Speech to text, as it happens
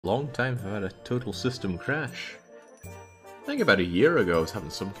Long time I've had a total system crash. I think about a year ago I was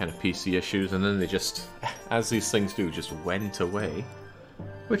having some kind of PC issues, and then they just, as these things do, just went away.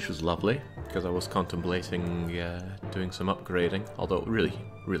 Which was lovely, because I was contemplating doing some upgrading, although it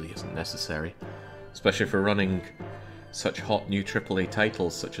really isn't necessary. Especially for running such hot new AAA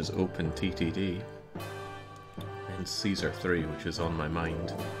titles such as OpenTTD and Caesar 3, which is on my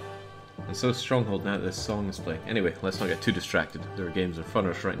mind. And so Stronghold now that this song is playing. Anyway, let's not get too distracted. There are games in front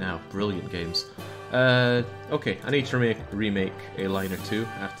of us right now. Brilliant games. Okay, I need to remake a line or two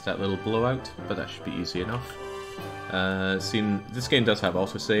after that little blowout, but that should be easy enough. This game does have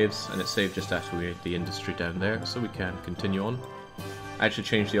autosaves, and it saved just after we had the industry down there, so we can continue on. I actually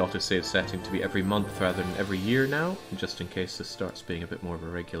changed the autosave setting to be every month rather than every year now, just in case this starts being a bit more of a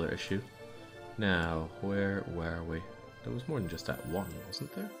regular issue. Now, where were we? There was more than just that one,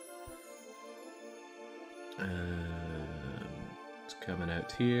 wasn't there? It's coming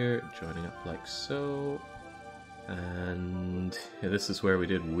out here, joining up like so, and yeah, this is where we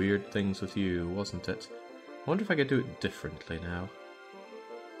did weird things with you, wasn't it? I wonder if I could do it differently now.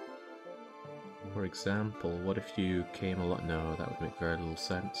 For example, what if you came a lot? No, that would make very little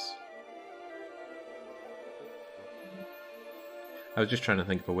sense. I was just trying to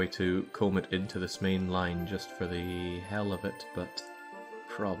think of a way to comb it into this main line just for the hell of it, but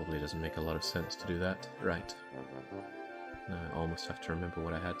probably doesn't make a lot of sense to do that. Right. Now I almost have to remember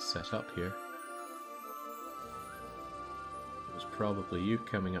what I had set up here. It was probably you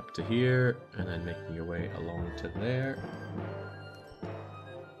coming up to here, and then making your way along to there.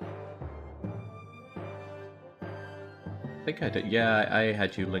 I think I did. Yeah, I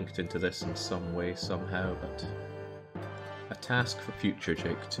had you linked into this in some way, somehow, but a task for future,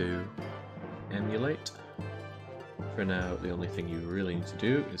 Jake, to emulate. For now, the only thing you really need to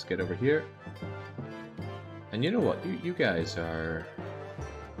do is get over here. And you know what? You guys are...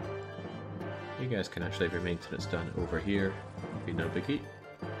 You guys can actually have your maintenance done over here. Be no biggie.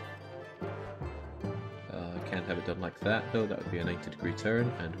 Can't have it done like that, though. That would be a 90-degree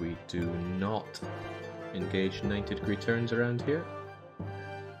turn, and we do not engage 90-degree turns around here.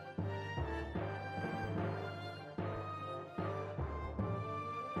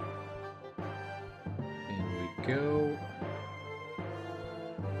 In we go.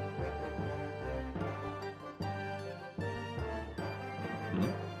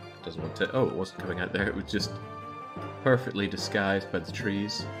 Doesn't want to... Oh, it wasn't coming out there. It was just perfectly disguised by the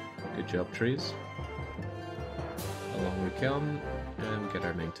trees. Good job, trees. Along we come, and we get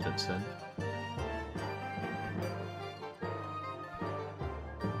our maintenance in.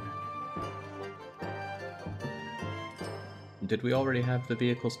 Did we already have the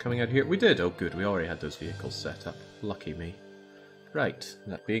vehicles coming out here? We did! Oh good, we already had those vehicles set up. Lucky me. Right,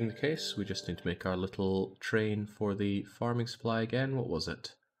 that being the case, we just need to make our little train for the farming supply again. What was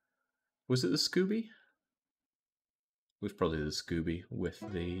it? Was it the Scooby? It was probably the Scooby with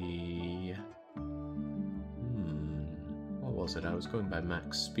the... What was it? I was going by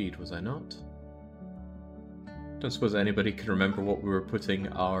max speed, was I not? Don't suppose anybody can remember what we were putting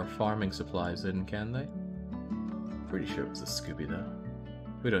our farming supplies in, can they? Pretty sure it was the Scooby though.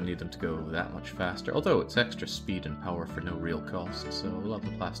 We don't need them to go that much faster, although it's extra speed and power for no real cost, so we'll have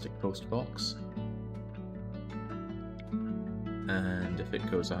the plastic post box. And if it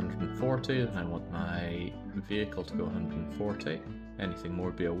goes 140, then I want my vehicle to go 140. Anything more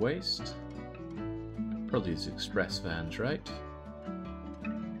would be a waste. Probably these express vans, right?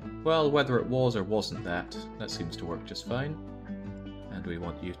 Well, whether it was or wasn't that seems to work just fine. And we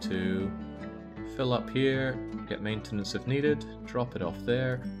want you to fill up here, get maintenance if needed, drop it off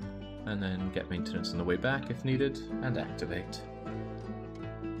there, and then get maintenance on the way back if needed, and activate.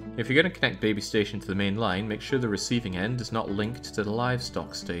 If you're going to connect Baby Station to the main line, make sure the receiving end is not linked to the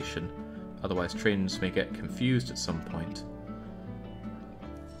livestock station, otherwise trains may get confused at some point.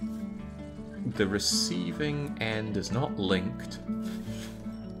 The receiving end is not linked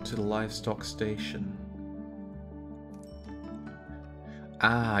to the livestock station.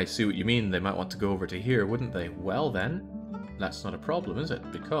 Ah, I see what you mean. They might want to go over to here, wouldn't they? Well then, that's not a problem, is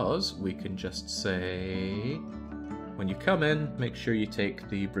it? Because we can just say... When you come in, make sure you take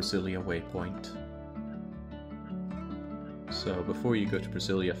the Brasilia waypoint. So before you go to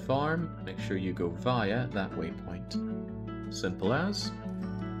Brasilia Farm, make sure you go via that waypoint. Simple as.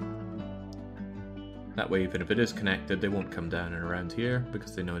 That way, even if it is connected, they won't come down and around here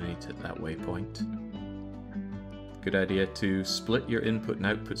because they know they need to hit that waypoint. Good idea to split your input and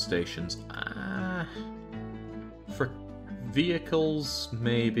output stations. For vehicles,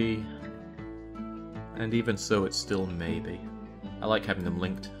 maybe. And even so, it's still maybe. I like having them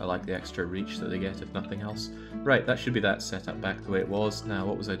linked. I like the extra reach that they get, if nothing else. Right, that should be that set up back the way it was. Now,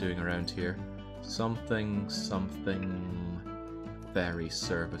 what was I doing around here? Something... ferry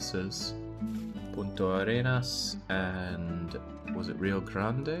services. Punto Arenas and... was it Rio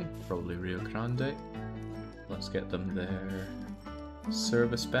Grande? Probably Rio Grande. Let's get them their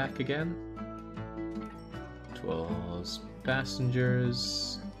service back again. It was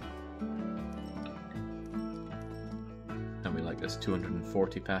passengers. And we like this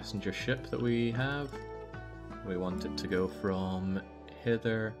 240 passenger ship that we have. We want it to go from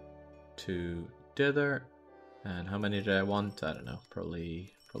hither to dither. And how many did I want? I don't know,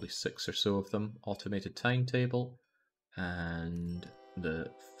 probably 6 or so of them. Automated timetable. And the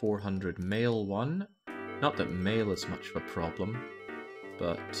 400 mail one. Not that mail is much of a problem,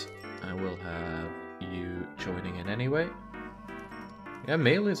 but I will have you joining in anyway. Yeah,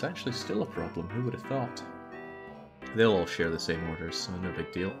 mail is actually still a problem, who would have thought? They'll all share the same orders, so no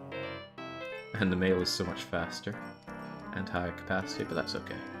big deal. And the mail is so much faster and higher capacity, but that's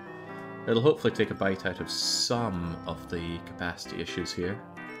okay. It'll hopefully take a bite out of some of the capacity issues here.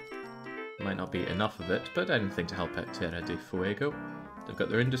 Might not be enough of it, but anything to help out Terra del Fuego. They've got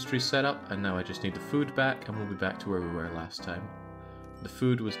their industry set up, and now I just need the food back, and we'll be back to where we were last time. The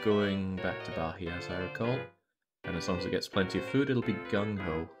food was going back to Bahia, as I recall, and as long as it gets plenty of food, it'll be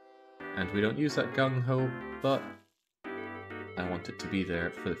gung-ho. And we don't use that gung-ho, but I want it to be there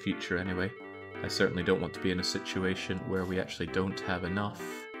for the future anyway. I certainly don't want to be in a situation where we actually don't have enough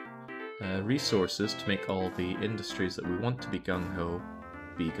resources to make all the industries that we want to be gung-ho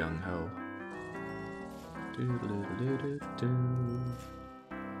be gung-ho.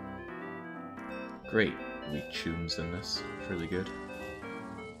 Great wheat tunes in this. It's really good.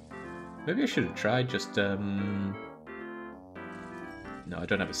 Maybe I should have tried just no, I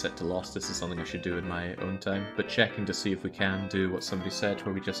don't have it set to lost. This is something I should do in my own time. But checking to see if we can do what somebody said,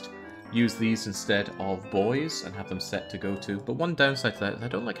 where we just use these instead of boys and have them set to go to. But one downside to that is I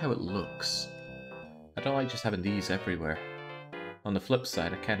don't like how it looks. I don't like just having these everywhere. On the flip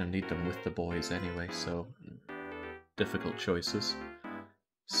side, I kind of need them with the boys anyway, so difficult choices.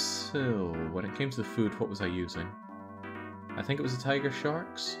 So, when it came to the food, what was I using? I think it was the tiger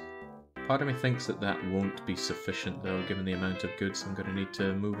sharks. Part of me thinks that that won't be sufficient though, given the amount of goods I'm going to need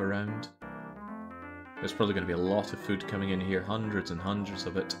to move around. There's probably going to be a lot of food coming in here, hundreds and hundreds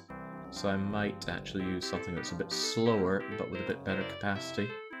of it. So I might actually use something that's a bit slower, but with a bit better capacity.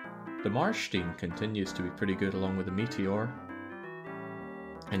 The Marstein continues to be pretty good along with the Meteor.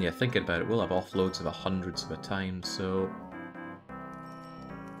 And yeah, thinking about it, we'll have offloads of hundreds of a time, so...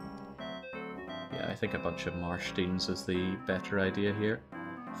 yeah, I think a bunch of Marsteins is the better idea here.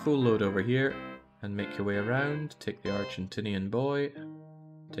 Full load over here, and make your way around. Take the Argentinian boy.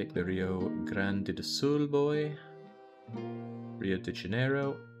 Take the Rio Grande do Sul boy. Rio de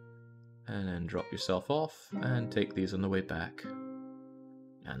Janeiro. And then drop yourself off, and take these on the way back.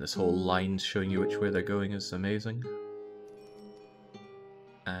 And this whole line showing you which way they're going is amazing.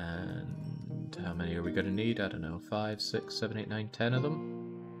 And how many are we going to need? I don't know, 5, 6, 7, 8, 9, 10 of them?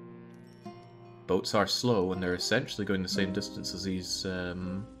 Boats are slow, and they're essentially going the same distance as these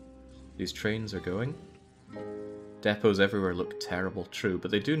trains are going. Depots everywhere look terrible, true,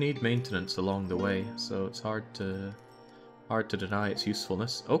 but they do need maintenance along the way, so it's hard to deny its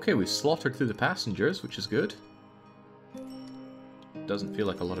usefulness. Okay, we've slaughtered through the passengers, which is good. Doesn't feel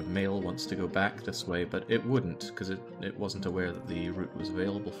like a lot of mail wants to go back this way, but it wouldn't, because it wasn't aware that the route was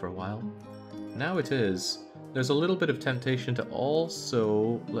available for a while. Now it is. There's a little bit of temptation to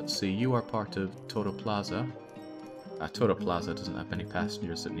also... let's see, you are part of Toro Plaza. Toro Plaza doesn't have many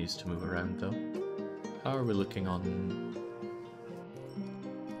passengers that needs to move around, though. How are we looking on...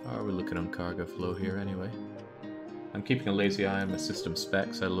 cargo flow here, anyway? I'm keeping a lazy eye on the system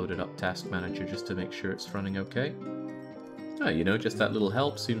specs. I loaded up Task Manager just to make sure it's running okay. Oh, you know, just that little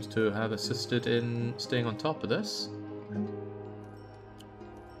help seems to have assisted in staying on top of this.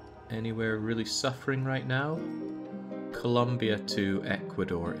 Anywhere really suffering right now? Colombia to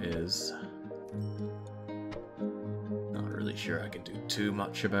Ecuador is. Not really sure I can do too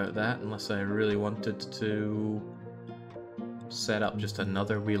much about that unless I really wanted to set up just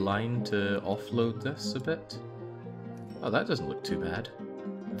another wee line to offload this a bit. Oh, that doesn't look too bad.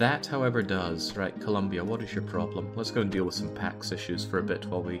 That, however, does. Right, Colombia, what is your problem? Let's go and deal with some PAX issues for a bit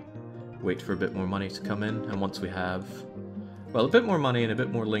while we wait for a bit more money to come in. And once we have, well, a bit more money and a bit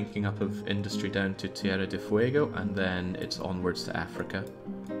more linking up of industry down to Tierra del Fuego, and then it's onwards to Africa,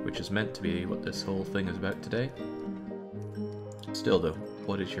 which is meant to be what this whole thing is about today. Still, though,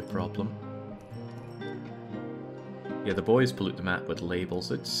 what is your problem? Yeah, the boys pollute the map with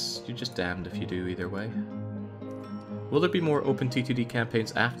labels. You're just damned if you do either way. Will there be more OpenTTD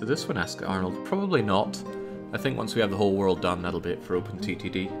campaigns after this one, asked Arnold. Probably not. I think once we have the whole world done, that'll be it for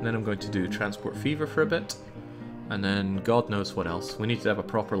OpenTTD. And then I'm going to do Transport Fever for a bit. And then God knows what else. We need to have a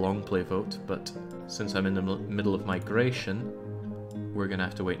proper long play vote, but since I'm in the middle of migration, we're going to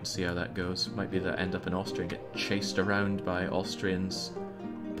have to wait and see how that goes. Might be that I end up in Austria and get chased around by Austrians,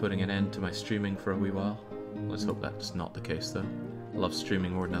 putting an end to my streaming for a wee while. Let's hope that's not the case though. I love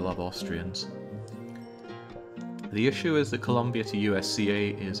streaming more than I love Austrians. The issue is that Colombia to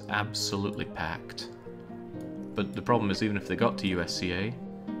USCA is absolutely packed. But the problem is even if they got to USCA,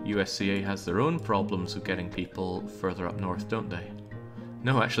 USCA has their own problems with getting people further up north, don't they?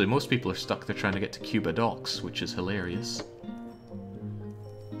 No, actually most people are stuck there trying to get to Cuba docks, which is hilarious.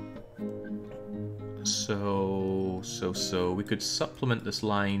 So we could supplement this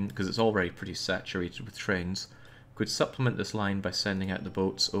line, because it's already pretty saturated with trains. We could supplement this line by sending out the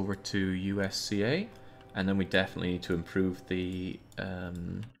boats over to USCA, and then we definitely need to improve the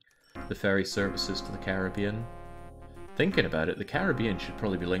ferry services to the Caribbean. Thinking about it, the Caribbean should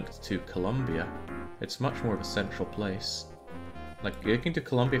probably be linked to Colombia. It's much more of a central place. Like, they can do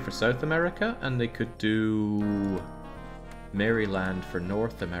Colombia for South America, and they could do Maryland for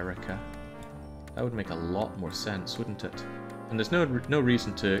North America. That would make a lot more sense, wouldn't it? And there's no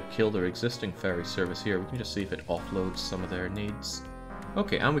reason to kill their existing ferry service here. We can just see if it offloads some of their needs.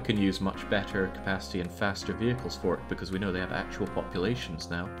 Okay, and we can use much better capacity and faster vehicles for it, because we know they have actual populations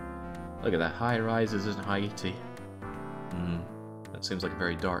now. Look at that, high rises in Haiti. That seems like a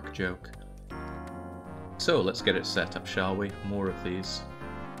very dark joke. So let's get it set up, shall we? More of these.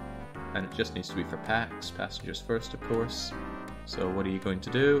 And it just needs to be for packs, passengers first, of course. So what are you going to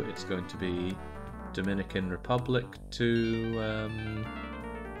do? It's going to be Dominican Republic to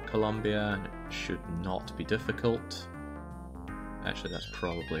Colombia, and it should not be difficult. Actually, that's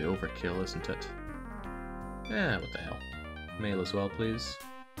probably overkill, isn't it? Yeah, what the hell. Mail as well, please.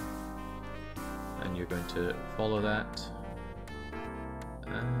 And you're going to follow that.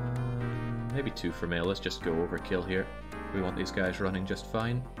 Maybe 2 for mail. Let's just go overkill here. We want these guys running just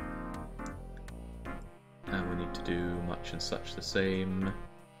fine. And we need to do much and such the same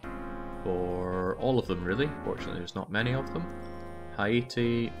for all of them, really. Fortunately, there's not many of them.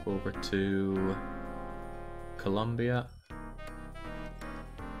 Haiti over to Colombia.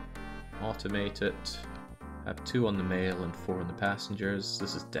 Automate it. Have 2 on the mail and 4 on the passengers.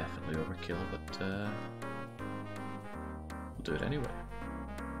 This is definitely overkill, but we'll do it anyway.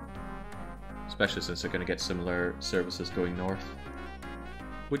 Especially since they're going to get similar services going north.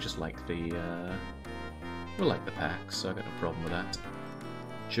 We just like the we like the packs, so I got no problem with that.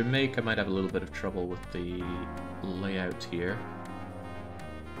 Jamaica might have a little bit of trouble with the layout here,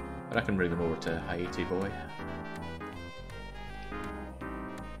 but I can bring them over to Haiti boy.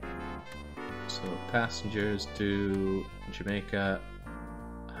 So passengers do Jamaica,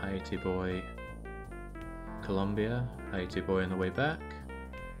 Haiti boy, Colombia, Haiti boy on the way back.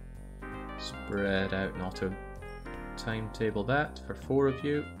 Spread out and auto timetable that for 4 of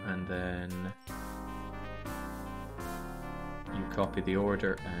you, and then you copy the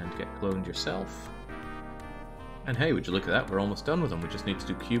order and get cloned yourself. And hey, would you look at that, we're almost done with them, we just need to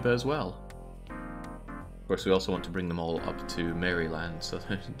do Cuba as well. Of course, we also want to bring them all up to Maryland, so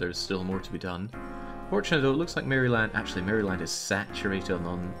there's still more to be done. Fortunately though, it looks like Maryland is saturated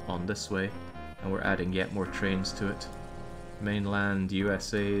on this way, and we're adding yet more trains to it. Mainland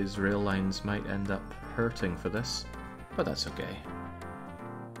USA's rail lines might end up hurting for this, but that's okay.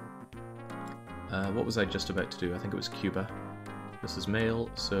 What was I just about to do? I think it was Cuba. This is mail,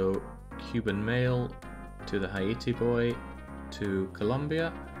 so Cuban mail to the Haiti boy to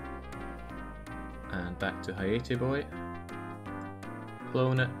Colombia, and back to Haiti boy.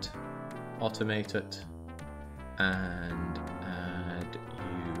 Clone it, automate it, and add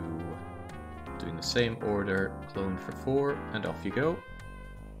you doing the same order, clone for 4, and off you go.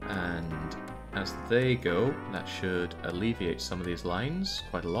 And as they go, that should alleviate some of these lines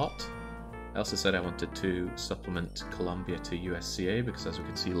quite a lot. I also said I wanted to supplement Colombia to USCA because, as we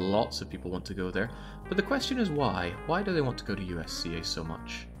can see, lots of people want to go there. But the question is why? Why do they want to go to USCA so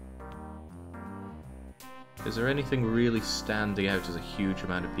much? Is there anything really standing out as a huge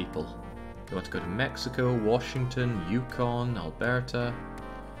amount of people? They want to go to Mexico, Washington, Yukon, Alberta.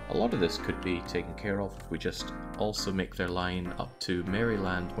 A lot of this could be taken care of if we just also make their line up to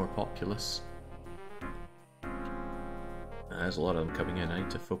Maryland more populous. There's a lot of them coming in. I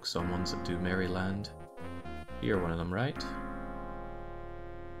need to focus on ones that do Maryland. You're one of them, right?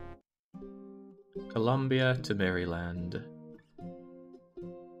 Columbia to Maryland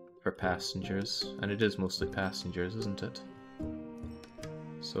for passengers, and it is mostly passengers, isn't it?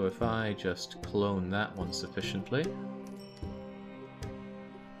 So if I just clone that one sufficiently,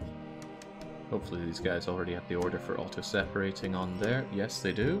 Hopefully these guys already have the order for auto-separating on there. Yes,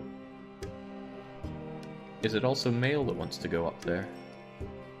 they do. Is it also mail that wants to go up there?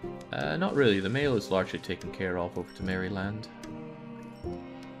 Not really. The mail is largely taken care of over to Maryland.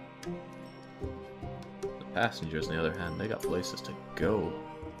 The passengers, on the other hand, they got places to go.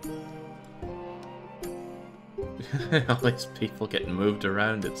 All these people getting moved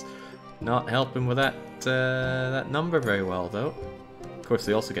around, it's not helping with that number very well, though. Of course,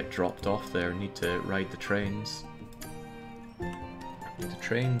 they also get dropped off there and need to ride the trains. The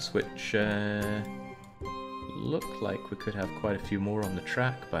trains which look like we could have quite a few more on the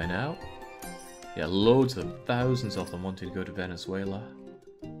track by now. Yeah, loads of thousands of them wanting to go to Venezuela.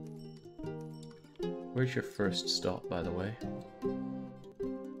 Where's your first stop, by the way?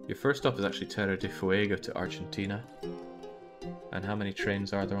 Your first stop is actually Terra del Fuego to Argentina. And how many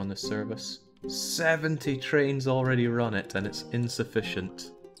trains are there on this service? 70 trains already run it, and it's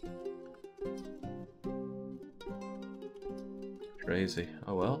insufficient. Crazy.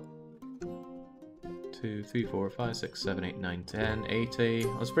 Oh well. 2, 3, 4, 5, 6, 7, 8, 9, 10, 80.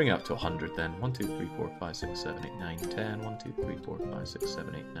 Let's bring it up to 100 then. 1, 2, 3, 4, 5, 6, 7, 8, 9, 10. 1, 2, 3, 4, 5, 6,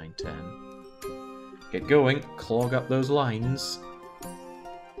 7, 8, 9, 10. Get going. Clog up those lines.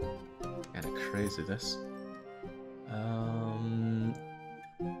 Kinda crazy, this.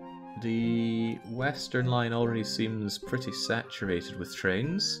 The western line already seems pretty saturated with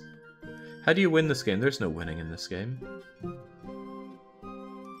trains. How do you win this game? There's no winning in this game.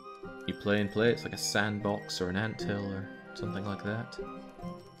 You play and play, it's like a sandbox or an anthill or something like that.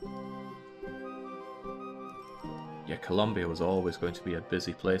 Yeah, Colombia was always going to be a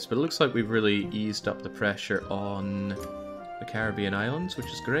busy place, but it looks like we've really eased up the pressure on the Caribbean islands, which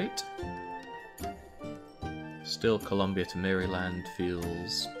is great. Still, Colombia to Maryland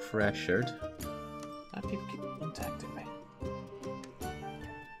feels pressured. People keep contacting me.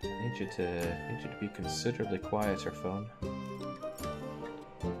 I need you to be considerably quieter, phone.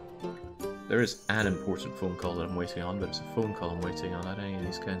 There is an important phone call that I'm waiting on, but it's a phone call I'm waiting on, not any of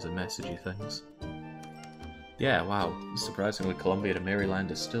these kinds of messagey things. Yeah, wow. Surprisingly, Colombia to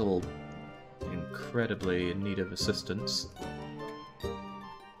Maryland is still incredibly in need of assistance.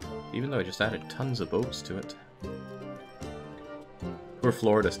 Even though I just added tons of boats to it. Poor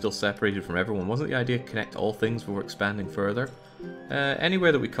Florida, still separated from everyone. Wasn't the idea to connect all things before expanding further?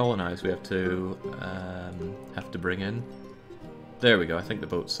 Anywhere that we colonize, we have to bring in. There we go, I think the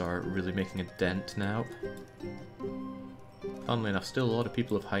boats are really making a dent now. Funnily enough, still a lot of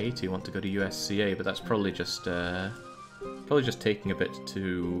people of Haiti want to go to USCA, but that's probably just taking a bit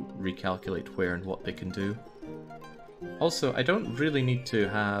to recalculate where and what they can do. Also, I don't really need to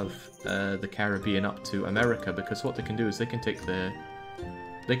have the Caribbean up to America, because what they can do is they can take the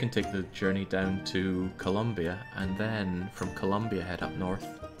journey down to Colombia, and then from Colombia head up north.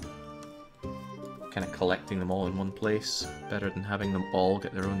 Kind of collecting them all in one place, better than having them all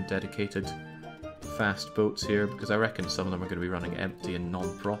get their own dedicated fast boats here, because I reckon some of them are going to be running empty and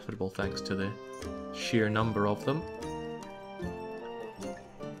non-profitable thanks to the sheer number of them.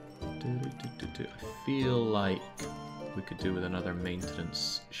 I feel like we could do with another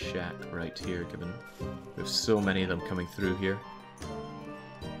maintenance shack right here, given we have so many of them coming through here.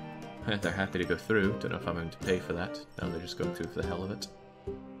 They're happy to go through. Don't know if I'm going to pay for that. No, they're just going through for the hell of it.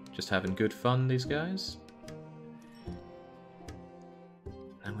 Just having good fun, these guys.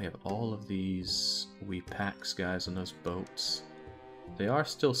 And we have all of these wee packs, guys, on those boats. They are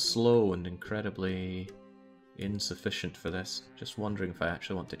still slow and incredibly insufficient for this. Just wondering if I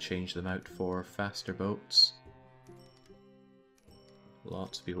actually want to change them out for faster boats.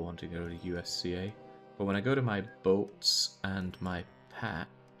 Lots of people want to go to USCA. But when I go to my boats and my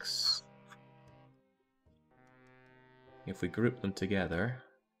packs, if we group them together...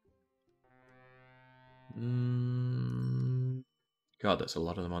 God, that's a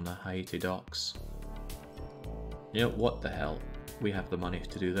lot of them on the Haiti docks. You know, what the hell? We have the money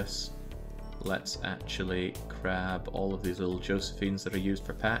to do this. Let's actually grab all of these little Josephines that are used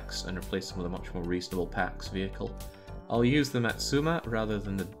for packs and replace them with a much more reasonable packs vehicle. I'll use the Matsuma rather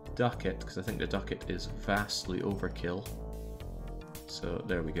than the Ducat, because I think the Ducat is vastly overkill. So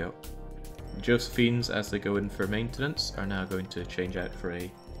there we go. Josephines, as they go in for maintenance, are now going to change out for a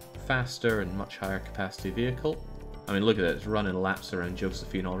faster and much higher capacity vehicle. I mean, look at it, it's running laps around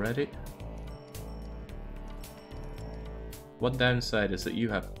Josephine already. One downside is that you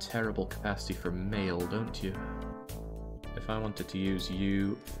have terrible capacity for mail, don't you? If I wanted to use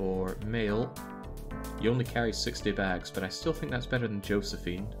you for mail, you only carry 60 bags, but I still think that's better than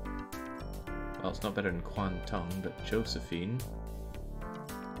Josephine. Well, it's not better than Kwantung, but Josephine.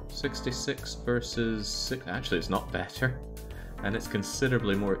 66 versus 6. Actually, it's not better. And it's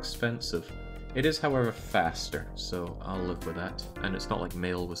considerably more expensive. It is, however, faster, so I'll live with that. And it's not like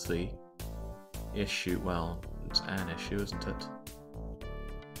mail was the issue. Well, it's an issue, isn't it?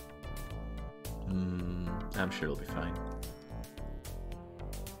 I'm sure it'll be fine.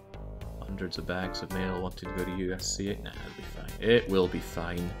 Hundreds of bags of mail wanting to go to USC. Nah, it'll be fine. It will be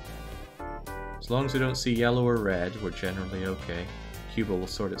fine. As long as we don't see yellow or red, we're generally okay. Cuba will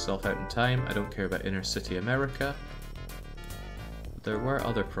sort itself out in time. I don't care about inner city America. There were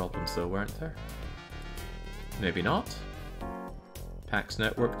other problems though, weren't there? Maybe not. PAX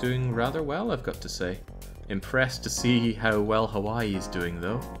network doing rather well, I've got to say. Impressed to see how well Hawaii is doing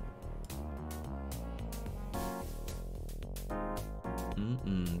though.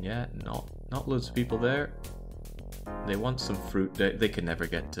 Yeah, not loads of people there. They want some fruit. They can never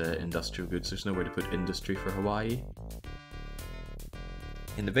get industrial goods. There's nowhere to put industry for Hawaii.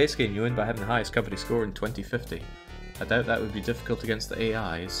 In the base game, you win by having the highest company score in 2050. I doubt that would be difficult against the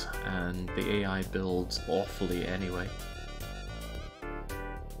AIs, and the AI builds awfully anyway.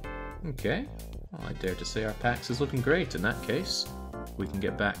 Okay, well, I dare to say our PAX is looking great in that case. We can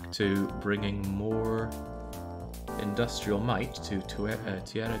get back to bringing more industrial might to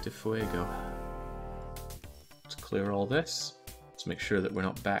Tierra del Fuego. Let's clear all this. Let's make sure that we're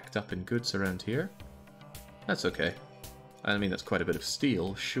not backed up in goods around here. That's okay. I mean, that's quite a bit of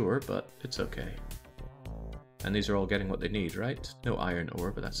steel, sure, but it's okay. And these are all getting what they need, right? No iron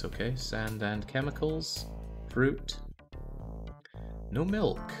ore, but that's okay. Sand and chemicals. Fruit. No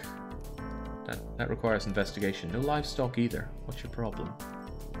milk. That requires investigation. No livestock either. What's your problem?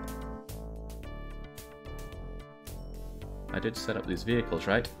 I did set up these vehicles,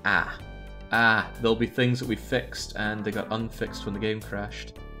 right? There'll be things that we fixed and they got unfixed when the game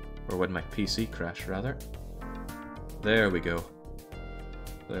crashed. Or when my PC crashed, rather. There we go.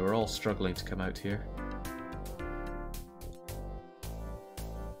 They were all struggling to come out here.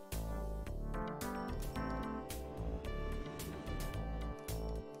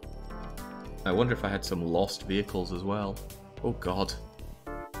 I wonder if I had some lost vehicles as well. Oh god.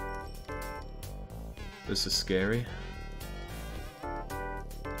 This is scary.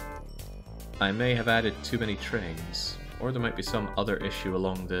 I may have added too many trains, or there might be some other issue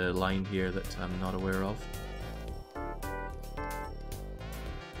along the line here that I'm not aware of.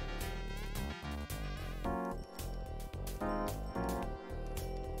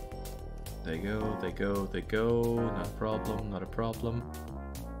 They go, they go, they go. Not a problem, not a problem.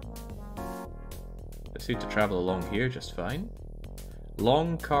 They seem to travel along here just fine.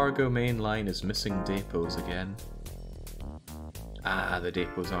 Long cargo main line is missing depots again. The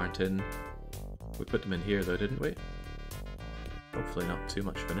depots aren't in. We put them in here though, didn't we? Hopefully not too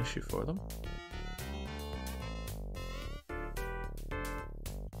much of an issue for them.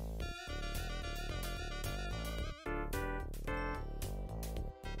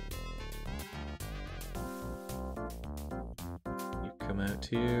 You come out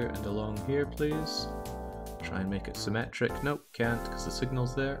here and along here, please. Try and make it symmetric. Nope, can't because the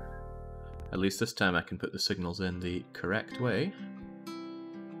signal's there. At least this time I can put the signals in the correct way.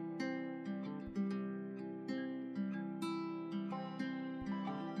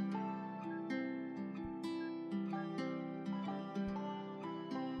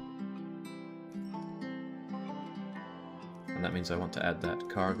 And that means I want to add that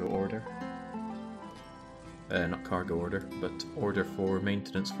cargo order. Not cargo order, but order for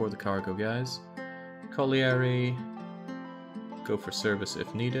maintenance for the cargo guys. Colliery, go for service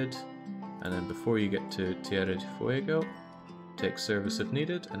if needed, and then before you get to Tierra del Fuego, take service if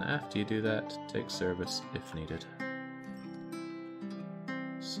needed, and after you do that, take service if needed.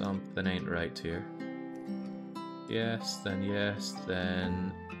 Something ain't right here. Yes,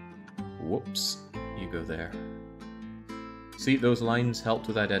 then whoops, you go there. See, those lines helped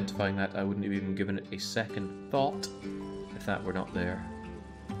with identifying that. I wouldn't have even given it a second thought if that were not there.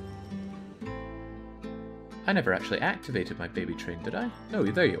 I never actually activated my baby train, did I? No,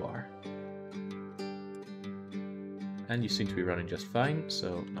 there you are. And you seem to be running just fine,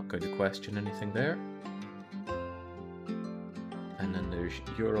 so not going to question anything there. And then there's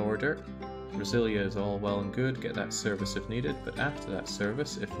your order. Brasilia is all well and good, get that service if needed, but after that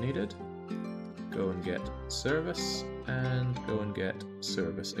service, if needed, go and get service, and go and get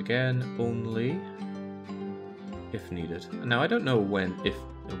service. Again, only if needed. Now I don't know when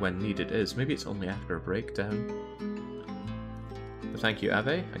needed is. Maybe it's only after a breakdown. But thank you,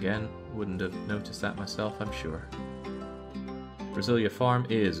 Ave. Again, wouldn't have noticed that myself, I'm sure. Brasilia Farm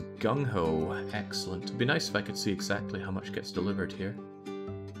is gung-ho. Excellent. It'd be nice if I could see exactly how much gets delivered here.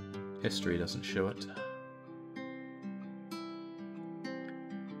 History doesn't show it.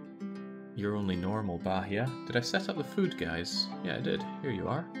 You're only normal, Bahia. Did I set up the food, guys? Yeah, I did. Here you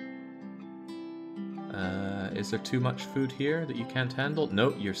are. Is there too much food here that you can't handle?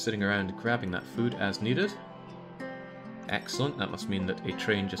 No, you're sitting around grabbing that food as needed. Excellent, that must mean that a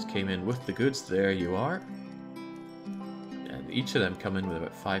train just came in with the goods. There you are. And each of them come in with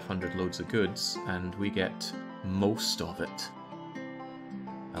about 500 loads of goods, and we get most of it.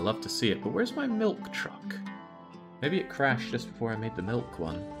 I love to see it, but where's my milk truck? Maybe it crashed just before I made the milk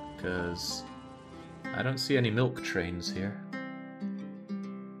one, because I don't see any milk trains here.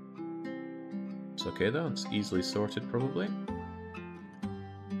 It's okay though, it's easily sorted probably.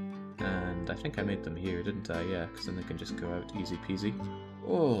 And I think I made them here, didn't I? Yeah, because then they can just go out easy peasy.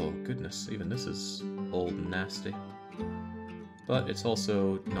 Oh goodness, even this is old and nasty. But it's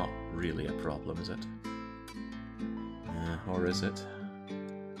also not really a problem, is it? Or is it?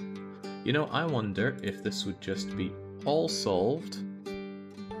 You know, I wonder if this would just be all solved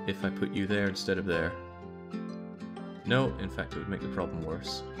if I put you there instead of there. No, in fact it would make the problem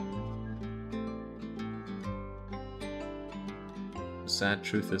worse. The sad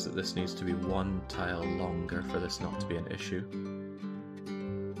truth is that this needs to be one tile longer for this not to be an issue.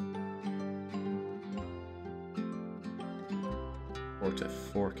 Or to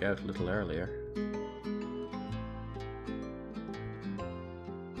fork out a little earlier.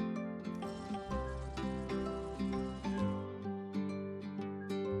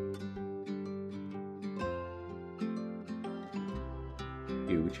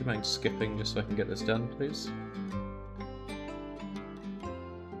 Would you mind skipping just so I can get this done, please?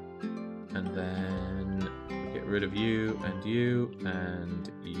 And then get rid of you, and you, and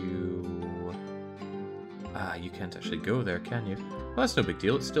you... Ah, you can't actually go there, can you? Well, that's no big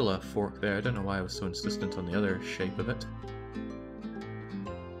deal, it's still a fork there. I don't know why I was so insistent on the other shape of it.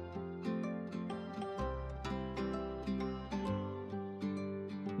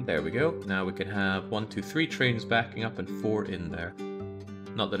 There we go. Now we can have 1, 2, 3 trains backing up and 4 in there.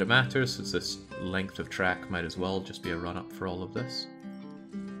 Not that it matters, since this length of track might as well just be a run-up for all of this.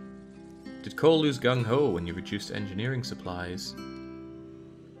 Did Cole lose gung-ho when you reduced engineering supplies?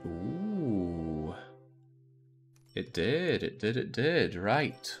 Ooh. It did, it did, it did.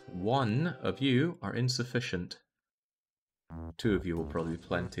 Right. 1 of you are insufficient. 2 of you will probably be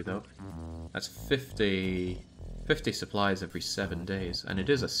plenty, though. That's 50 supplies every 7 days, and it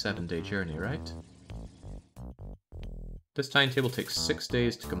is a 7-day journey, right? This timetable takes 6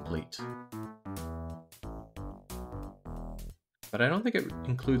 days to complete. But I don't think it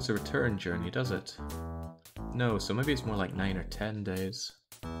includes a return journey, does it? No, so maybe it's more like 9 or 10 days.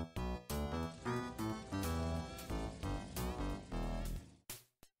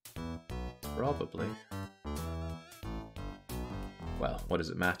 Probably. Well, what does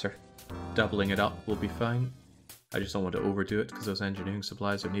it matter? Doubling it up will be fine. I just don't want to overdo it because those engineering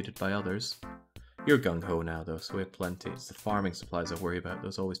supplies are needed by others. You're gung-ho now, though, so we have plenty. It's the farming supplies I worry about.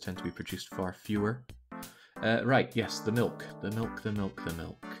 Those always tend to be produced far fewer. Right, yes, the milk. The milk, the milk, the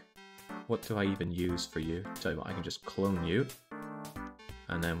milk. What do I even use for you? Tell you what, I can just clone you.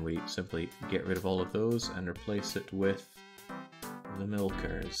 And then we simply get rid of all of those and replace it with the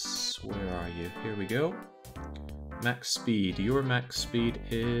milkers. Where are you? Here we go. Max speed. Your max speed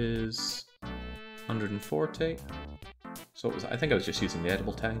is 140. So it was, I think I was just using the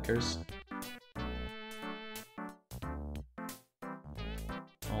edible tankers.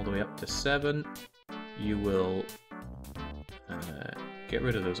 All the way up to 7. You will get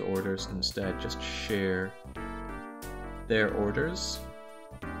rid of those orders and instead just share their orders.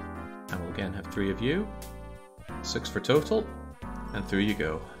 And we'll again have 3 of you. 6 for total. And through you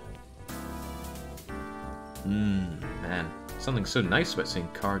go. Man. Something so nice about seeing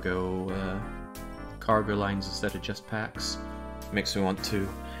cargo lines instead of just packs. Makes me want to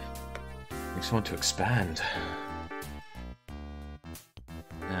expand.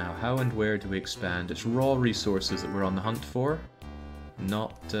 Now, how and where do we expand? It's raw resources that we're on the hunt for,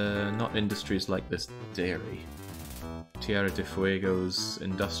 not industries like this dairy. Tierra de Fuego's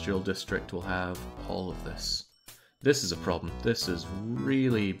industrial district will have all of this. This is a problem. This is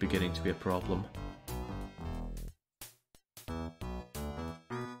really beginning to be a problem.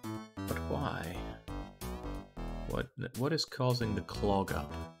 But why? What is causing the clog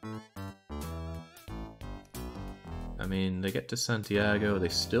up? I mean, they get to Santiago, they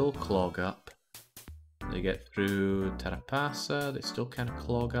still clog up. They get through Tarapasa, they still kind of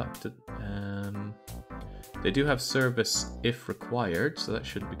clog up. They do have service if required, so that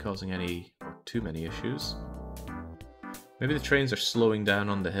shouldn't be causing any or too many issues. Maybe the trains are slowing down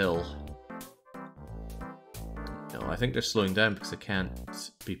on the hill. No, I think they're slowing down because they can't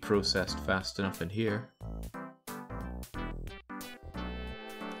be processed fast enough in here.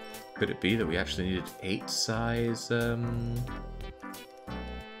 Could it be that we actually needed 8 size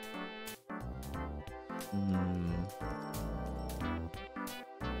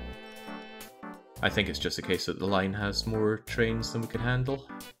I think it's just a case that the line has more trains than we can handle.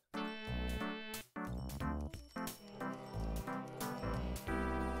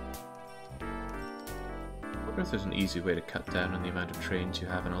 I wonder if there's an easy way to cut down on the amount of trains you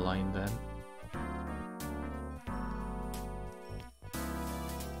have in a line then.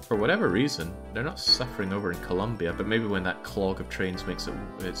 For whatever reason, they're not suffering over in Colombia, but maybe when that clog of trains makes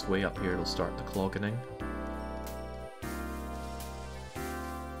its way up here, it'll start the clogging.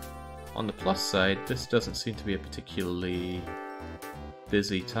 On the plus side, this doesn't seem to be a particularly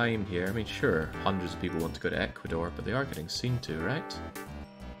busy time here. I mean, sure, hundreds of people want to go to Ecuador, but they are getting seen to, right?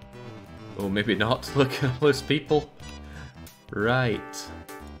 Oh, maybe not. Look at all those people. Right.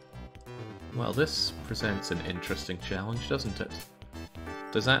 Well, this presents an interesting challenge, doesn't it?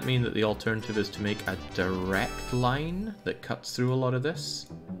 Does that mean that the alternative is to make a direct line that cuts through a lot of this?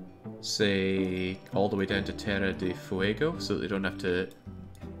 Say, all the way down to Terra de Fuego, so that they don't have to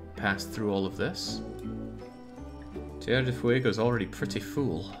pass through all of this? Terra de Fuego is already pretty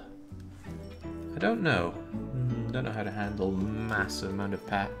full. I don't know. Don't know how to handle massive amount of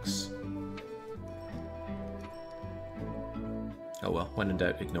packs. Oh well, when in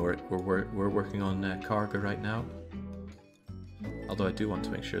doubt, ignore it. We're working on cargo right now. Although I do want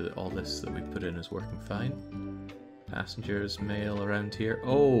to make sure that all this that we put in is working fine. Passengers, mail around here.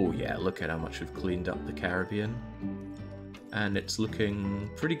 Oh yeah, look at how much we've cleaned up the Caribbean. And it's looking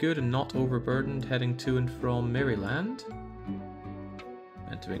pretty good and not overburdened heading to and from Maryland.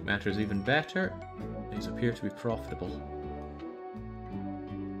 And to make matters even better, these appear to be profitable.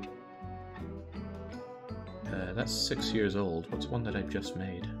 That's 6 years old. What's one that I've just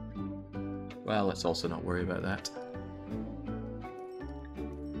made? Well, let's also not worry about that.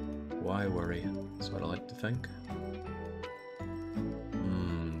 Why worry? That's what I like to think.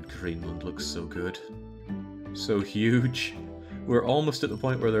 Greenland looks so good. So huge. We're almost at the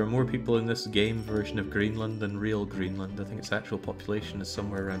point where there are more people in this game version of Greenland than real Greenland. I think its actual population is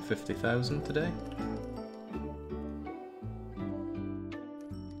somewhere around 50,000 today.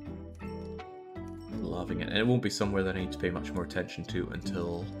 Loving it. And it won't be somewhere that I need to pay much more attention to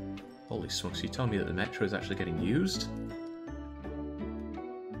until... Holy smokes, you tell me that the metro is actually getting used?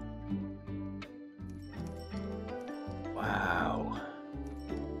 Wow.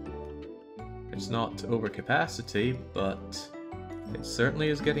 It's not over capacity, but it certainly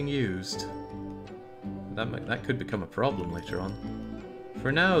is getting used. That could become a problem later on.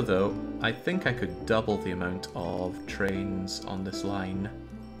 For now, though, I think I could double the amount of trains on this line.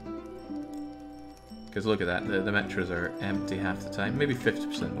 Because look at that, the metros are empty half the time. Maybe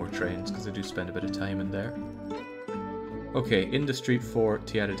 50% more trains, because I do spend a bit of time in there. Okay, industry for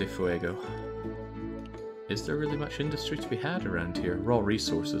Tierra de Fuego. Is there really much industry to be had around here? Raw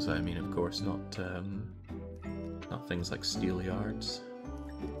resources, I mean, of course, not things like steel yards.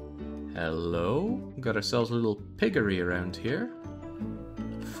 Hello? Got ourselves a little piggery around here.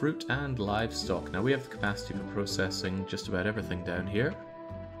 Fruit and livestock. Now we have the capacity for processing just about everything down here.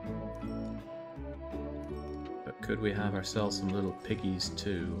 But could we have ourselves some little piggies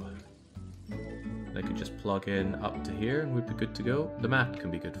too? They could just plug in up to here and we'd be good to go. The map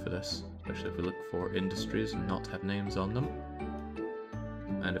can be good for this, especially if we look for industries and not have names on them.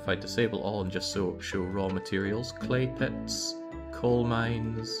 And if I disable all and just show raw materials, clay pits, coal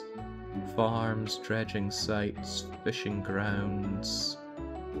mines, farms, dredging sites, fishing grounds,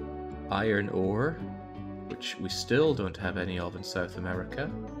 iron ore, which we still don't have any of in South America,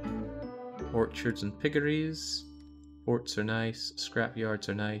 orchards and piggeries, ports are nice, scrap yards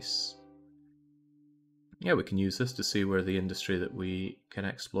are nice. Yeah, we can use this to see where the industry that we can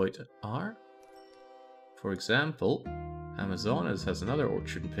exploit are. For example, Amazonas has another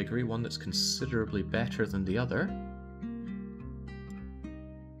orchard and piggery, one that's considerably better than the other.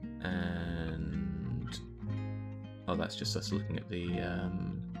 And... oh, that's just us looking at the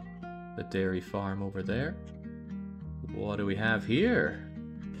dairy farm over there. What do we have here?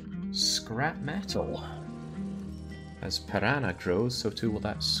 Scrap metal. As piranha grows, so too will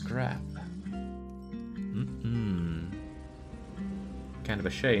that scrap. Kind of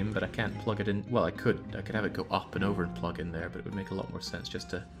a shame, but I can't plug it in. Well, I could have it go up and over and plug in there, but it would make a lot more sense just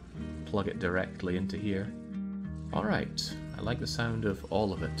to plug it directly into here. Alright, I like the sound of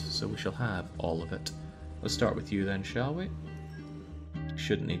all of it, so we shall have all of it. Let's start with you then, shall we?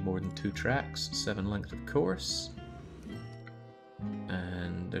 Shouldn't need more than 2 tracks, 7 length of course.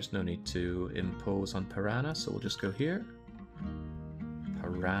 And there's no need to impose on Piranha, so we'll just go here.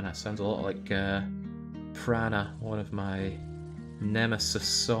 Piranha sounds a lot like Prana, one of my Nemesis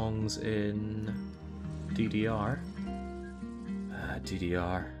songs in DDR.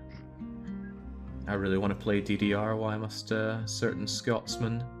 DDR. I really want to play DDR, why must a certain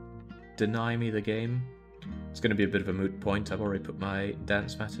Scotsman deny me the game. It's going to be a bit of a moot point. I've already put my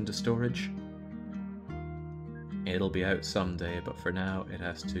dance mat into storage. It'll be out someday, but for now it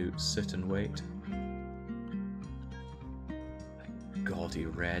has to sit and wait. Gaudy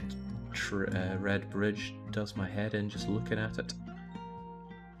red bridge does my head in just looking at it.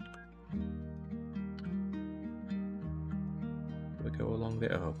 We go along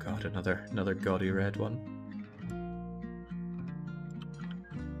there. Oh god, another gaudy red one.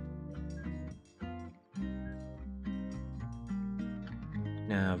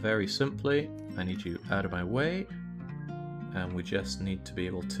 Now, very simply, I need you out of my way, and we just need to be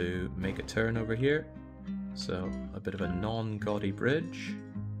able to make a turn over here. So, a bit of a non-gaudy bridge,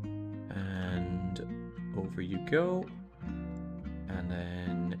 and over you go, and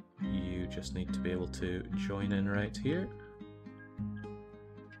then you just need to be able to join in right here.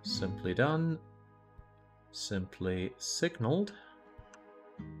 Simply done, simply signaled,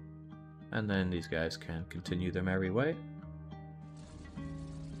 and then these guys can continue their merry way.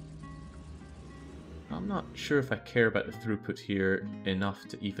 I'm not sure if I care about the throughput here enough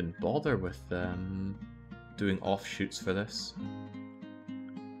to even bother with doing offshoots for this.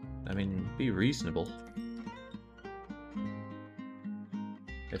 I mean, be reasonable.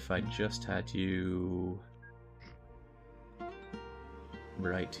 If I just had you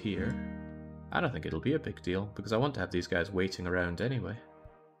right here, I don't think it'll be a big deal, because I want to have these guys waiting around anyway.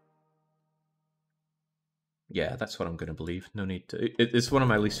 Yeah, that's what I'm going to believe. No need to... It's one of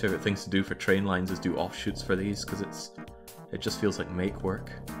my least favourite things to do for train lines is do offshoots for these, because it just feels like make work.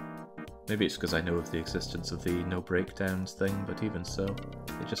 Maybe it's because I know of the existence of the no breakdowns thing, but even so,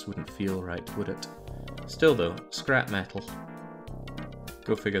 it just wouldn't feel right, would it? Still though, scrap metal.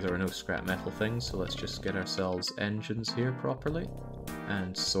 Go figure there are no scrap metal things, so let's just get ourselves engines here properly,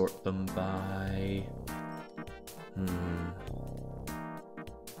 and sort them by...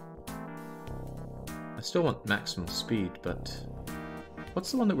 I still want maximum speed, but what's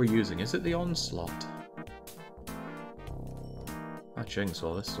the one that we're using? Is it the Onslaught? Ah, jings,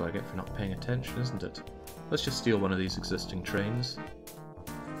 well, this is what I get for not paying attention, isn't it? Let's just steal one of these existing trains.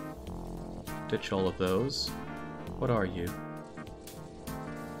 Ditch all of those. What are you?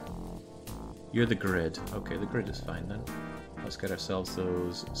 You're the grid. Okay, the grid is fine then. Let's get ourselves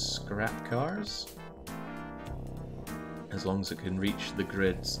those scrap cars. As long as it can reach the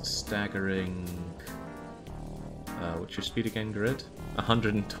grid's staggering... what's your speed again, grid?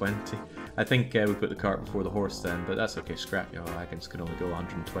 120. I think we put the cart before the horse then, but that's okay. Scrapyard wagons can only go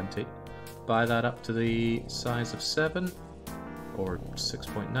 120. Buy that up to the size of 7, or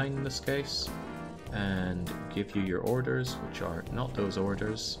 6.9 in this case, and give you your orders, which are not those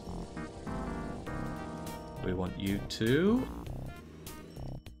orders. We want you to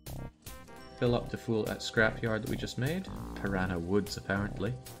fill up the fuel at scrapyard that we just made. Piranha Woods,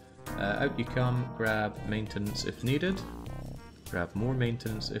 apparently. Out you come, grab maintenance if needed, grab more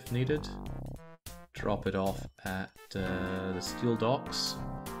maintenance if needed, drop it off at the steel docks,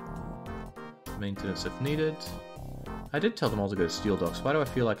 maintenance if needed. I did tell them all to go to steel docks. Why do I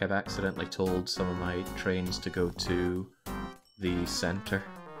feel like I've accidentally told some of my trains to go to the center,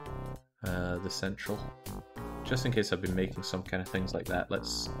 the central? Just in case I've been making some kind of things like that,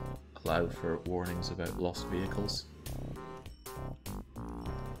 let's allow for warnings about lost vehicles.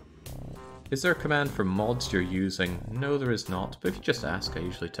 Is there a command for mods you're using? No, there is not, but if you just ask, I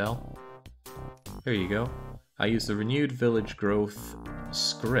usually tell. Here you go. I use the Renewed Village Growth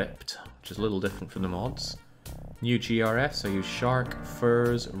script, which is a little different from the mods. New GRS, I use Shark,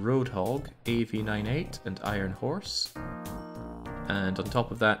 Furs, Roadhog, AV98, and Iron Horse. And on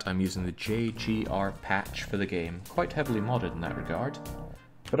top of that, I'm using the JGR patch for the game. Quite heavily modded in that regard.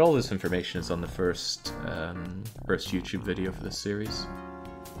 But all this information is on the first YouTube video for this series.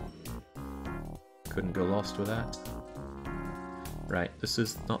 Couldn't go lost with that. Right, this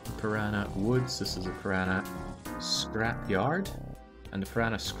is not the Piranha Woods, this is a Piranha Scrapyard. And the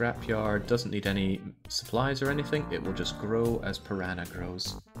Piranha Scrapyard doesn't need any supplies or anything, it will just grow as Piranha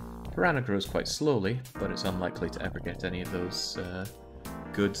grows. Piranha grows quite slowly, but it's unlikely to ever get any of those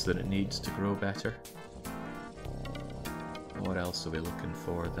goods that it needs to grow better. What else are we looking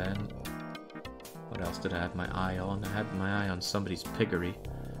for then? What else did I have my eye on? I had my eye on somebody's piggery.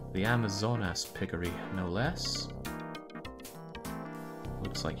 The Amazonas piggery, no less.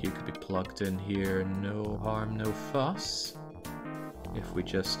 Looks like you could be plugged in here, no harm, no fuss. If we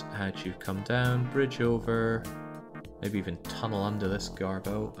just had you come down, bridge over, maybe even tunnel under this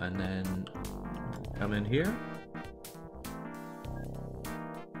garbo, and then come in here.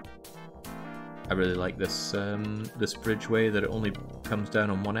 I really like this this bridgeway that it only comes down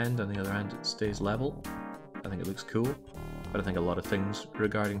on one end, and the other end it stays level. I think it looks cool. But I think a lot of things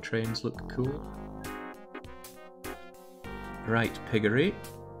regarding trains look cool. Right, piggery.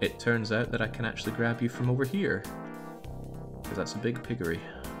 It turns out that I can actually grab you from over here. Because that's a big piggery.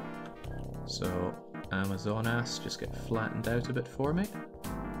 So, Amazon ass, just get flattened out a bit for me.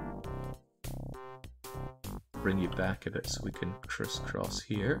 Bring you back a bit so we can crisscross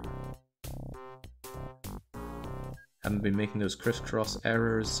here. Haven't been making those crisscross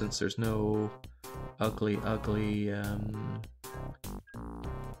errors since there's no ugly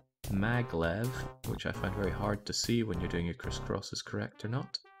maglev, which I find very hard to see when you're doing your crisscrosses correct or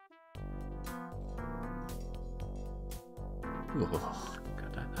not. Oh,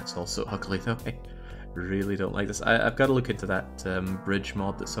 God, that's also ugly though. I really don't like this. I've got to look into that bridge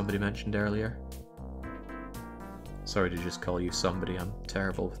mod that somebody mentioned earlier. Sorry to just call you somebody, I'm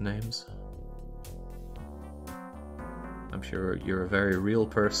terrible with names. I'm sure you're a very real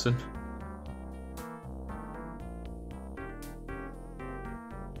person.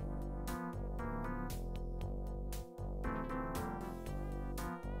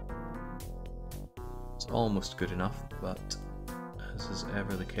 It's almost good enough, but as is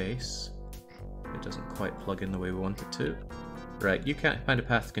ever the case, it doesn't quite plug in the way we want it to. Right, you can't find a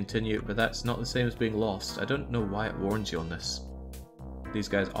path to continue, but that's not the same as being lost. I don't know why it warns you on this. These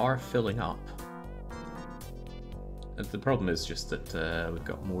guys are filling up. And the problem is just that we've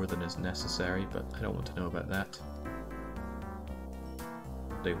got more than is necessary, but I don't want to know about that.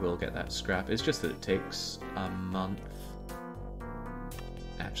 They will get that scrap. It's just that it takes a month.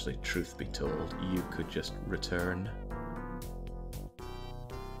 Actually, truth be told, you could just return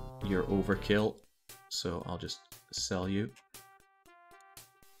your overkill. So I'll just sell you.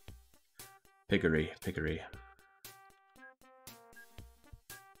 Piggery, piggery.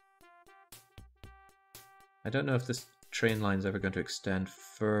 I don't know if this train line's ever going to extend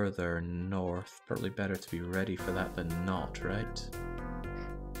further north. Probably better to be ready for that than not, right?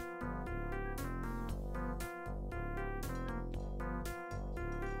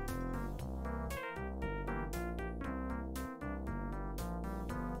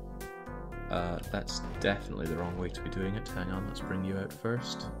 That's definitely the wrong way to be doing it. Hang on, let's bring you out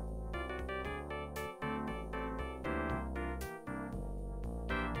first.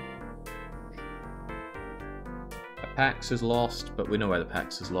 PAX is lost, but we know why the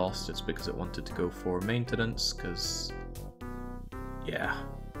PAX is lost. It's because it wanted to go for maintenance, because, yeah,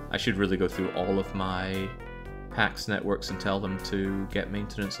 I should really go through all of my PAX networks and tell them to get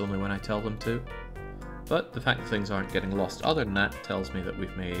maintenance only when I tell them to. But the fact that things aren't getting lost other than that tells me that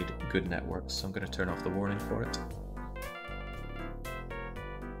we've made good networks, so I'm going to turn off the warning for it.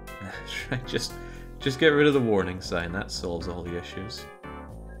 just get rid of the warning sign, that solves all the issues.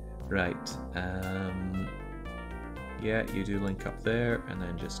 Right, yeah, you do link up there, and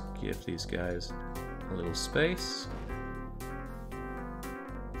then just give these guys a little space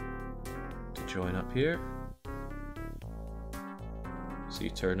to join up here. So you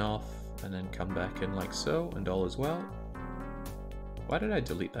turn off, and then come back in like so, and all is well. Why did I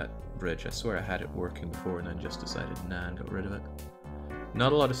delete that bridge? I swear I had it working before, and then just decided nah and got rid of it.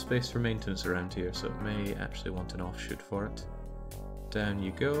 Not a lot of space for maintenance around here, so it may actually want an offshoot for it. Down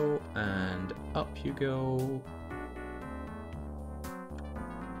you go, and up you go.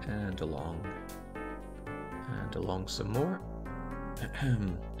 And along some more.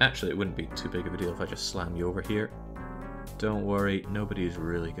 Actually, it wouldn't be too big of a deal if I just slam you over here. Don't worry, nobody's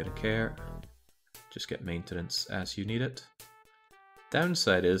really gonna care. Just get maintenance as you need it.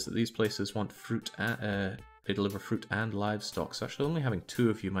 Downside is that these places want fruit, they deliver fruit and livestock, so actually only having 2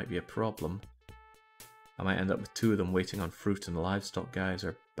 of you might be a problem. I might end up with 2 of them waiting on fruit and the livestock guys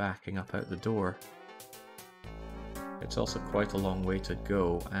are backing up out the door. It's also quite a long way to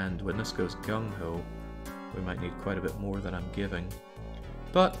go, and when this goes gung-ho, we might need quite a bit more than I'm giving.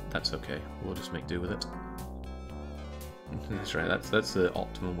 But that's okay, we'll just make do with it. That's right, that's the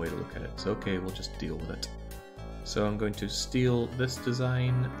optimum way to look at it. It's okay, we'll just deal with it. So I'm going to steal this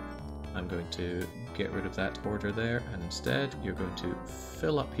design, I'm going to get rid of that order there, and instead you're going to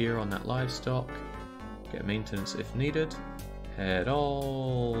fill up here on that livestock, get maintenance if needed, head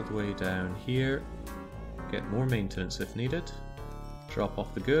all the way down here, get more maintenance if needed, drop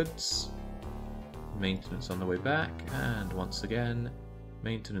off the goods, maintenance on the way back, and once again,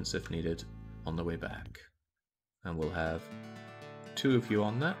 maintenance if needed on the way back. And we'll have 2 of you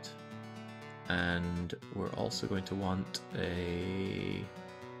on that, and we're also going to want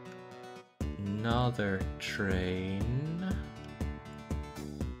another train,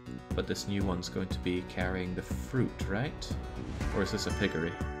 but this new one's going to be carrying the fruit, right? Or is this a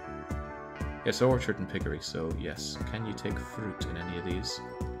piggery? Yes, orchard and piggery, so yes. Can you take fruit in any of these?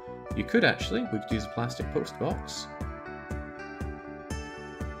 You could actually. We could use a plastic post box.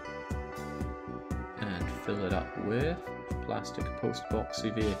 fill it up with plastic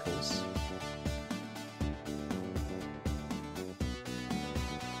post-boxy vehicles.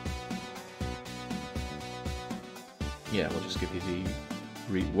 Yeah, we'll just give you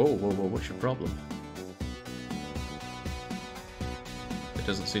the whoa, what's your problem? It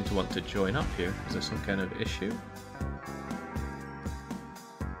doesn't seem to want to join up here. Is there some kind of issue?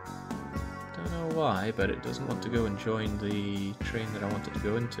 Don't know why, but it doesn't want to go and join the train that I want it to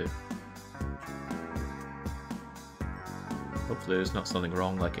go into. Hopefully there's not something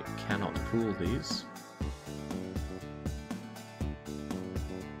wrong, like it cannot pool these.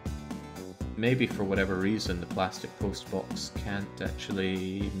 Maybe for whatever reason the plastic post box can't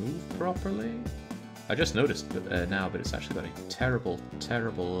actually move properly. I just noticed now, but it's actually got a terrible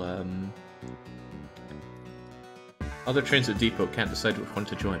other trains at depot can't decide which one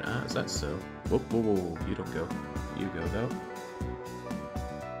to join. Ah, is that so? Whoa, whoa, whoa, you don't go. You go though.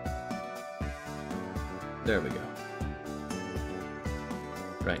 There we go.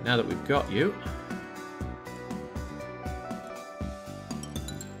 Right, now that we've got you,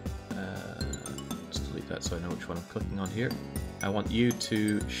 just delete that so I know which one I'm clicking on here. I want you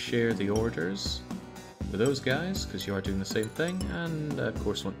to share the orders with those guys, because you are doing the same thing, and of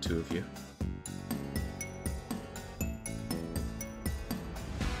course want 2 of you.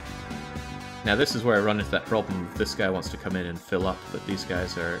 Now this is where I run into that problem if this guy wants to come in and fill up, but these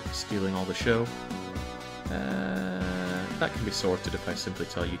guys are stealing all the show. That can be sorted if I simply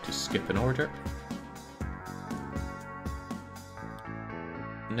tell you to skip an order.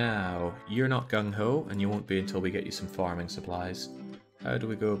 Now, you're not gung-ho, and you won't be until we get you some farming supplies. How do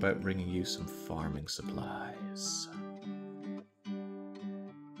we go about bringing you some farming supplies?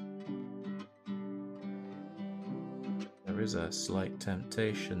 There is a slight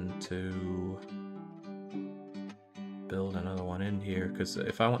temptation to build another one in here, because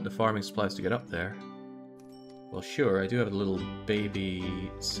if I want the farming supplies to get up there, well sure, I do have a little baby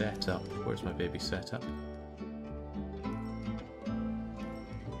setup. Where's my baby setup?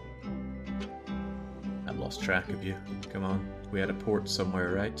 I've lost track of you. Come on, we had a port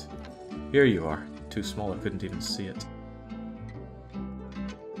somewhere, right? Here you are. Too small, I couldn't even see it.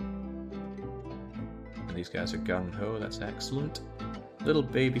 And these guys are gung-ho, that's excellent. Little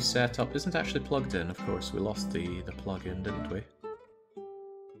baby setup isn't actually plugged in, of course. We lost the plug-in, didn't we?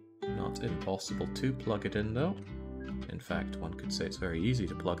 Not impossible to plug it in, though. In fact, one could say it's very easy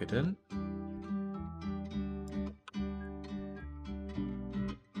to plug it in.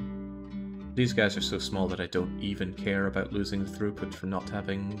 These guys are so small that I don't even care about losing the throughput from not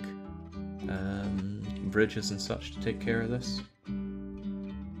having bridges and such to take care of this.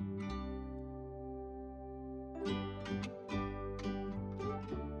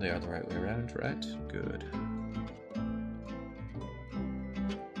 They are the right way around, right? Good.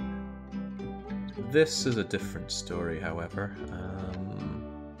 This is a different story, however.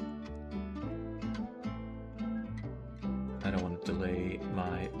 I don't want to delay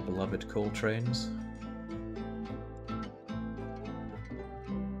my beloved coal trains.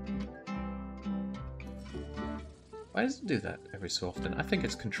 Why does it do that every so often? I think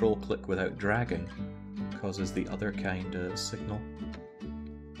it's control-click without dragging causes the other kind of signal.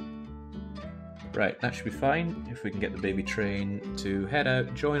 Right, that should be fine if we can get the baby train to head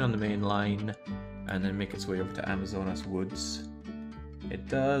out, join on the main line, and then make its way over to Amazonas Woods. It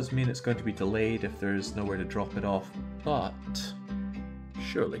does mean it's going to be delayed if there's nowhere to drop it off, but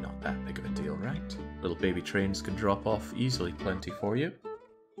surely not that big of a deal, right? Little baby trains can drop off easily, plenty for you.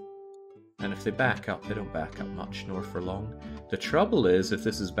 And if they back up, they don't back up much, nor for long. The trouble is, if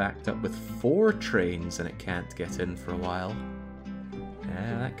this is backed up with 4 trains and it can't get in for a while,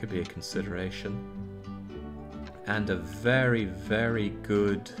 that could be a consideration. And a very, very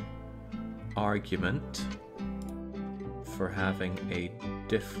good argument for having a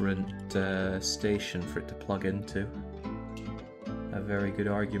different station for it to plug into. A very good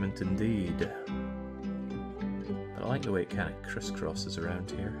argument indeed. But I like the way it kind of crisscrosses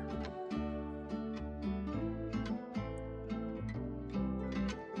around here.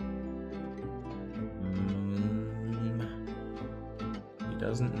 He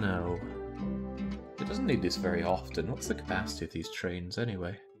doesn't know. It doesn't need this very often. What's the capacity of these trains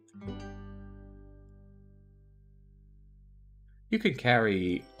anyway? You can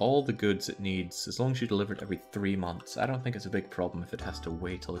carry all the goods it needs as long as you deliver it every 3 months. I don't think it's a big problem if it has to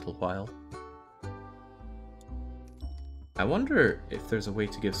wait a little while. I wonder if there's a way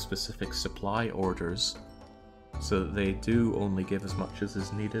to give specific supply orders so that they do only give as much as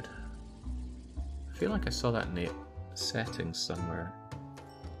is needed. I feel like I saw that in the settings somewhere.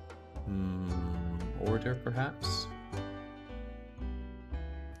 Order perhaps?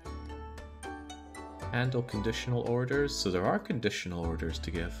 Handle conditional orders. So there are conditional orders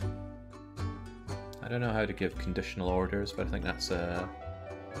to give. I don't know how to give conditional orders, but I think that's a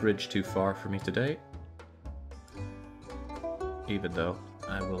bridge too far for me today. Even though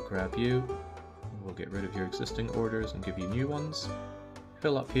I will grab you, we'll get rid of your existing orders and give you new ones.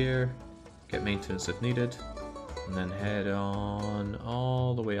 Fill up here, get maintenance if needed, and then head on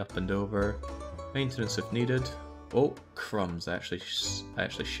all the way up and over. Maintenance if needed. Oh, crumbs, I actually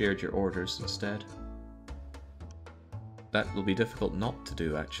shared your orders instead. That will be difficult not to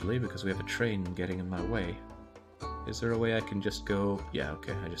do, actually, because we have a train getting in my way. Is there a way I can just go... Yeah,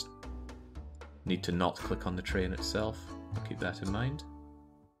 okay, I just need to not click on the train itself. I'll keep that in mind.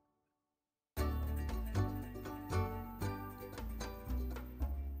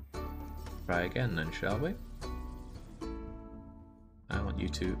 Try again then, shall we? I want you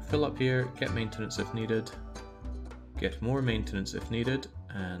to fill up here, get maintenance if needed, get more maintenance if needed,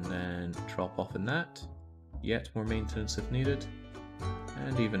 and then drop off in that. Yet more maintenance if needed,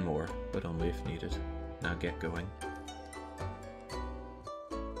 and even more, but only if needed. Now get going.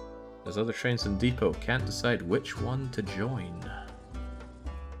 There's other trains in depot, can't decide which one to join.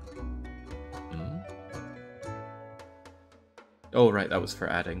 Oh right, that was for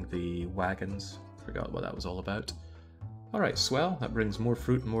adding the wagons. Forgot what that was all about. Alright, swell, that brings more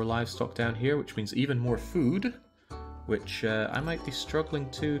fruit and more livestock down here, which means even more food, which I might be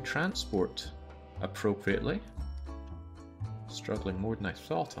struggling to transport appropriately. Struggling more than I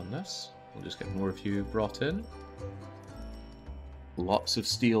thought on this. We'll just get more of you brought in. Lots of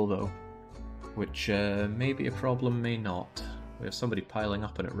steel though, which may be a problem, may not. We have somebody piling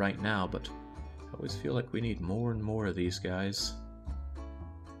up on it right now, but I always feel like we need more and more of these guys.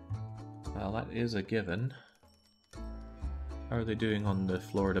 Well, that is a given. How are they doing on the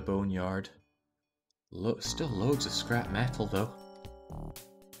Florida Boneyard? Still loads of scrap metal though.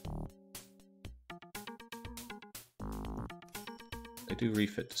 They do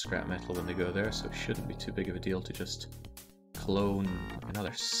refit to scrap metal when they go there, so it shouldn't be too big of a deal to just clone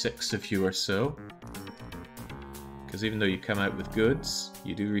another 6 of you or so. Because even though you come out with goods,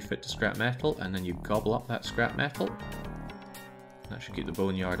 you do refit to scrap metal, and then you gobble up that scrap metal. That should keep the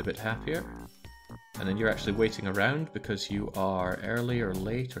boneyard a bit happier. And then you're actually waiting around because you are early or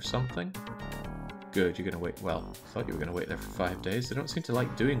late or something. Good, you're going to wait. Well, I thought you were going to wait there for 5 days. They don't seem to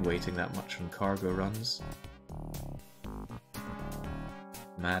like doing waiting that much on cargo runs.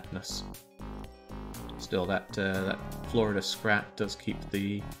 Madness. Still, that Florida scrap does keep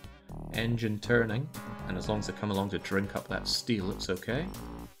the engine turning, and as long as they come along to drink up that steel, it's okay.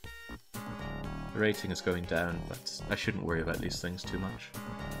 The rating is going down, but I shouldn't worry about these things too much.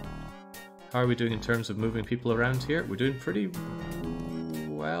 How are we doing in terms of moving people around here? We're doing pretty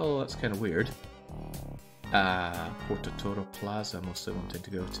well. That's kind of weird. Porto Toro Plaza, mostly wanting to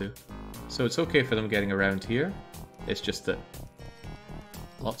go to. So it's okay for them getting around here. It's just that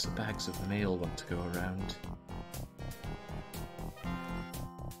lots of bags of mail want to go around.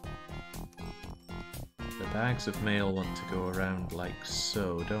 The bags of mail want to go around like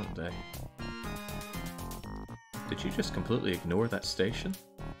so, don't they? Did you just completely ignore that station?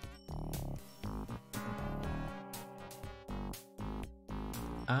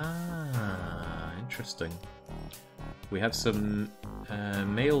 Ah, interesting. We have some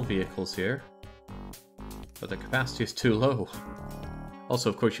mail vehicles here, but the capacity is too low. Also,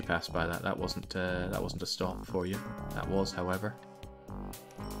 of course, you passed by that. That wasn't a stop for you. That was, however.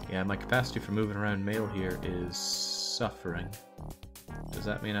 Yeah, my capacity for moving around mail here is suffering. Does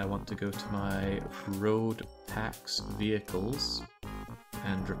that mean I want to go to my road tax vehicles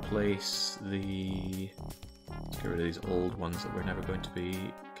and replace the... Let's get rid of these old ones that we're never going to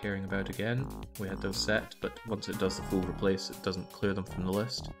be caring about again. We had those set, but once it does the full replace, it doesn't clear them from the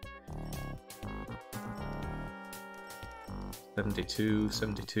list. 72,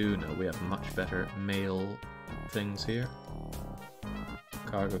 72, no, we have much better mail things here.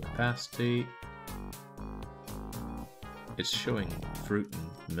 Cargo capacity. It's showing fruit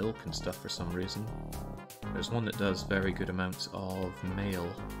and milk and stuff for some reason. There's one that does very good amounts of mail.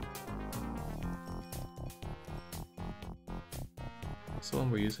 What's the one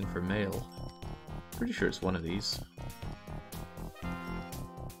we're using for mail? Pretty sure it's one of these.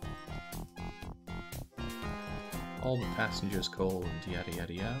 All the passengers coal and yada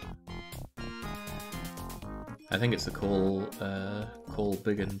yada yada. I think it's the coal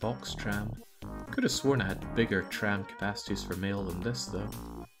Biggin box tram. Could have sworn I had bigger tram capacities for mail than this though.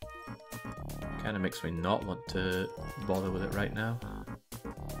 Kinda makes me not want to bother with it right now.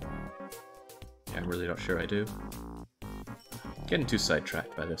 Yeah, I'm really not sure I do. Getting too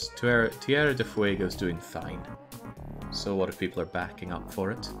sidetracked by this. Tierra de Fuego's doing fine. So what if people are backing up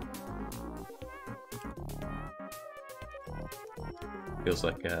for it? Feels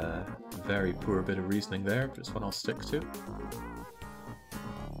like a very poor bit of reasoning there, but it's one I'll stick to.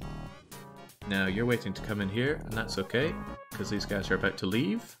 Now you're waiting to come in here, and that's okay, because these guys are about to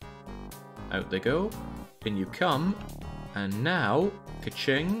leave. Out they go. In you come, and now,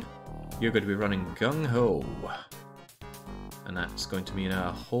 ka-ching, you're going to be running gung-ho. And that's going to mean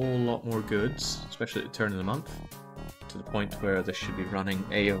a whole lot more goods, especially at the turn of the month, to the point where this should be running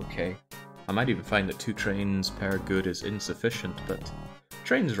a-okay. I might even find that 2 trains per good is insufficient, but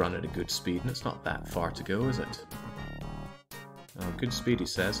trains run at a good speed, and it's not that far to go, is it? Oh, good speed, he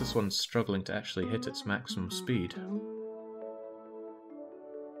says. This one's struggling to actually hit its maximum speed.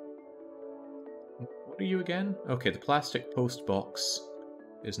 What are you again? Okay, the plastic post box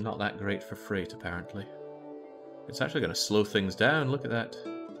is not that great for freight, apparently. It's actually going to slow things down, look at that.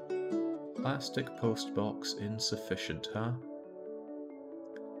 Plastic post box insufficient, huh?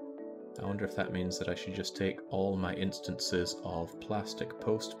 I wonder if that means that I should just take all my instances of plastic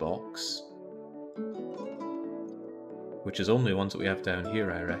post box, which is only ones that we have down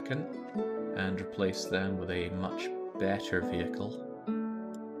here, I reckon, and replace them with a much better vehicle.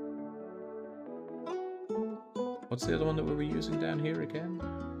 What's the other one that we were using down here again?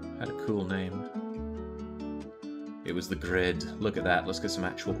 Had a cool name. It was the grid. Look at that, let's get some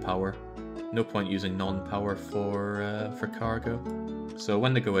actual power. No point using non-power for cargo. So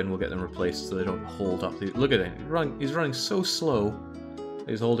when they go in, we'll get them replaced so they don't hold up the... Look at him, he's running so slow,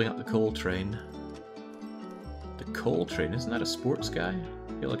 he's holding up the coal train. The coal train? Isn't that a sports guy?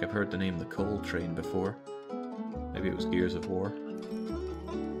 I feel like I've heard the name the coal train before. Maybe it was Gears of War.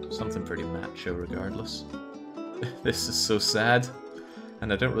 Something pretty macho regardless. This is so sad,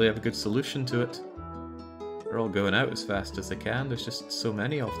 and I don't really have a good solution to it. They're all going out as fast as they can, there's just so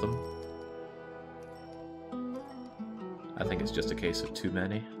many of them. I think it's just a case of too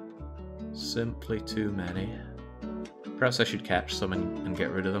many. Simply too many. Perhaps I should catch some and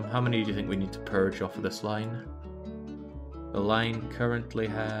get rid of them. How many do you think we need to purge off of this line? The line currently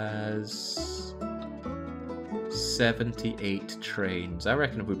has 78 trains. I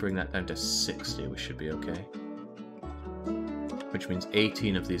reckon if we bring that down to 60, we should be okay. Which means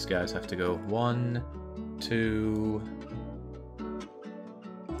 18 of these guys have to go. 1, 2,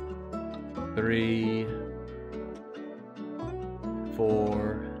 3,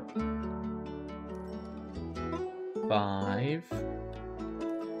 4, 5,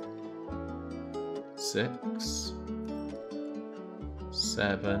 6,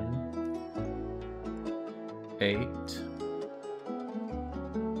 7, 8,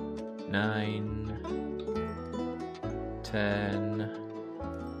 9, 10,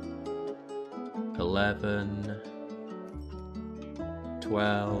 11,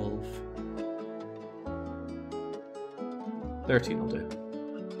 12, 13 will do.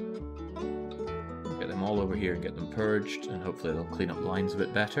 Get them all over here and get them purged, and hopefully they'll clean up lines a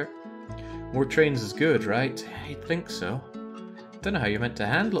bit better. More trains is good, right? You'd think so. Don't know how you're meant to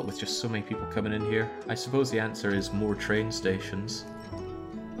handle it with just so many people coming in here. I suppose the answer is more train stations.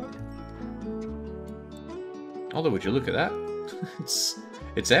 Although, would you look at that?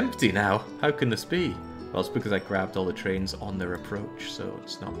 It's empty now. How can this be? Well, it's because I grabbed all the trains on their approach, so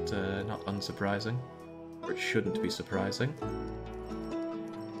it's not unsurprising. Or it shouldn't be surprising.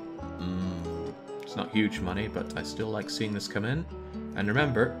 It's not huge money, but I still like seeing this come in. And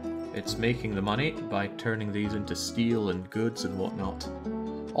remember, it's making the money by turning these into steel and goods and whatnot.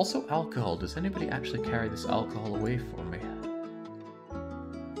 Also alcohol. Does anybody actually carry this alcohol away for me?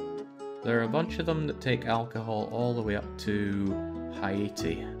 There are a bunch of them that take alcohol all the way up to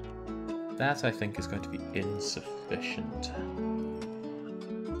Haiti. That, I think, is going to be insufficient.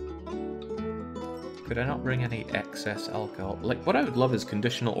 Could I not bring any excess alcohol? Like, what I would love is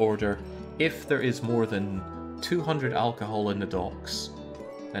conditional order. If there is more than 200 alcohol in the docks,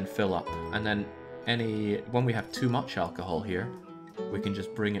 then fill up. And then when we have too much alcohol here, we can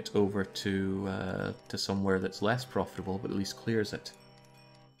just bring it over to somewhere that's less profitable, but at least clears it.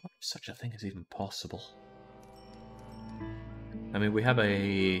 I wonder if such a thing is even possible. I mean, we have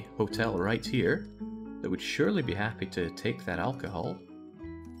a hotel right here that would surely be happy to take that alcohol.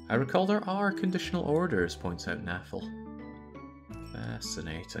 I recall there are conditional orders, points out Naffle.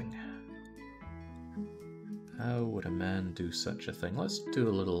 Fascinating. How would a man do such a thing? Let's do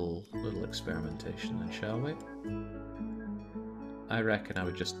a little experimentation then, shall we? I reckon I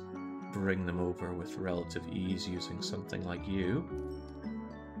would just bring them over with relative ease using something like you.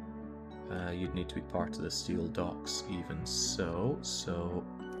 You'd need to be part of the steel docks even so.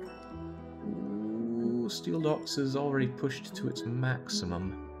 Ooh, steel docks is already pushed to its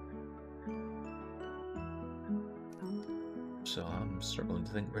maximum. So I'm struggling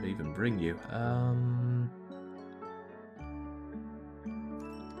to think where to even bring you.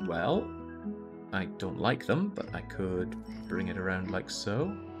 Well, I don't like them, but I could bring it around like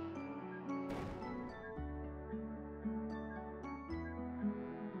so.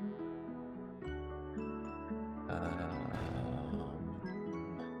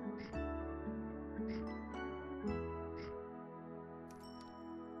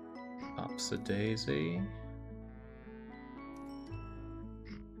 Ups a daisy.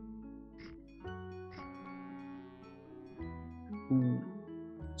 Ooh,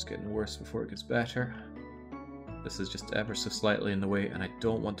 it's getting worse before it gets better. This is just ever so slightly in the way, and I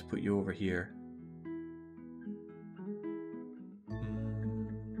don't want to put you over here.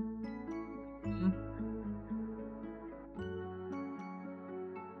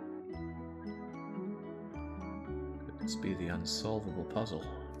 Could this be the unsolvable puzzle?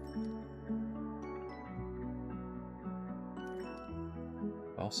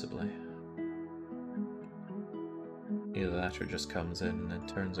 Possibly. Either that or just comes in and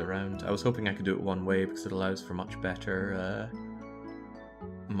turns around. I was hoping I could do it one way because it allows for much better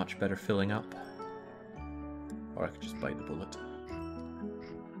filling up. Or I could just bite the bullet.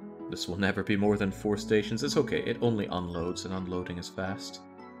 This will never be more than 4 stations. It's okay, it only unloads, and unloading is fast.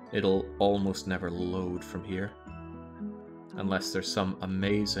 It'll almost never load from here. Unless there's some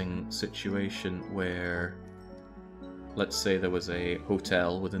amazing situation where, let's say there was a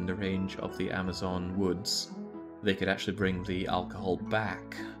hotel within the range of the Amazon woods, they could actually bring the alcohol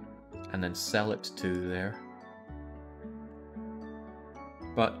back and then sell it to there.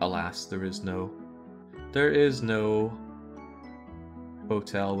 But alas, there is no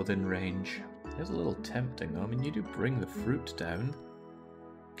hotel within range. It's a little tempting though. I mean, you do bring the fruit down.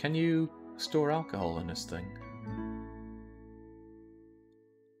 Can you store alcohol in this thing?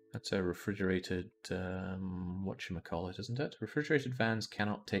 That's a refrigerated, whatchamacallit, isn't it? Refrigerated vans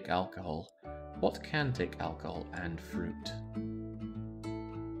cannot take alcohol. What can take alcohol and fruit?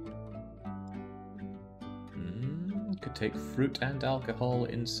 Could take fruit and alcohol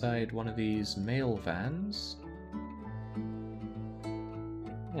inside one of these mail vans.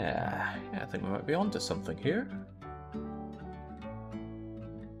 Yeah, I think we might be onto something here.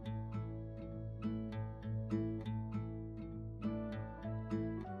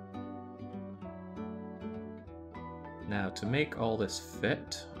 Now, to make all this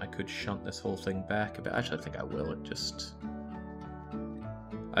fit, I could shunt this whole thing back a bit. Actually, I think I will. It just...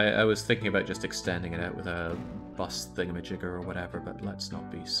 I was thinking about just extending it out with a bus thingamajigger or whatever, but let's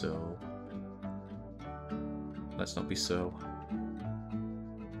not be so... Let's not be so...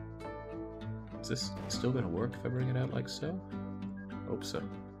 Is this still going to work if I bring it out like so? Hope so.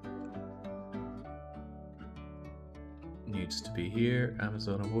 Needs to be here,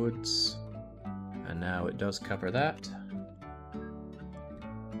 Amazon Woods. And now it does cover that.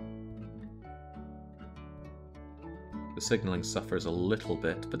 The signaling suffers a little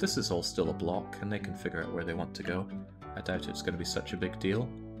bit, but this is all still a block, and they can figure out where they want to go. I doubt it's going to be such a big deal.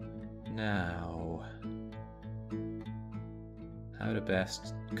 Now, how to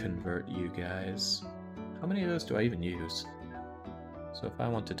best convert you guys. How many of those do I even use? So if I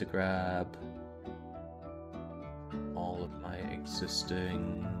wanted to grab all of my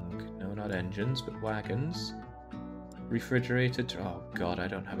existing, no, not engines, but wagons, refrigerated, oh god, I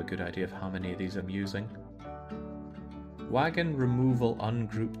don't have a good idea of how many of these I'm using. Wagon removal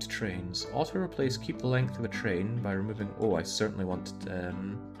ungrouped trains. Auto-replace keep the length of a train by removing... Oh, I certainly want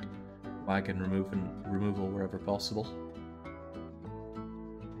wagon removal wherever possible.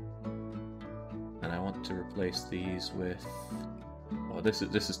 And I want to replace these with... Oh, this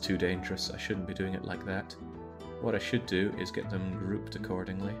is too dangerous. I shouldn't be doing it like that. What I should do is get them grouped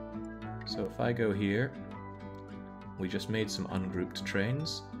accordingly. So if I go here, we just made some ungrouped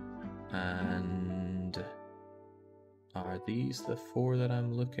trains, and... Are these the 4 that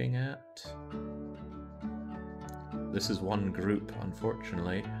I'm looking at? This is one group,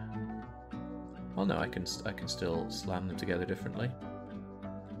 unfortunately. Well, no, I can still slam them together differently.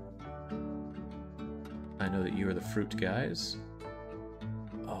 I know that you are the fruit guys.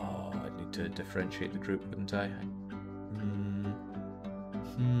 Oh, I'd need to differentiate the group, wouldn't I?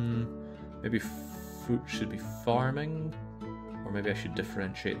 Maybe fruit should be farming, or maybe I should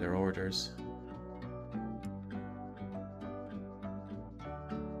differentiate their orders.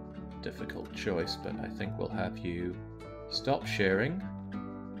 Difficult choice, but I think we'll have you stop sharing,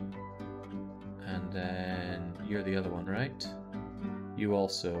 and then you're the other one, right? You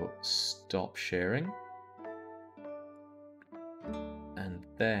also stop sharing, and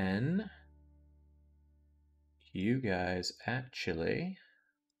then you guys actually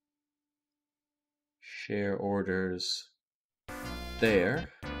share orders there,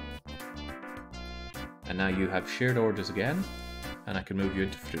 and now you have shared orders again. and I can move you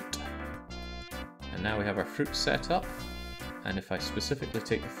into fruit. And now we have our fruit set up, and if I specifically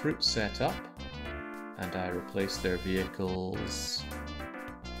take the fruit set up, and I replace their vehicles,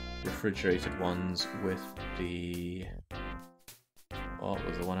 refrigerated ones, with the... what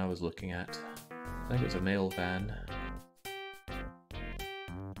was the one I was looking at? I think it was a mail van.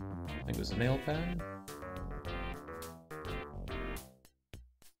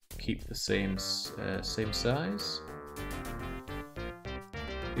 Keep the same size.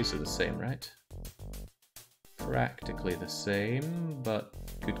 These are the same, right? Practically the same, but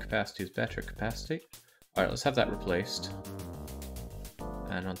good capacity is better capacity. Alright, let's have that replaced.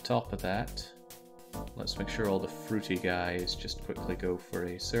 And on top of that, let's make sure all the fruity guys just quickly go for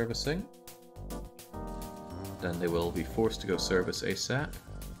a servicing. Then they will be forced to go service ASAP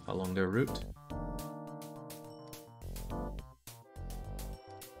along their route.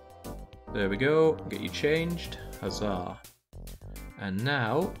 There we go, get you changed, huzzah. And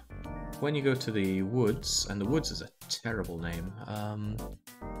now, when you go to the woods, and the woods is a terrible name,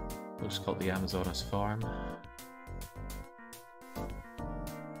 we'll just call it the Amazonas Farm.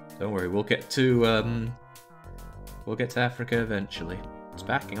 Don't worry, we'll get to Africa eventually. It's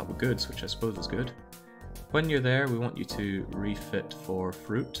backing up with goods, which I suppose is good. When you're there, we want you to refit for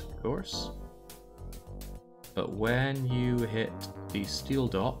fruit, of course. But when you hit the steel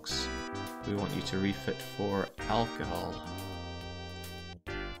docks, we want you to refit for alcohol.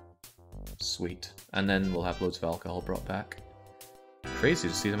 Sweet. And then we'll have loads of alcohol brought back. Crazy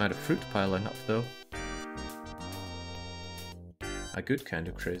to see the amount of fruit piling up, though. A good kind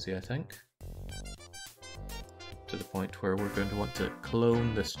of crazy, I think. To the point where we're going to want to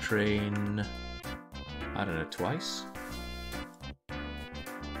clone this train, I don't know, twice?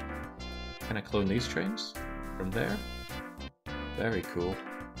 Can I clone these trains from there? Very cool.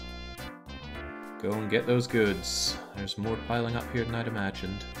 Go and get those goods. There's more piling up here than I'd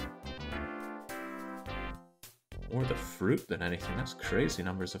imagined. More the fruit than anything. That's crazy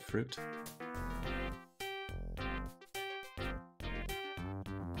numbers of fruit.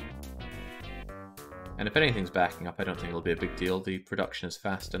 And if anything's backing up, I don't think it'll be a big deal. The production is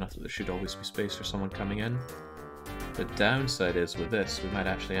fast enough that there should always be space for someone coming in. The downside is with this, we might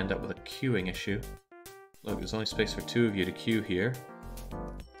actually end up with a queuing issue. Look, there's only space for 2 of you to queue here.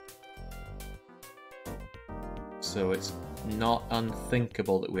 So it's not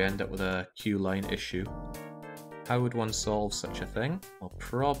unthinkable that we end up with a queue line issue. How would one solve such a thing? Well,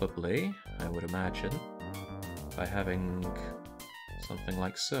 probably, I would imagine, by having something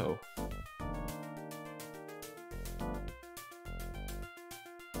like so.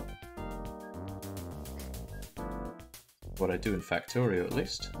 What I do in Factorio, at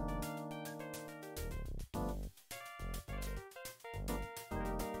least.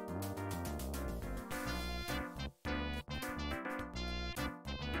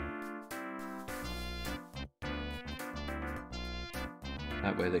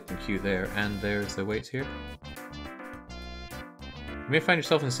 That way they can queue there, and there's the wait here. You may find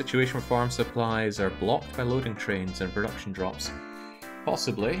yourself in a situation where farm supplies are blocked by loading trains and production drops.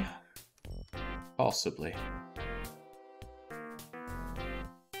 Possibly. Possibly.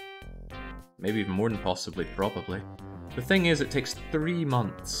 Maybe even more than possibly, probably. The thing is, it takes 3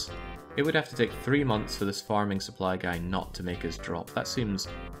 months. It would have to take 3 months for this farming supply guy not to make his drop. That seems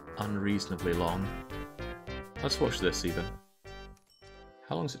unreasonably long. Let's watch this even.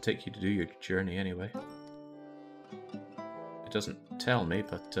 How long does it take you to do your journey anyway? It doesn't tell me,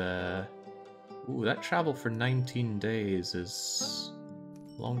 but ooh, that travel for 19 days is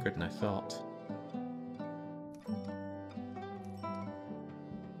longer than I thought.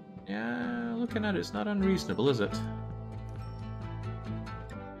 Yeah, looking at it, it's not unreasonable, is it?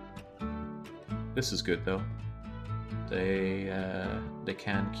 This is good though. They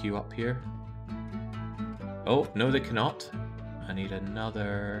can queue up here. Oh, no they cannot. I need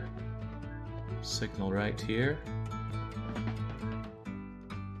another signal right here.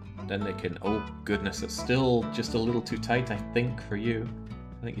 Then they can... oh goodness, it's still just a little too tight, I think, for you.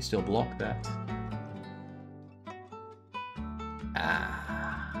 I think you still block that.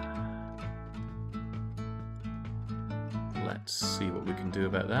 Let's see what we can do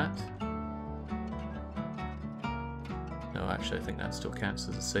about that. No, actually I think that still counts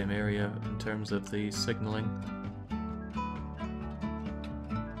as the same area in terms of the signaling.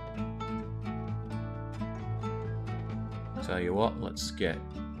 Tell you what, let's get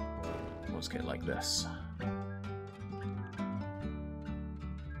like this.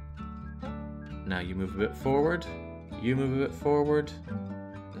 Now you move a bit forward, you move a bit forward,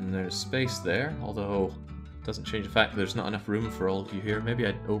 and there's space there, although it doesn't change the fact that there's not enough room for all of you here. Maybe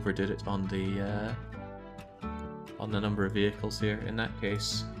I overdid it on on the number of vehicles here. In that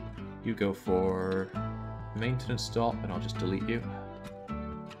case, you go for maintenance stop and I'll just delete you.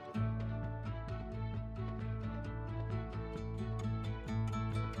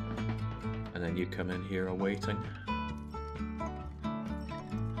 And then you come in here awaiting.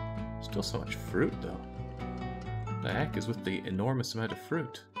 Still so much fruit though. The heck is with the enormous amount of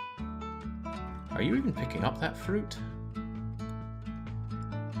fruit? Are you even picking up that fruit?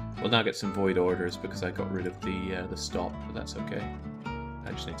 We'll now get some void orders because I got rid of the stop, but that's okay.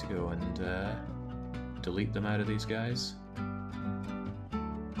 I just need to go and delete them out of these guys.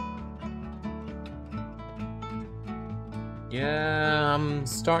 Yeah, I'm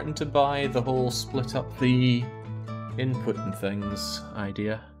starting to buy the whole split up the input and things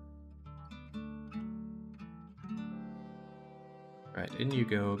idea. Right, in you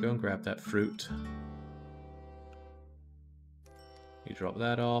go. Go and grab that fruit. You drop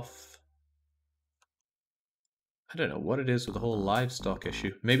that off. I don't know what it is with the whole livestock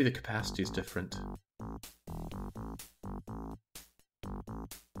issue. Maybe the capacity is different.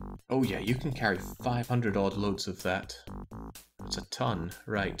 Oh yeah, you can carry 500 odd loads of that. It's a ton,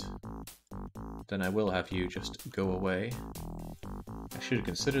 right. Then I will have you just go away. I should have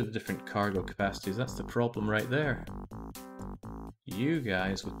considered the different cargo capacities. That's the problem right there. You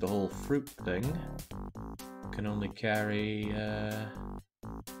guys with the whole fruit thing can only carry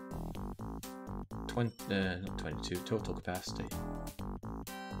not 22 total capacity.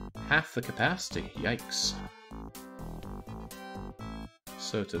 Half the capacity, yikes.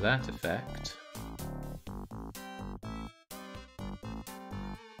 So to that effect,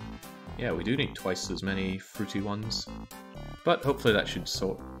 yeah, we do need twice as many fruity ones, but hopefully that should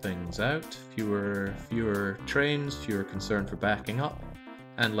sort things out. Fewer trains, fewer concern for backing up,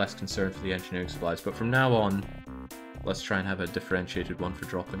 and less concern for the engineering supplies. But from now on, let's try and have a differentiated one for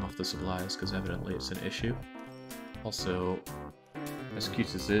dropping off the supplies, because evidently it's an issue. Also, as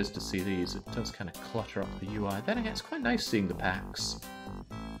cute as it is to see these, it does kind of clutter up the UI. Then again, it's quite nice seeing the packs.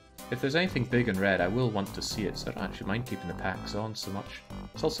 If there's anything big and red, I will want to see it, so I don't actually mind keeping the packs on so much.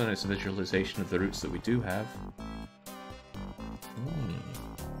 It's also a nice visualization of the routes that we do have.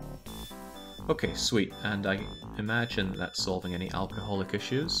 Okay, sweet, and I imagine that's solving any alcoholic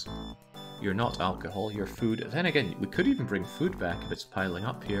issues. You're not alcohol, you're food. Then again, we could even bring food back if it's piling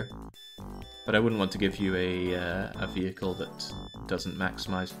up here. But I wouldn't want to give you a vehicle that doesn't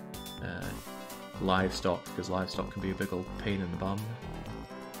maximize livestock, because livestock can be a big old pain in the bum.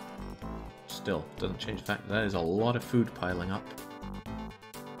 Still, doesn't change the fact that that is a lot of food piling up.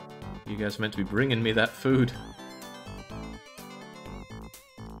 You guys are meant to be bringing me that food.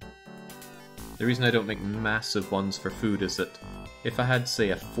 The reason I don't make massive ones for food is that if I had,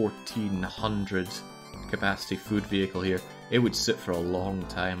 say, a 1400 capacity food vehicle here, it would sit for a long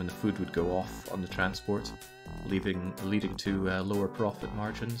time and the food would go off on the transport, leading to lower profit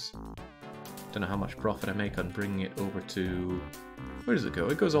margins. Don't know how much profit I make on bringing it over to... Where does it go?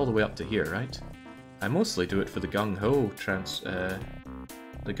 It goes all the way up to here, right? I mostly do it for the gung-ho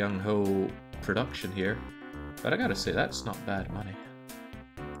production here, but I gotta say, that's not bad money.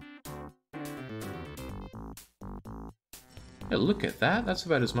 Yeah, look at that. That's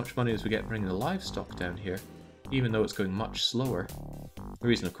about as much money as we get bringing the livestock down here, even though it's going much slower. The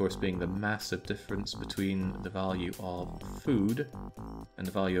reason, of course, being the massive difference between the value of food and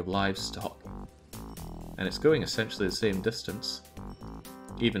the value of livestock. And it's going essentially the same distance.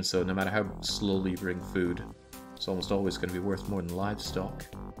 Even so, no matter how slowly you bring food, it's almost always going to be worth more than livestock.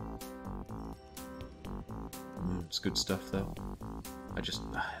 It's good stuff, though. I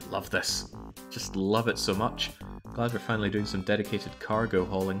love this. Just love it so much. Glad we're finally doing some dedicated cargo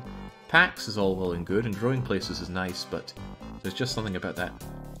hauling. Packs is all well and good, and growing places is nice, but there's just something about that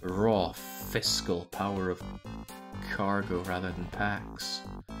raw fiscal power of cargo rather than packs.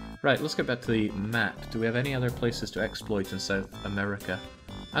 Right, let's get back to the map. Do we have any other places to exploit in South America?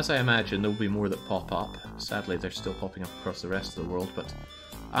 As I imagine, there will be more that pop up. Sadly, they're still popping up across the rest of the world, but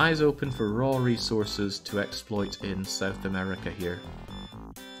eyes open for raw resources to exploit in South America here.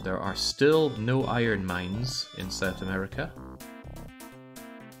 There are still no iron mines in South America.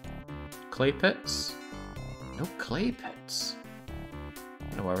 Clay pits? No clay pits. I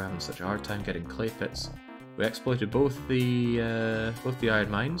don't know why we're having such a hard time getting clay pits. We exploited both the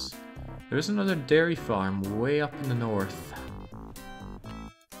iron mines. There is another dairy farm way up in the north.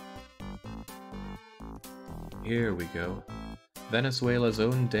 Here we go. Venezuela's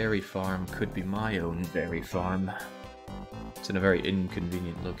own dairy farm could be my own dairy farm. It's in a very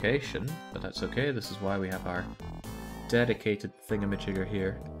inconvenient location, but that's okay. This is why we have our dedicated thingamajigger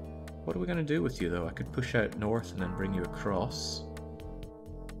here. What are we going to do with you, though? I could push out north and then bring you across.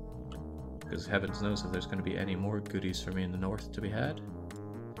 because heavens knows if there's going to be any more goodies for me in the north to be had.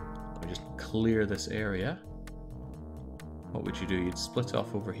 Let me just clear this area. What would you do? You'd split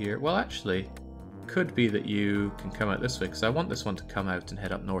off over here. Well, actually, could be that you can come out this way, because I want this one to come out and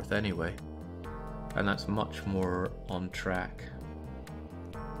head up north anyway. And that's much more on track.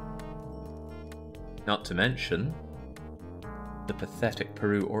 Not to mention, the pathetic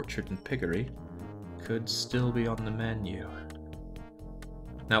Peru orchard and piggery could still be on the menu.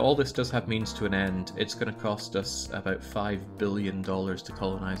 Now, all this does have means to an end. It's going to cost us about $5 billion to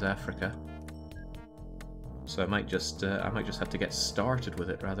colonize Africa. So I might just have to get started with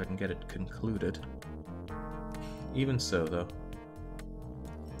it rather than get it concluded. Even so, though,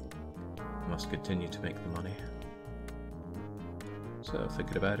 I must continue to make the money. So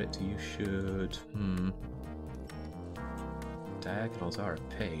thinking about it, you should. Diagonals are a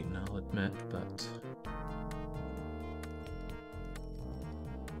pain, I'll admit, but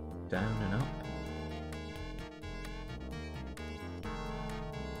down and up.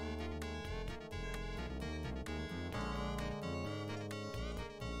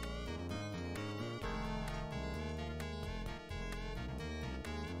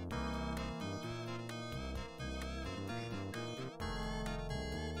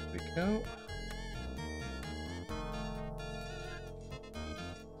 There we go.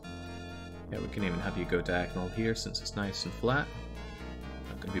 Yeah, we can even have you go diagonal here since it's nice and flat.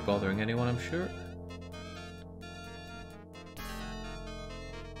 Not going to be bothering anyone, I'm sure.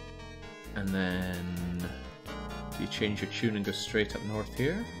 And then if you change your tune and go straight up north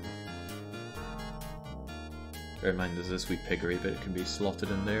here. Bear in mind there's this wee piggery, but it can be slotted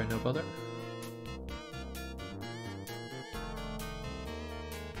in there, no bother.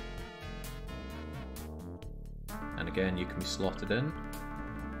 And again, you can be slotted in.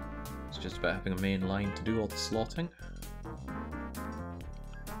 It's just about having a main line to do all the slotting.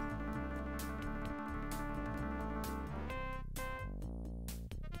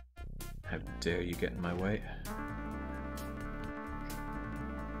 How dare you get in my way?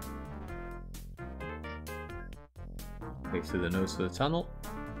 Okay, through the nose of the tunnel.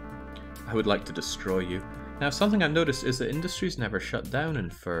 I would like to destroy you. Now, something I've noticed is that industries never shut down in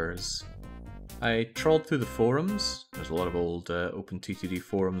Furs. I trawled through the forums. There's a lot of old OpenTTD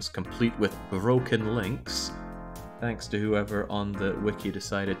forums complete with broken links. Thanks to whoever on the wiki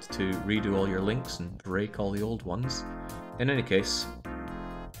decided to redo all your links and break all the old ones. In any case,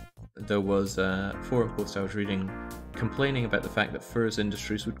 there was a forum post I was reading complaining about the fact that Furs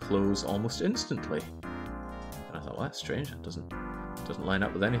industries would close almost instantly. And I thought, well, that's strange. That doesn't line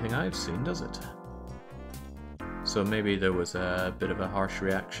up with anything I've seen, does it? So maybe there was a bit of a harsh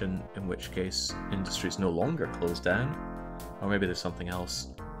reaction, in which case industries no longer closed down. Or maybe there's something else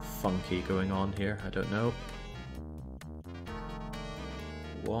funky going on here, I don't know.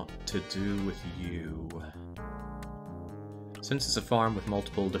 What to do with you? Since it's a farm with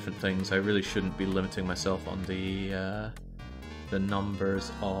multiple different things, I really shouldn't be limiting myself on the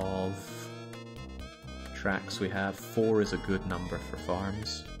numbers of tracks we have. 4 is a good number for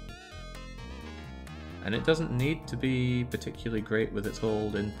farms. And it doesn't need to be particularly great with its whole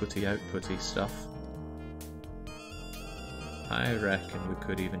inputty outputty stuff. I reckon we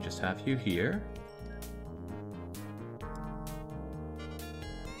could even just have you here.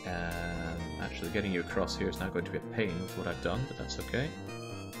 Actually, getting you across here is now going to be a pain with what I've done, but that's okay.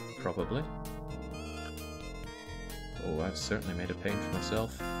 Probably. Oh, I've certainly made a pain for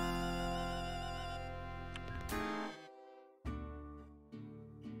myself.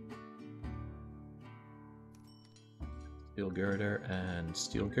 Steel girder and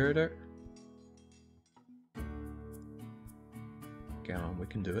steel girder. Come on, we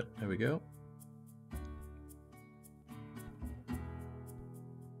can do it. There we go.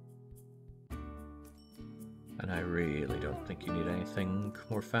 And I really don't think you need anything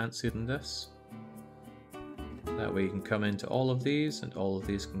more fancy than this. That way you can come into all of these, and all of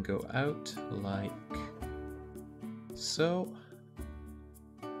these can go out like so.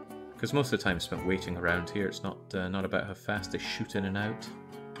 Because most of the time spent waiting around here, it's not about how fast they shoot in and out.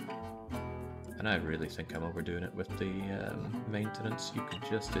 And I really think I'm overdoing it with the maintenance. You could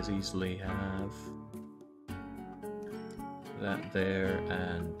just as easily have that there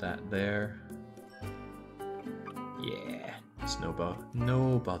and that there. Yeah, it's no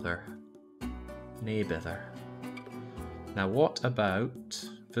bother. Nay bother. Now what about...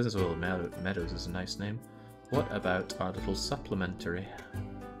 Visible Meadows is a nice name. What about our little supplementary?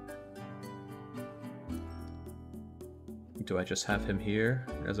 Do I just have him here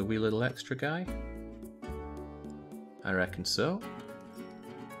as a wee little extra guy? I reckon so.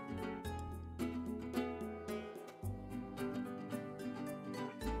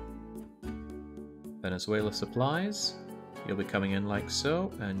 Venezuela supplies. You'll be coming in like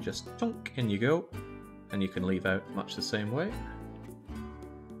so, and just chunk, in you go. And you can leave out much the same way.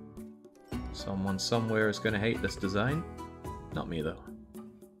 Someone somewhere is going to hate this design. Not me though.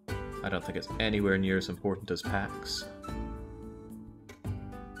 I don't think it's anywhere near as important as packs.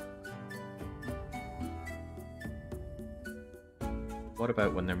 What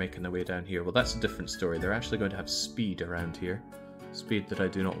about when they're making their way down here? Well, that's a different story. They're actually going to have speed around here. Speed that I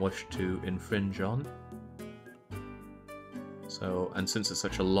do not wish to infringe on. So, and since it's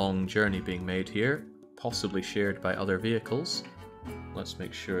such a long journey being made here, possibly shared by other vehicles, let's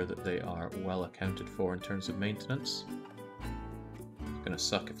make sure that they are well accounted for in terms of maintenance. It's going to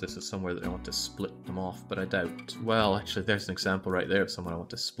suck if this is somewhere that I want to split them off, but I doubt. Well, actually, there's an example right there of someone I want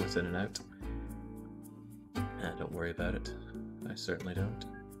to split in and out. Don't worry about it. I certainly don't.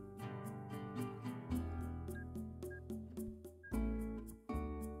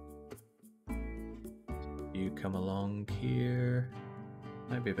 You come along here.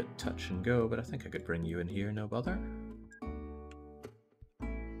 Might be a bit touch and go, but I think I could bring you in here, no bother.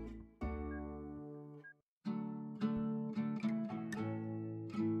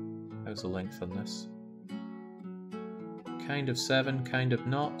 How's the length on this? Kind of 7, kind of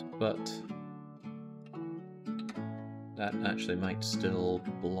not, but that actually might still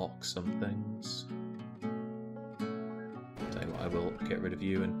block some things. Tell you what, I will get rid of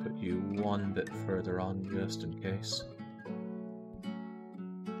you and put you one bit further on just in case.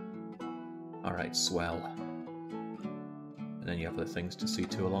 Alright, swell. And then you have the things to see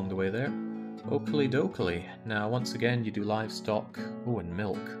to along the way there. Oakley dokley. Now once again you do livestock. Oh, and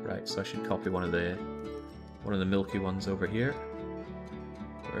milk. Right, so I should copy one of the milky ones over here.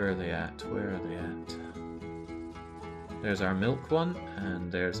 Where are they at? Where are they at? There's our milk one,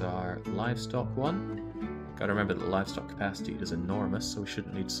 and there's our livestock one. Gotta remember that the livestock capacity is enormous, so we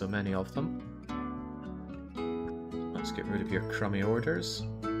shouldn't need so many of them. Let's get rid of your crummy orders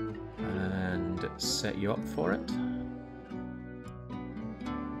and set you up for it.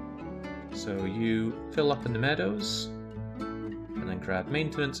 So you fill up in the meadows, and then grab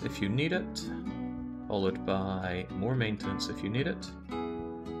maintenance if you need it, followed by more maintenance if you need it,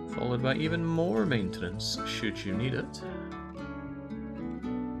 followed by even more maintenance should you need it.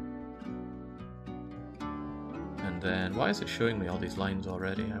 And then, why is it showing me all these lines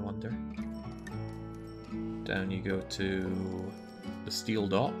already, I wonder? Down you go to the steel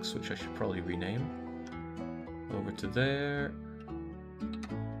docks, which I should probably rename. Over to there.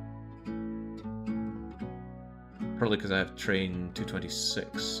 Probably because I have train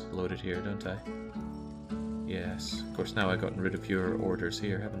 226 loaded here, don't I? Yes, of course now I've gotten rid of your orders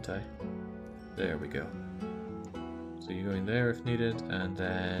here, haven't I? There we go. So you're going there if needed, and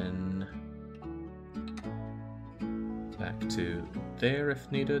then back to there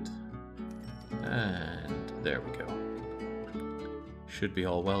if needed, and there we go. Should be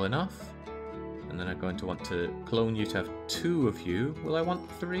all well enough. And then I'm going to want to clone you to have 2 of you. Will I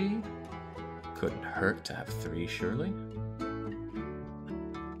want 3? Couldn't hurt to have 3, surely.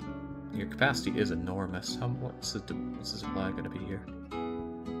 Your capacity is enormous. What's the supply going to be here?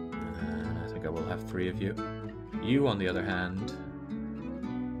 I think I will have 3 of you. You, on the other hand,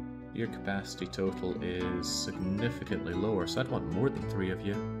 your capacity total is significantly lower, so I'd want more than 3 of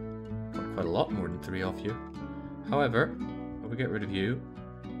you. I'd want quite a lot more than 3 of you. However, if we get rid of you,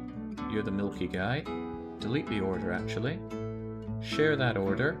 you're the milky guy. Delete the order, actually. Share that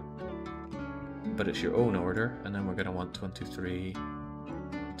order, but it's your own order, and then we're going to want 1, 2, 3...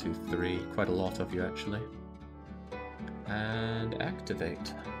 2, 3, quite a lot of you actually. And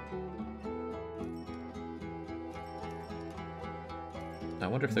activate. I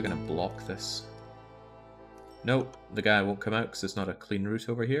wonder if they're going to block this. Nope, the guy won't come out because there's not a clean route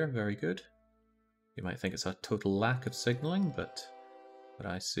over here. Very good. You might think it's a total lack of signaling, but what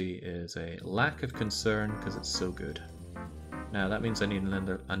I see is a lack of concern because it's so good. Now that means I need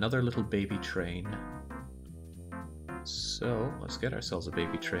another little baby train. So, let's get ourselves a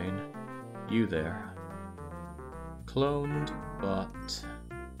baby train. You there. Cloned, but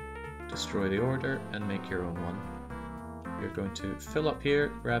destroy the order and make your own one. You're going to fill up here,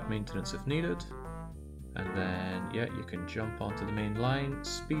 grab maintenance if needed, and then, yeah, you can jump onto the main line,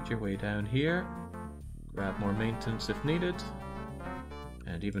 speed your way down here, grab more maintenance if needed,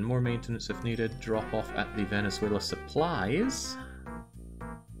 and even more maintenance if needed, drop off at the Venezuela supplies,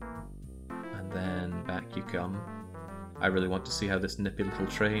 and then back you come. I really want to see how this nippy little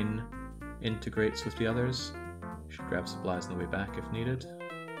train integrates with the others. Should grab supplies on the way back if needed.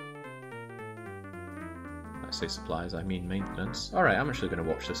 When I say supplies, I mean maintenance. Alright, I'm actually going to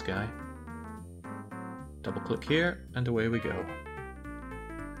watch this guy. Double click here, and away we go.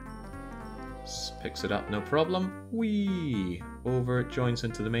 Picks it up, no problem. Whee! Over, joins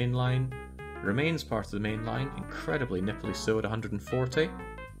into the main line. Remains part of the main line, incredibly nipply so at 140.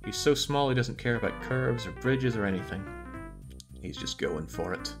 He's so small he doesn't care about curves or bridges or anything. He's just going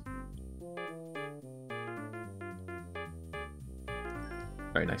for it.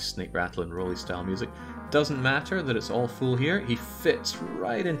 Very nice snake rattle and rolly style music. Doesn't matter that it's all full here. He fits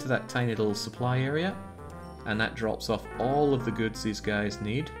right into that tiny little supply area. And that drops off all of the goods these guys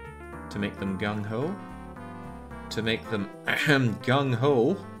need to make them gung-ho. To make them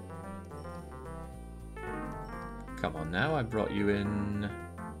gung-ho. Come on now, I brought you in...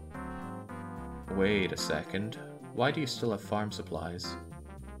 Wait a second. Why do you still have farm supplies?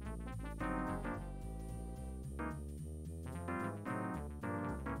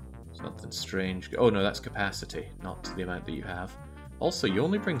 Something strange. Oh no, that's capacity, not the amount that you have. Also, you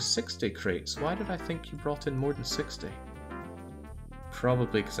only bring 60 crates. Why did I think you brought in more than 60?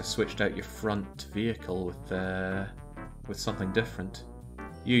 Probably because I switched out your front vehicle with something different.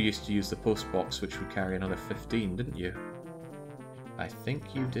 You used to use the post box, which would carry another 15, didn't you? I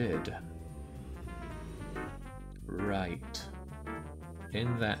think you did. Right.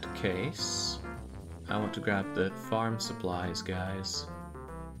 In that case, I want to grab the farm supplies, guys.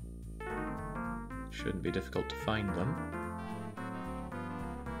 Shouldn't be difficult to find them.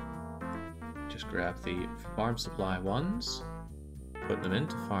 Just grab the farm supply ones, put them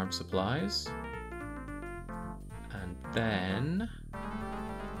into farm supplies, and then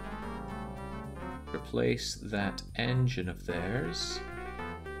replace that engine of theirs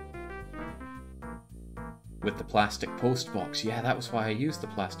with the plastic post box. Yeah, that was why I used the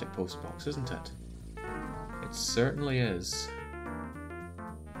plastic post box, isn't it? It certainly is.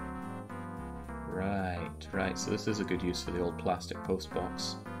 Right, so this is a good use for the old plastic post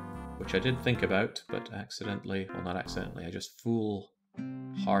box, which I did think about, but accidentally, well not accidentally, I just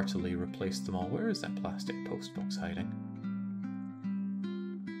foolhardily replaced them all. Where is that plastic post box hiding?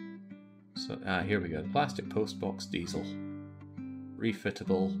 So, here we go, the plastic post box diesel.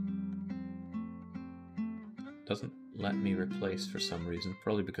 Refittable. Doesn't let me replace for some reason,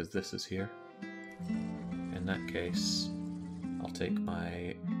 probably because this is here. In that case, I'll take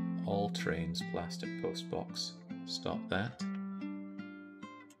my all trains plastic post box, stop that,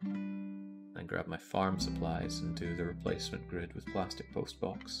 and grab my farm supplies and do the replacement grid with plastic post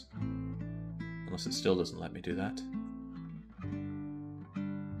box. Unless it still doesn't let me do that.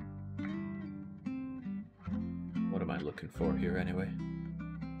 What am I looking for here anyway?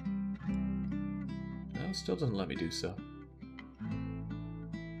 No, it still doesn't let me do so.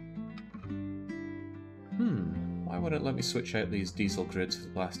 Why wouldn't it let me switch out these diesel grids for the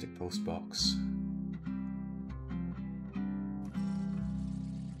plastic post box?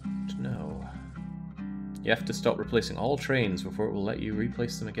 No. You have to stop replacing all trains before it will let you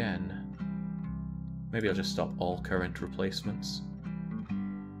replace them again. Maybe I'll just stop all current replacements.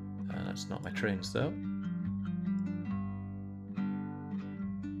 That's not my trains though.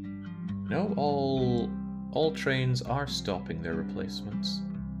 No, all trains are stopping their replacements.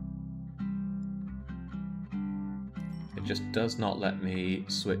 It just does not let me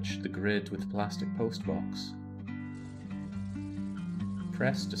switch the grid with the plastic post box.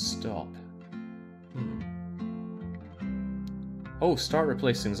 Press to stop. Oh, start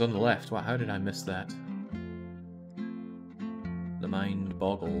replacing is on the left. Wow, how did I miss that? The mind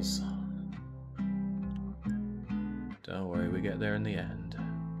boggles. Don't worry, we get there in the end.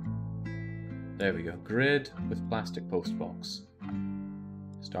 There we go. Grid with plastic post box.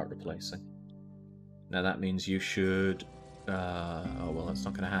 Start replacing. Now that means you should... oh well, that's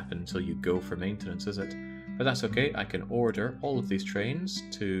not going to happen until you go for maintenance, is it? But that's okay, I can order all of these trains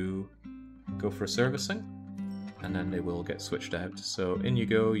to go for servicing, and then they will get switched out. So in you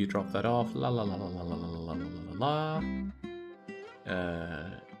go, you drop that off, la la la la la la la la la la la.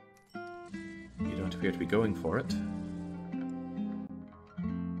 You don't appear to be going for it.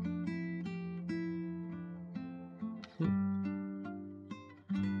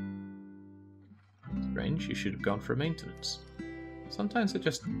 Strange, you should have gone for maintenance. Sometimes it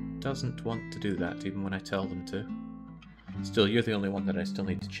just doesn't want to do that, even when I tell them to. Still, you're the only one that I still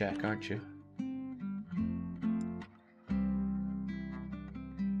need to check, aren't you?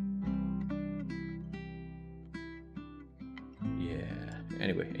 Yeah.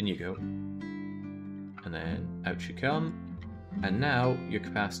 Anyway, in you go. And then out you come. And now your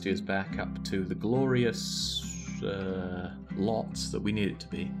capacity is back up to the glorious lots that we need it to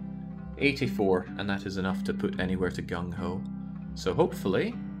be. 84, and that is enough to put anywhere to gung-ho. So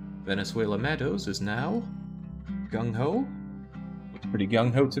hopefully, Venezuela Meadows is now gung-ho. Looks pretty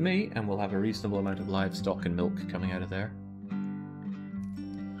gung-ho to me, and we'll have a reasonable amount of livestock and milk coming out of there.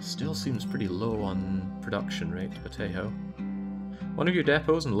 Still seems pretty low on production rate, but hey ho. One of your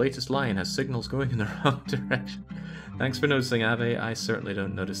depots on the latest line has signals going in the wrong direction. Thanks for noticing, Ave. I certainly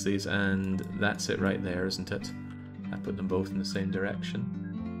don't notice these, and that's it right there, isn't it? I put them both in the same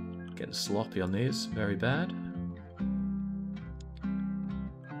direction. Getting sloppy on these, very bad.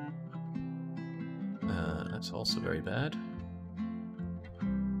 That's also very bad.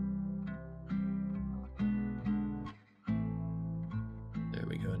 There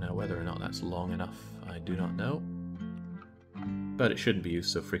we go. Now whether or not that's long enough, I do not know. But it shouldn't be used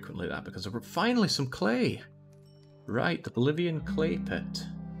so frequently that because there were finally some clay! Right, the Bolivian clay pit.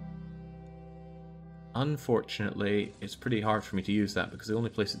 Unfortunately, it's pretty hard for me to use that because the only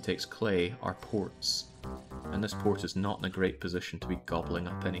place it takes clay are ports. And this port is not in a great position to be gobbling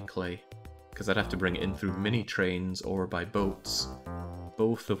up any clay. Because I'd have to bring it in through mini trains or by boats.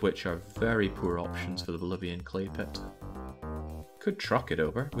 Both of which are very poor options for the Bolivian clay pit. Could truck it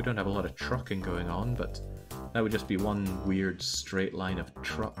over. We don't have a lot of trucking going on, but that would just be one weird straight line of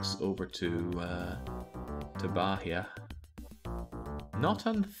trucks over to Bahia. Not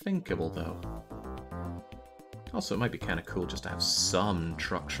unthinkable though. Also, it might be kind of cool just to have some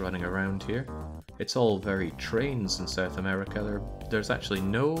trucks running around here. It's all very trains in South America. There's actually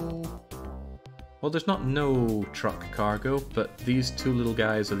no... Well, there's not no truck cargo, but these two little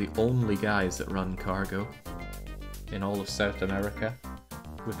guys are the only guys that run cargo in all of South America.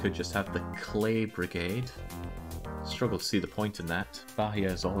 We could just have the clay brigade. Struggle to see the point in that. Bahia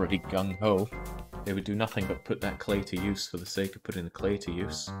is already gung-ho. They would do nothing but put that clay to use for the sake of putting the clay to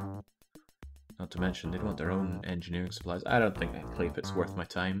use. Not to mention, they'd want their own engineering supplies. I don't think that clay pit's worth my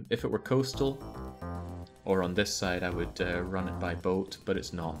time. If it were coastal, or on this side, I would run it by boat, but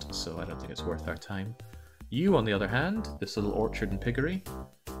it's not, so I don't think it's worth our time. You, on the other hand, this little orchard and piggery,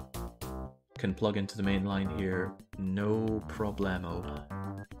 can plug into the main line here, no problemo.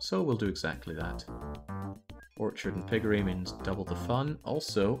 So we'll do exactly that. Orchard and piggery means double the fun.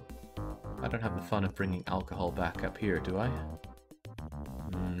 Also, I don't have the fun of bringing alcohol back up here, do I?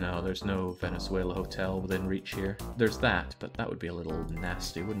 No, there's no Venezuela hotel within reach here. There's that, but that would be a little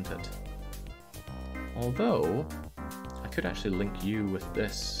nasty, wouldn't it? Although, I could actually link you with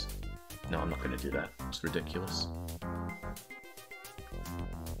this. No, I'm not going to do that. It's ridiculous.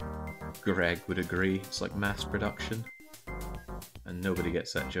 Greg would agree. It's like mass production. And nobody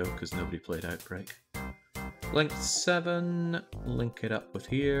gets that joke because nobody played Outbreak. Length 7. Link it up with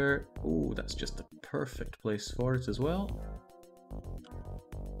here. Ooh, that's just the perfect place for it as well.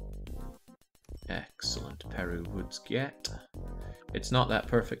 Excellent. Peru Woods get. It's not that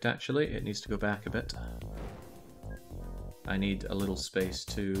perfect actually, it needs to go back a bit. I need a little space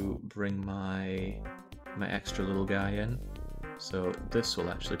to bring my extra little guy in. So this will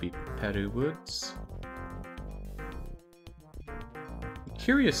actually be Peru Woods.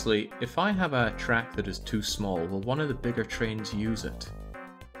 Curiously, if I have a track that is too small, will one of the bigger trains use it?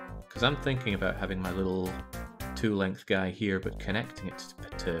 Because I'm thinking about having my little 2-length guy here, but connecting it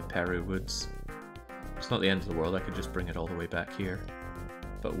to Peru Woods. It's not the end of the world, I could just bring it all the way back here.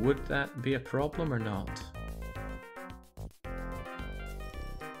 But would that be a problem or not?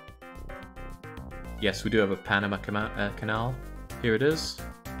 Yes, we do have a Panama Canal. Here it is.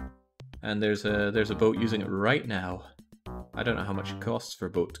 And there's a boat using it right now. I don't know how much it costs for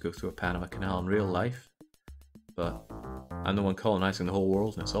a boat to go through a Panama Canal in real life, but I'm the one colonizing the whole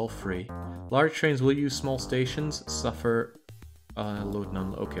world and it's all free. Large trains will use small stations, suffer load and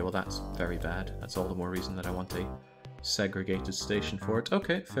unload. Okay, well that's very bad. That's all the more reason that I want a segregated station for it.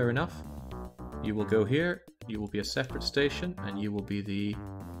 Okay, fair enough. You will go here, you will be a separate station, and you will be the...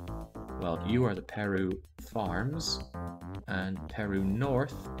 Well, you are the Peru Farms, and Peru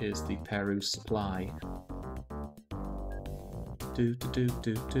North is the Peru Supply. Do do do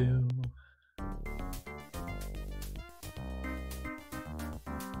do do.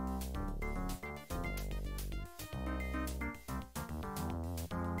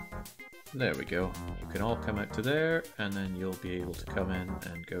 There we go. You can all come out to there, and then you'll be able to come in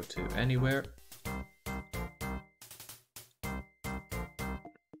and go to anywhere.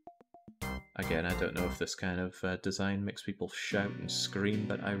 Again, I don't know if this kind of design makes people shout and scream,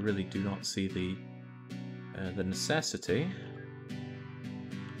 but I really do not see the necessity.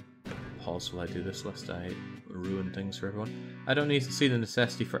 Pause while I do this, lest I ruin things for everyone. I don't need to see the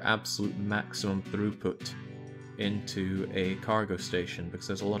necessity for absolute maximum throughput into a cargo station, because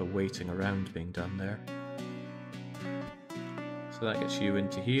there's a lot of waiting around being done there. So that gets you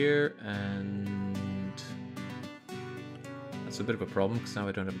into here, and that's a bit of a problem, because now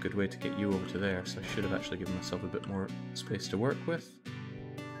I don't have a good way to get you over to there, so I should have actually given myself a bit more space to work with.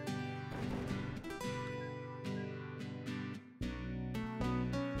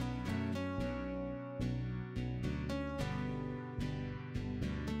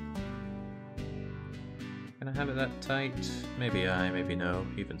 have it that tight? Maybe aye, maybe no.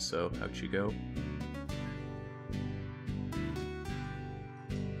 Even so, out you go.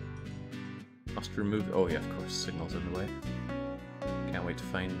 Must remove... Oh yeah, of course, signal's in the way. Can't wait to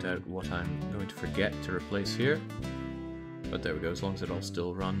find out what I'm going to forget to replace here. But there we go, as long as it all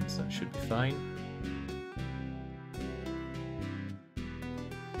still runs, that should be fine.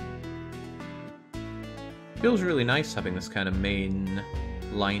 Feels really nice having this kind of main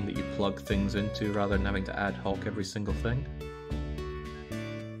line that you plug things into rather than having to ad hoc every single thing.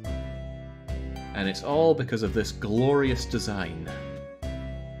 And it's all because of this glorious design.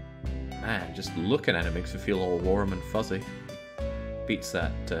 Man, just looking at it makes me feel all warm and fuzzy. Beats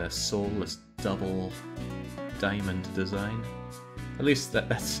that soulless double diamond design. At least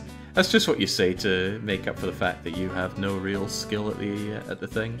that's just what you say to make up for the fact that you have no real skill at the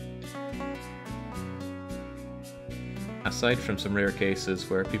thing. Aside from some rare cases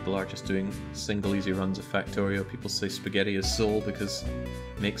where people are just doing single easy runs of Factorio, people say spaghetti is soul because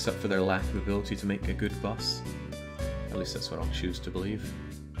it makes up for their lack of ability to make a good bus. At least that's what I'll choose to believe.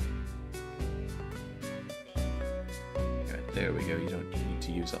 Right, there we go, you don't need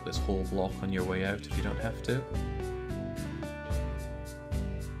to use up this whole block on your way out if you don't have to.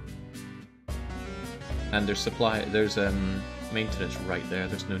 And there's maintenance right there,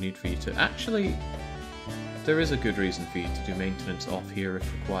 there's no need for you to... Actually, there is a good reason for you to do maintenance off here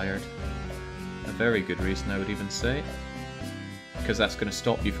if required. A very good reason, I would even say. Because that's going to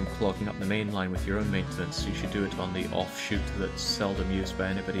stop you from clogging up the main line with your own maintenance, so you should do it on the offshoot that's seldom used by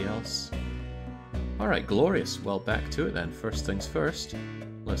anybody else. Alright, glorious. Well, back to it then. First things first,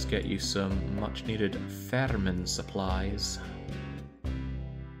 let's get you some much needed Fermin supplies.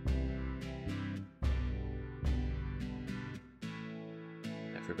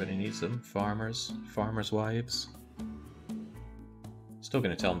 Everybody needs them. Farmers, farmers' wives. Still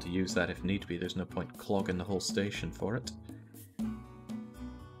going to tell them to use that if need be. There's no point clogging the whole station for it.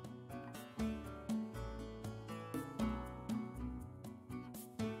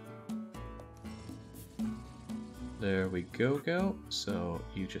 There we go. So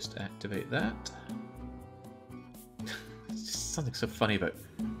you just activate that. It's just something so funny about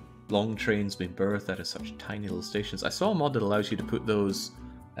long trains being birthed out of such tiny little stations. I saw a mod that allows you to put those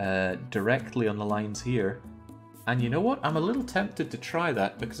directly on the lines here, and you know what? I'm a little tempted to try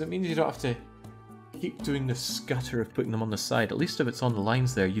that because it means you don't have to keep doing the scutter of putting them on the side. At least if it's on the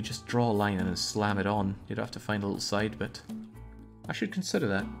lines there, you just draw a line and then slam it on. You don't have to find a little side bit. I should consider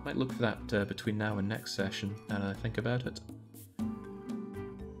that. Might look for that between now and next session, now that I think about it.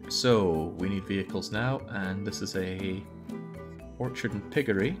 So, we need vehicles now, and this is a orchard and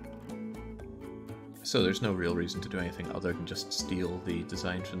piggery. So there's no real reason to do anything other than just steal the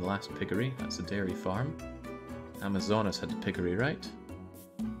design from the last piggery. That's a dairy farm. Amazonas had the piggery, right?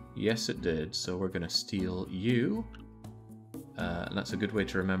 Yes, it did. So we're going to steal you. And that's a good way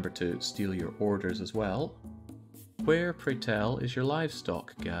to remember to steal your orders as well. Where, pray tell, is your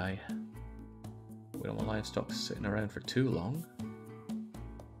livestock guy? We don't want livestock sitting around for too long.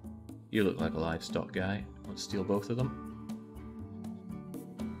 You look like a livestock guy. Let's steal both of them.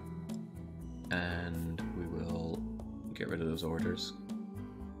 And we will get rid of those orders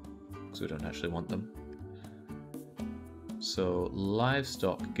because we don't actually want them. So,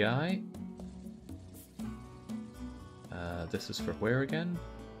 livestock guy. This is for where again?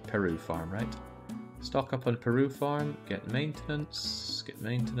 Peru farm, right? Stock up on Peru farm, get maintenance,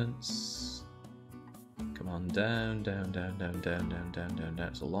 Come on, down.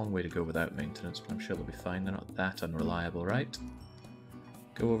 It's a long way to go without maintenance, but I'm sure they'll be fine. They're not that unreliable, right?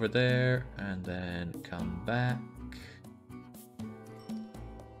 Go over there, and then come back.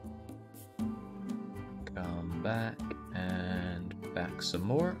 Come back, and back some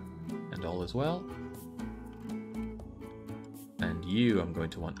more, and all is well. And you I'm going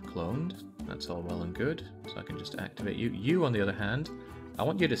to want cloned. That's all well and good, so I can just activate you. You, on the other hand, I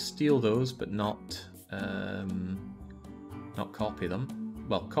want you to steal those, but not copy them.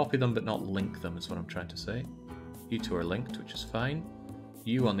 Well, copy them, but not link them, is what I'm trying to say. You two are linked, which is fine.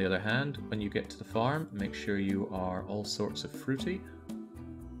 You, on the other hand, when you get to the farm, make sure you are all sorts of fruity.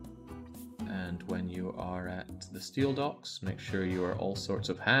 And when you are at the steel docks, make sure you are all sorts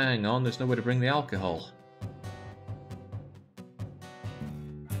of... Hang on, there's no way to bring the alcohol.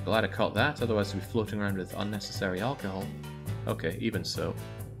 Glad I caught that, otherwise we'd be floating around with unnecessary alcohol. Okay, even so.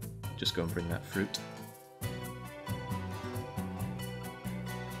 Just go and bring that fruit.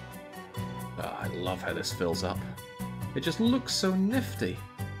 Oh, I love how this fills up. It just looks so nifty.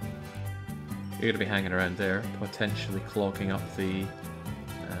 You're going to be hanging around there, potentially clogging up the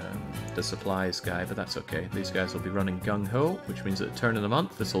supplies guy, but that's okay. These guys will be running gung-ho, which means at the turn of the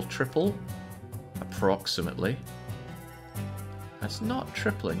month this will triple. approximately. That's not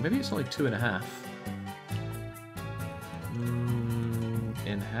tripling. Maybe it's only 2.5.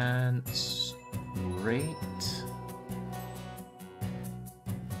 Enhance rate.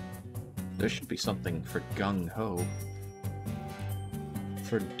 There should be something for gung ho.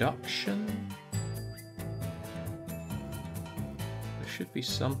 Production. There should be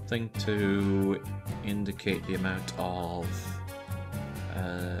something to indicate the amount of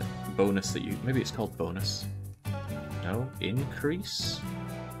bonus that you. Maybe it's called bonus. No, increase.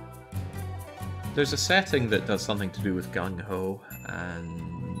 There's a setting that does something to do with gung ho,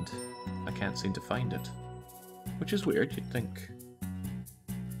 and I can't seem to find it, which is weird. You'd think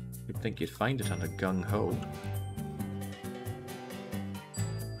you'd find it under gung ho.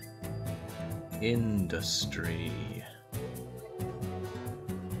 Industry.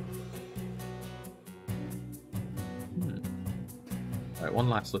 Alright, one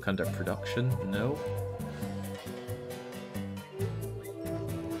last look under production. No.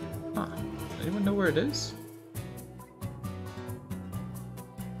 Huh. Anyone know where it is?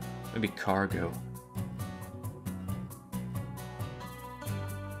 Maybe cargo.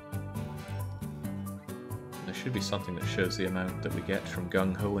 There should be something that shows the amount that we get from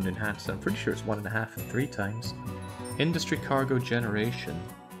gung ho and enhanced. I'm pretty sure it's 1.5 and 3 times. Industry cargo generation.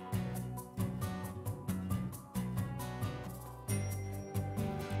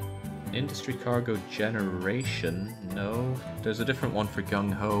 Industry cargo generation. No, there's a different one for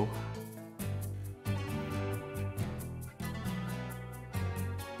gung ho.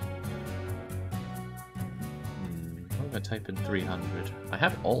 I'm gonna type in 300. I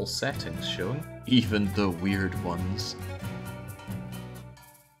have all settings showing, even the weird ones.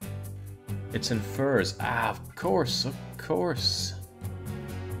 It's in furs. Ah, of course, of course.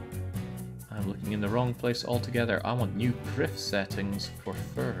 I'm looking in the wrong place altogether. I want new prif settings for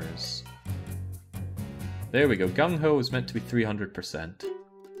furs. There we go. Gung ho is meant to be 300%. It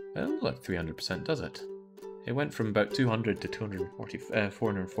doesn't look like 300%, does it? It went from about 200 to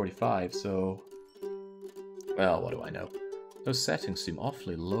 445, so... Well, what do I know? Those settings seem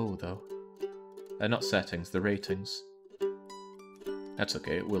awfully low, though. Not settings, the ratings. That's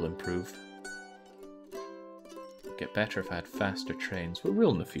okay, it will improve. Get better if I had faster trains. We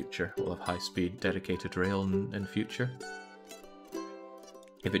will in the future. We'll have high-speed dedicated rail in future.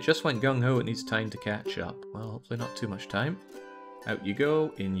 If it just went gung-ho, it needs time to catch up. Well, hopefully not too much time. Out you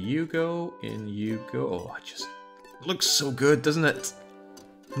go, in you go, in you go. Oh, it just looks so good, doesn't it?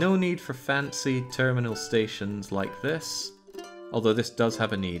 No need for fancy terminal stations like this. Although this does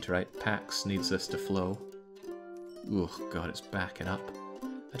have a need, right? PAX needs this to flow. Oh god, it's backing up.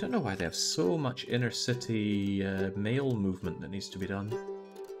 I don't know why they have so much inner-city mail movement that needs to be done.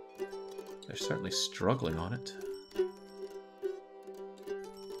 They're certainly struggling on it.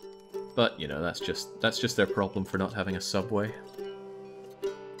 But, you know, that's just their problem for not having a subway.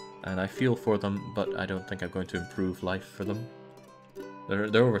 And I feel for them, but I don't think I'm going to improve life for them.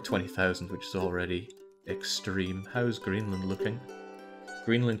 They're over 20,000, which is already extreme. How's Greenland looking?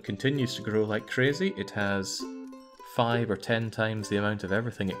 Greenland continues to grow like crazy. It has 5 or 10 times the amount of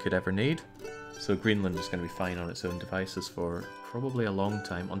everything it could ever need. So Greenland is going to be fine on its own devices for probably a long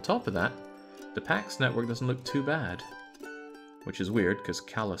time. On top of that, the PAX network doesn't look too bad. Which is weird, because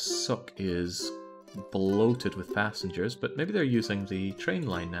Kalasuk is bloated with passengers, but maybe they're using the train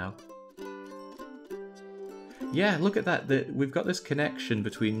line now. Yeah, look at that. We've got this connection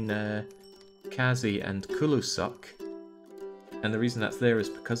between Kazi and Kulusuk. And the reason that's there is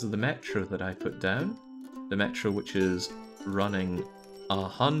because of the metro that I put down. The metro which is running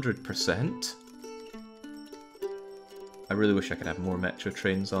 100%. I really wish I could have more metro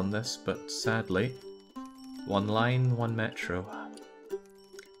trains on this, but sadly, one line, one metro.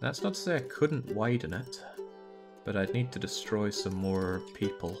 That's not to say I couldn't widen it, but I'd need to destroy some more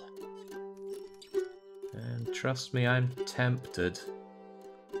people. And trust me, I'm tempted.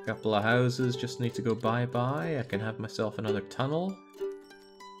 A couple of houses just need to go bye-bye. I can have myself another tunnel.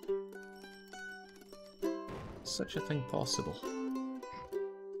 Such a thing possible.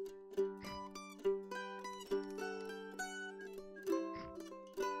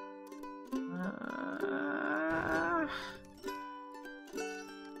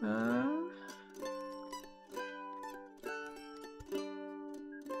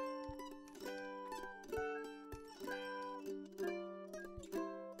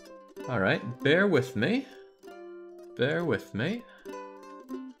 Alright, bear with me. Bear with me.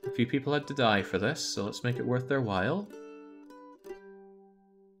 A few people had to die for this, so let's make it worth their while.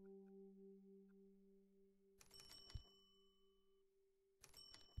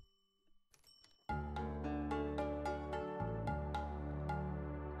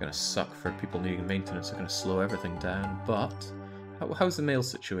 Gonna suck for people needing maintenance. They're gonna slow everything down. But how's the mail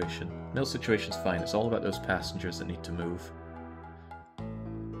situation? Mail situation's fine. It's all about those passengers that need to move.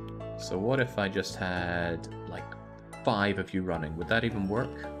 So what if I just had like 5 of you running? Would that even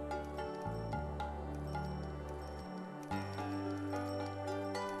work?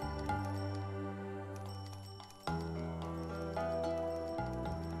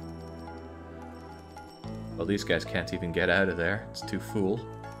 Well, these guys can't even get out of there. It's too full.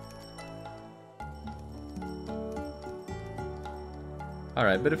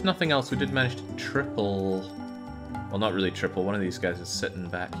 Alright, but if nothing else, we did manage to triple... Well, not really triple. One of these guys is sitting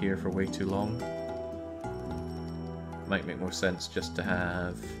back here for way too long. Might make more sense just to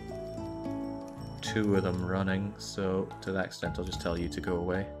have 2 of them running, so to that extent I'll just tell you to go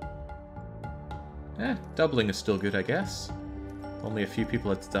away. Doubling is still good, I guess. Only a few people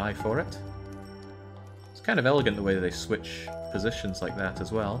had to die for it. It's kind of elegant the way they switch positions like that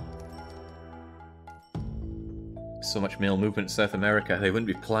as well. So much mail movement in South America, they wouldn't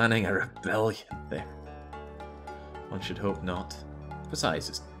be planning a rebellion there. One should hope not. Besides,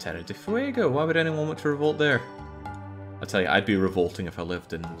 it's Terra del Fuego, why would anyone want to revolt there? I'll tell you, I'd be revolting if I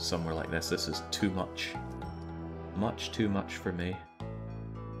lived in somewhere like this. This is too much. Much too much for me.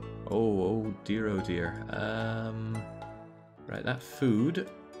 Oh dear, oh dear. Right, that food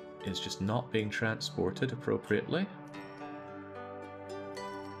is just not being transported appropriately.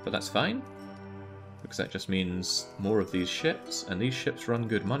 But that's fine, because that just means more of these ships, and these ships run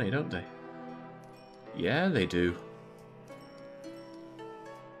good money, don't they? Yeah, they do.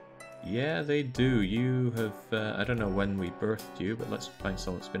 Yeah, they do. You have, I don't know when we birthed you, but let's find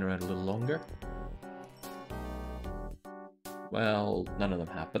someone that's been around a little longer. Well, none of them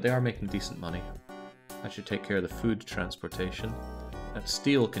have, but they are making decent money. I should take care of the food transportation. That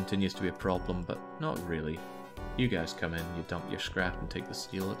steel continues to be a problem, but not really. You guys come in, you dump your scrap and take the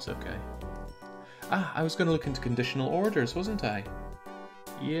steel, it's okay. Ah, I was going to look into conditional orders, wasn't I?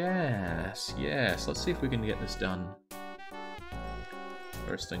 Yes, yes, let's see if we can get this done.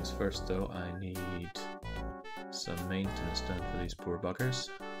 First things first though, I need some maintenance done for these poor buggers.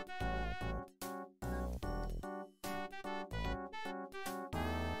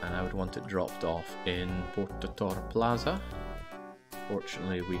 And I would want it dropped off in Portator Plaza.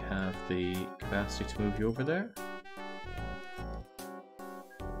 Fortunately, we have the capacity to move you over there.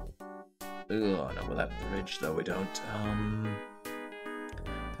 Oh, not with that bridge though, we don't. How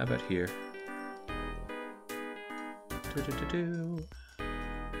about here?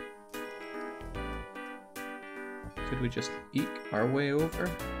 Could we just eke our way over?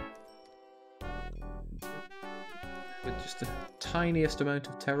 With just the tiniest amount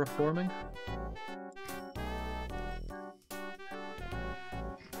of terraforming?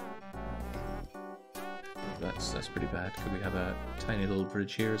 That's pretty bad. Could we have a tiny little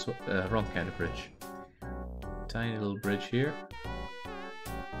bridge here as well? Wrong kind of bridge. Tiny little bridge here.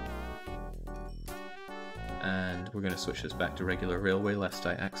 And we're going to switch this back to regular railway lest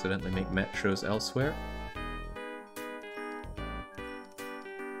I accidentally make metros elsewhere.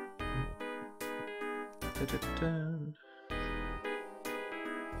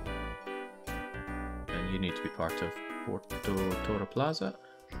 And you need to be part of Portator Plaza,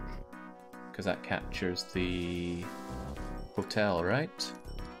 because that captures the hotel, right?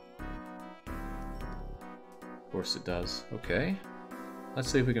 Of course it does. Okay.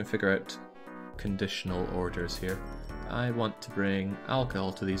 Let's see if we can figure out conditional orders here. I want to bring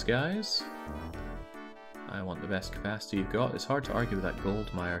alcohol to these guys. I want the best capacity you've got. It's hard to argue with that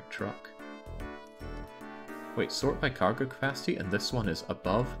Goldmeyer truck. Wait, sort by cargo capacity, and this one is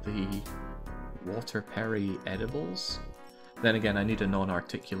above the Water Perry edibles? Then again, I need a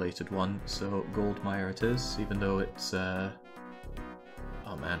non-articulated one, so Goldmeyer it is, even though it's, oh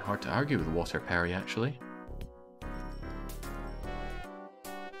man, hard to argue with Water Perry, actually.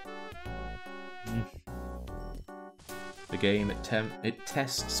 The game, it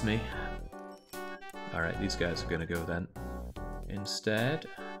tests me. Alright, these guys are gonna go then. Instead,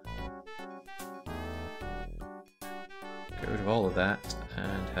 get rid of all of that,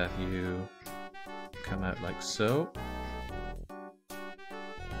 and have you come out like so.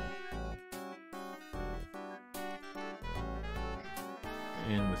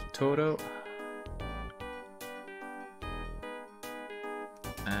 In with Toto.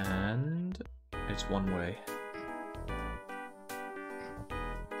 And it's one way.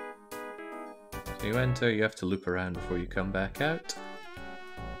 So you enter, you have to loop around before you come back out.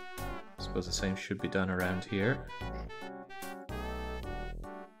 I suppose the same should be done around here.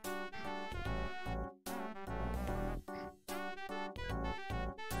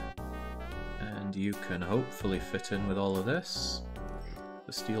 And you can hopefully fit in with all of this.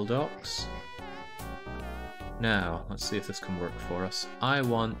 the steel docks. Now, let's see if this can work for us. I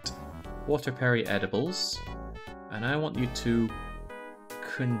want Water Perry edibles, and I want you to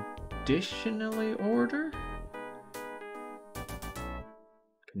conditionally order?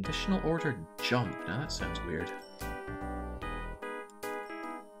 Conditional order jump. Now that sounds weird.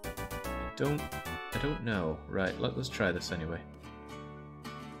 I don't know. Right, let's try this anyway.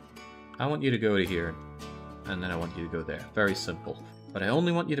 I want you to go to here, and then I want you to go there. Very simple. But I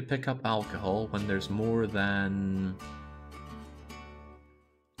only want you to pick up alcohol when there's more than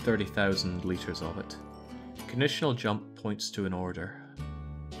 30,000 liters of it. Conditional jump points to an order.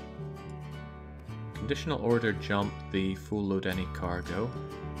 Conditional order jump the full load any cargo.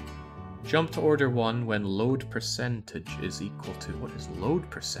 Jump to order 1 when load percentage is equal to... What is load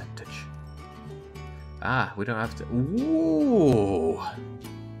percentage? Ah, we don't have to... Ooh!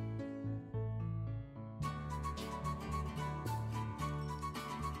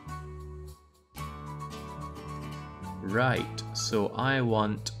 Right, so I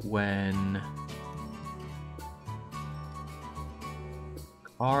want when...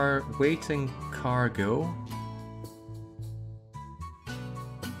 waiting cargo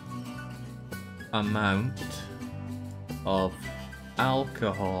amount of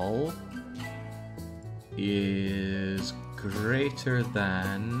alcohol is greater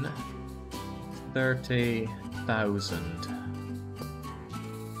than 30,000.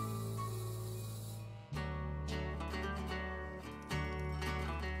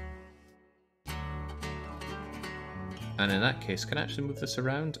 And in that case, can I actually move this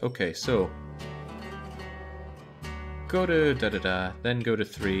around? Okay, so go to da-da-da, then go to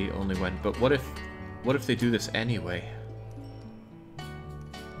 3 only when... But what if they do this anyway?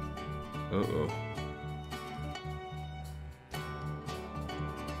 Uh-oh.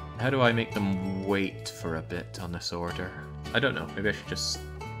 How do I make them wait for a bit on this order? I don't know. Maybe I should just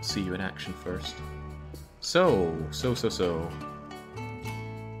see you in action first. So.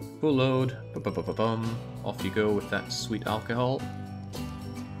 Full load. Ba-ba-ba-ba-bum. Off you go with that sweet alcohol.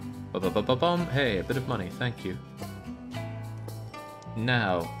 Ba-ba-ba-ba-bum. Hey, a bit of money. Thank you.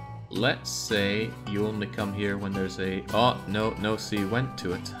 Now, let's say you only come here when there's a... Oh, no, so you went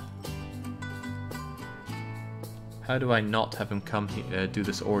to it. How do I not have him come here, do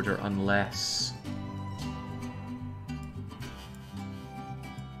this order unless...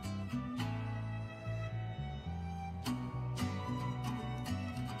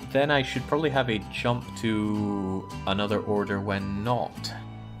 Then I should probably have a jump to another order when not.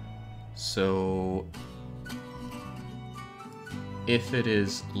 So... if it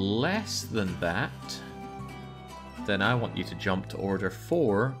is less than that, then I want you to jump to order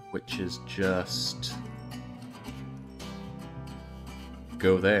 4, which is just...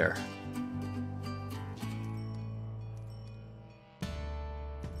 go there.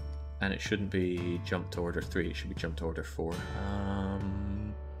 And it shouldn't be jump to order 3, it should be jump to order 4.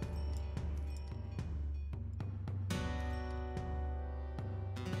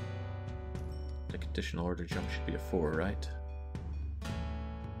 The conditional order jump should be a 4, right?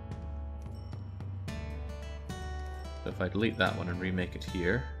 So if I delete that one and remake it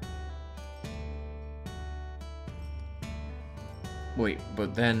here... Wait,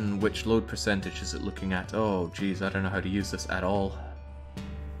 but then which load percentage is it looking at? Oh, geez, I don't know how to use this at all.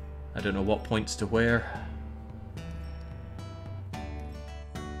 I don't know what points to where.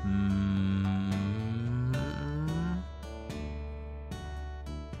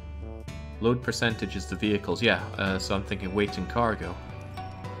 Load percentage is the vehicles, yeah, so I'm thinking weight and cargo.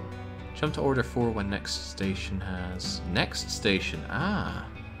 Jump to order 4 when next station has... Next station, ah!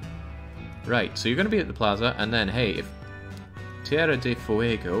 Right, so you're going to be at the plaza, and then, hey, if Tierra de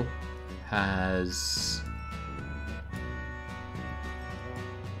Fuego has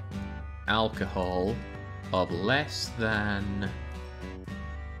alcohol of less than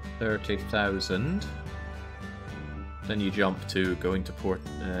 30,000, then you jump to going to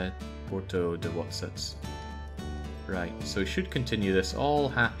Porto de Watsits. Right, so we should continue this all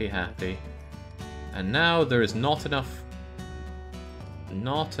happy. And now there is not enough...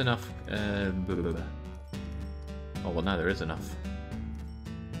 Oh, well, now there is enough.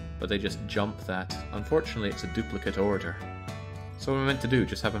 But they just jump that. Unfortunately, it's a duplicate order. So what am I meant to do?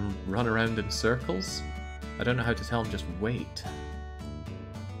 Just have him run around in circles? I don't know how to tell him just wait.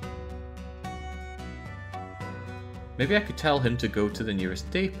 Maybe I could tell him to go to the nearest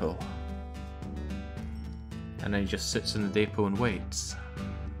depot. And then he just sits in the depot and waits.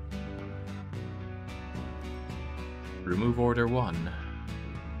 Remove order 1.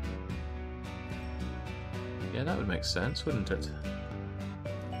 Yeah, that would make sense, wouldn't it?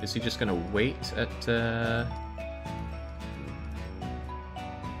 Is he just going to wait at...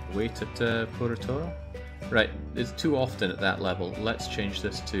 Wait at Porotoro. Right, it's too often at that level. Let's change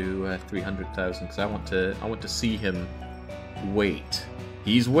this to 300,000 because I want to see him wait.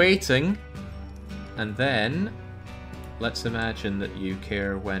 He's waiting, and then let's imagine that you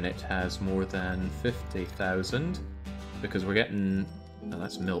care when it has more than 50,000 because we're getting. No,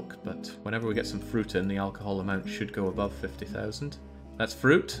 that's milk, but whenever we get some fruit in, the alcohol amount should go above 50,000. That's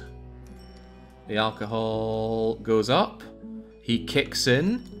fruit. The alcohol goes up. He kicks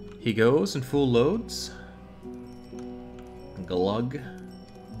in. He goes and full loads. Glug.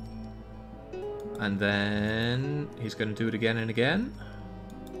 And then he's going to do it again and again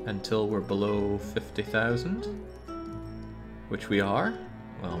until we're below 50,000, which we are.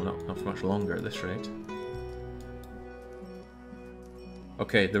 Well, not for much longer at this rate.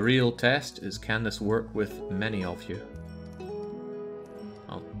 Okay, the real test is, can this work with many of you?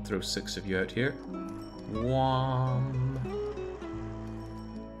 I'll throw 6 of you out here. Wham!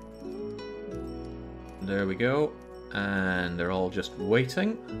 There we go. And they're all just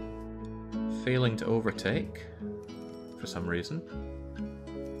waiting, failing to overtake for some reason.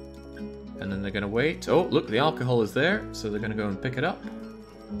 And then they're going to wait. Oh, look, the alcohol is there, so they're going to go and pick it up.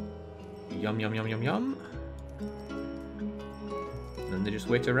 Yum, yum, yum, yum, yum. And then they just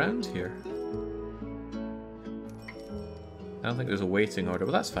wait around here. I don't think there's a waiting order,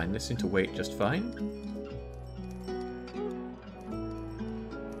 but that's fine. They seem to wait just fine.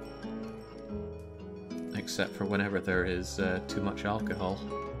 Except for whenever there is too much alcohol.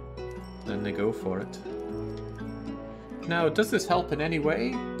 Then they go for it. Now, does this help in any way?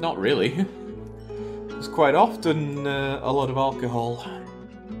 Not really. There's quite often a lot of alcohol.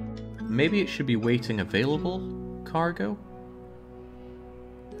 Maybe it should be waiting available cargo?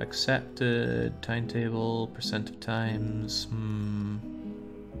 Accepted, timetable, percent of times,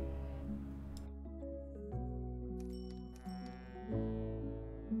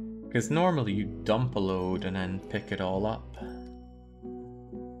 Because normally you dump a load and then pick it all up. I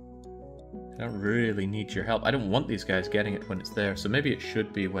don't really need your help. I don't want these guys getting it when it's there, so maybe it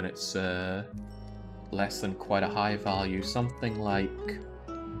should be when it's less than quite a high value. Something like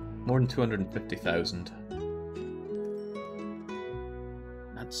more than 250,000.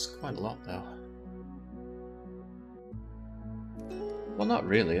 That's quite a lot, though. Well, not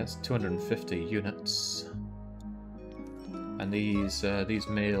really. That's 250 units. And these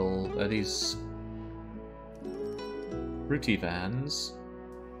fruity vans,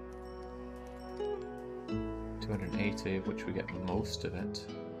 280, of which we get most of it.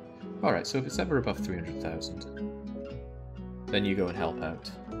 All right, so if it's ever above 300,000, then you go and help out.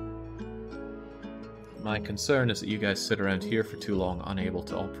 My concern is that you guys sit around here for too long, unable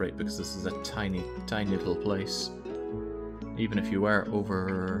to operate, because this is a tiny, tiny little place. Even if you are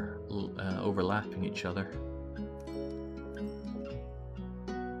overlapping each other.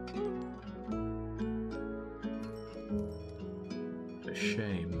 A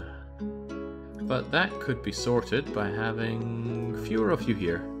shame. But that could be sorted by having fewer of you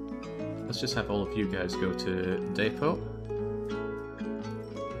here. Let's just have all of you guys go to depot.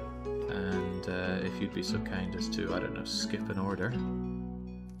 If you'd be so kind as to, I don't know, skip an order.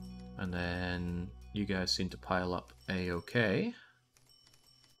 And then you guys seem to pile up A-okay.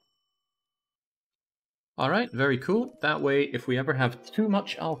 Alright, very cool. That way, if we ever have too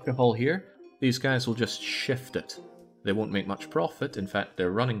much alcohol here, these guys will just shift it. They won't make much profit. In fact,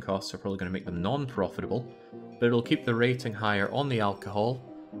 their running costs are probably going to make them non-profitable. But it'll keep the rating higher on the alcohol,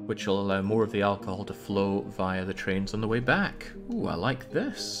 which will allow more of the alcohol to flow via the trains on the way back. Ooh, I like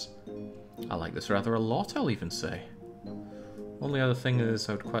this. I like this rather a lot, I'll even say. Only other thing is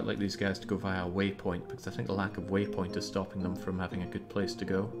I would quite like these guys to go via a waypoint, because I think the lack of waypoint is stopping them from having a good place to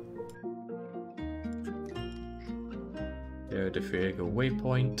go. There, De Friego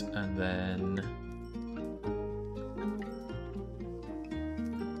waypoint, and then...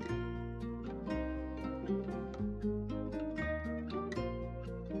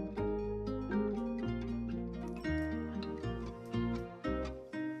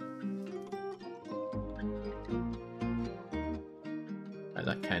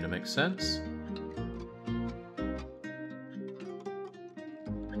 that kind of makes sense.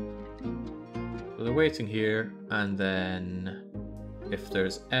 So they're waiting here, and then if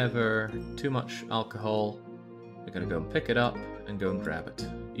there's ever too much alcohol, they're going to go and pick it up and go and grab it.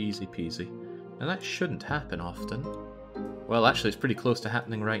 Easy peasy. And that shouldn't happen often. Well, actually, it's pretty close to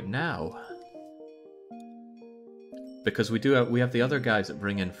happening right now. Because we have the other guys that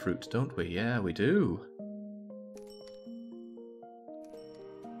bring in fruit, don't we? Yeah, we do.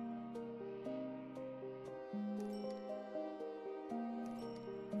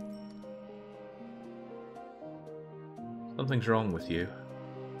 Something's wrong with you.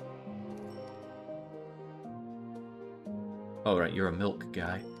 Oh right, you're a milk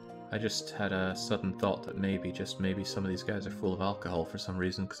guy. I just had a sudden thought that maybe, just maybe, some of these guys are full of alcohol for some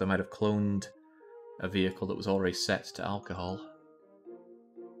reason, because I might have cloned a vehicle that was already set to alcohol.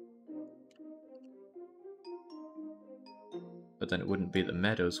 But then it wouldn't be at the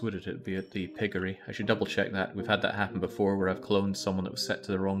meadows, would it? It'd be at the piggery. I should double check that. We've had that happen before where I've cloned someone that was set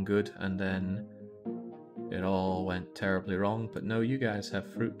to the wrong good, and then it all went terribly wrong. But no, you guys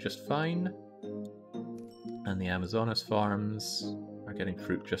have fruit just fine. And the Amazonas farms are getting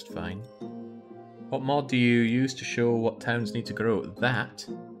fruit just fine. What mod do you use to show what towns need to grow? That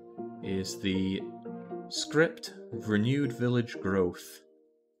is the script Renewed Village Growth.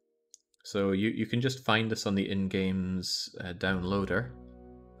 So you can just find this on the in-games downloader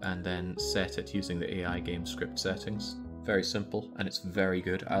and then set it using the AI game script settings. Very simple, and it's very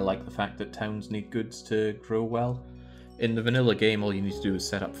good. I like the fact that towns need goods to grow well. In the vanilla game, all you need to do is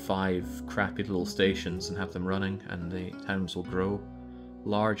set up 5 crappy little stations and have them running, and the towns will grow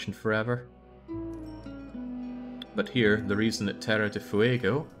large and forever. But here, the reason that Terra de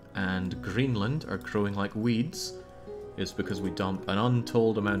Fuego and Greenland are growing like weeds is because we dump an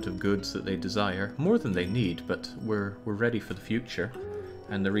untold amount of goods that they desire, more than they need, but we're ready for the future.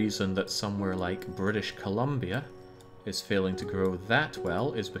 And the reason that somewhere like British Columbia is failing to grow that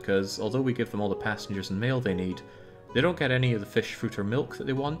well is because, although we give them all the passengers and mail they need, they don't get any of the fish, fruit or milk that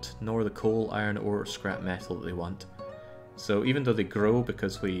they want, nor the coal, iron ore or scrap metal that they want. So even though they grow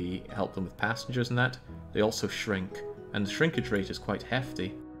because we help them with passengers and that, they also shrink, and the shrinkage rate is quite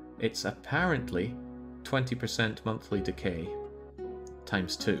hefty. It's apparently 20% monthly decay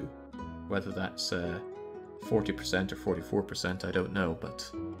times 2. Whether that's 40% or 44%, I don't know, but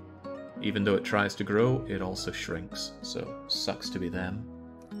even though it tries to grow, it also shrinks, so sucks to be them.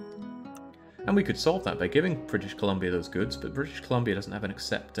 And we could solve that by giving British Columbia those goods, but British Columbia doesn't have an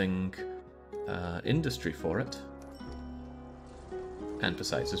accepting industry for it. And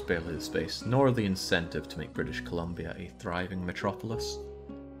besides, there's barely the space, nor the incentive to make British Columbia a thriving metropolis.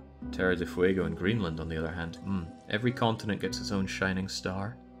 Terra de Fuego and Greenland, on the other hand, every continent gets its own shining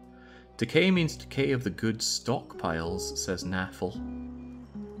star. Decay means decay of the goods stockpiles, says Naffle.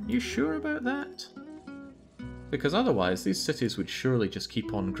 You sure about that? Because otherwise, these cities would surely just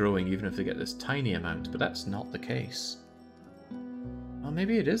keep on growing even if they get this tiny amount, but that's not the case. Well,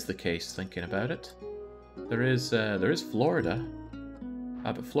 maybe it is the case, thinking about it. There is Florida.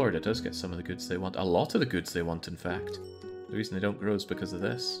 Ah, but Florida does get some of the goods they want. A lot of the goods they want, in fact. The reason they don't grow is because of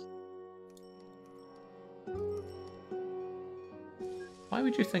this. Why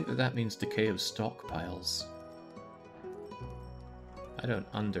would you think that that means decay of stockpiles? I don't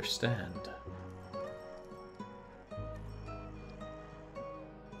understand.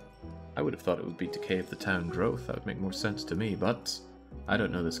 I would have thought it would be decay of the town growth. That would make more sense to me, but I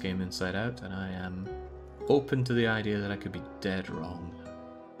don't know this game inside out, and I am open to the idea that I could be dead wrong.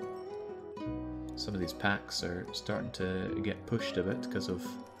 Some of these packs are starting to get pushed a bit because of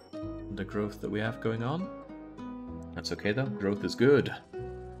the growth that we have going on. That's okay though, growth is good.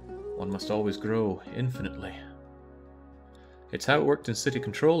 One must always grow infinitely. It's how it worked in City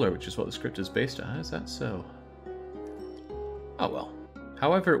Controller, which is what the script is based on. How is that so? Oh well.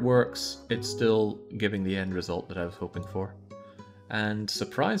 However it works, it's still giving the end result that I was hoping for. And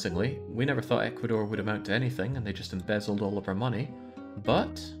surprisingly, we never thought Ecuador would amount to anything, and they just embezzled all of our money.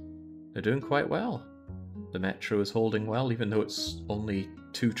 But they're doing quite well. The metro is holding well, even though it's only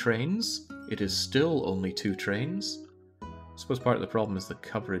 2 trains. It is still only 2 trains. I suppose part of the problem is the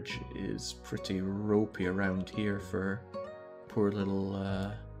coverage is pretty ropey around here for poor little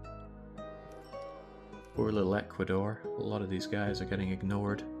Ecuador. A lot of these guys are getting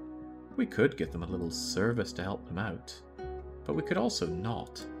ignored. We could give them a little service to help them out, but we could also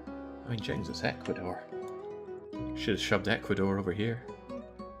not. I mean, James, it's Ecuador. Should have shoved Ecuador over here.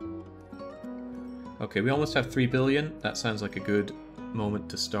 Okay, we almost have 3 billion. That sounds like a good moment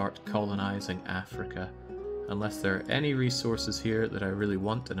to start colonizing Africa. Unless there are any resources here that I really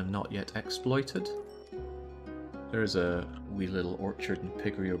want and have not yet exploited. There's a wee little orchard and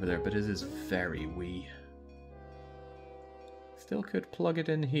piggery over there, but it is very wee. Still could plug it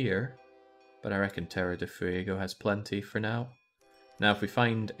in here, but I reckon Terra de Fuego has plenty for now. Now if we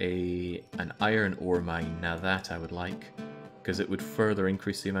find an iron ore mine, now that I would like, because it would further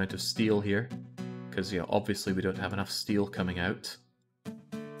increase the amount of steel here, because, you know, obviously we don't have enough steel coming out.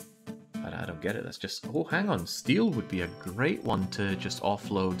 I don't get it, that's just... Oh, hang on, steel would be a great one to just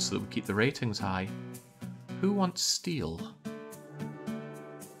offload so that we keep the ratings high. Who wants steel?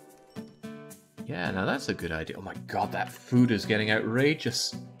 Yeah, now that's a good idea. Oh my god, that food is getting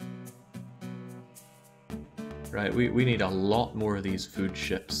outrageous. Right, we need a lot more of these food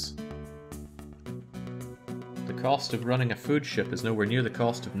ships. The cost of running a food ship is nowhere near the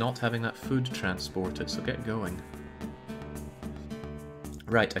cost of not having that food transported, so get going.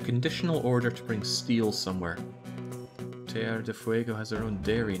 Right, a conditional order to bring steel somewhere. Tierra de Fuego has their own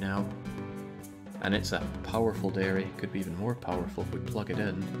dairy now. And it's a powerful dairy. Could be even more powerful if we plug it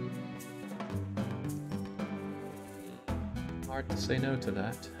in. Hard to say no to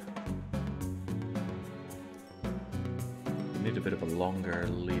that. We need a bit of a longer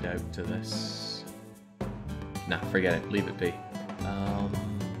lead out to this. Nah, forget it. Leave it be.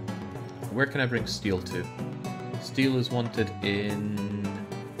 Where can I bring steel to? Steel is wanted in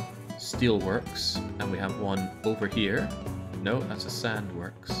Steelworks, and we have one over here. No, that's a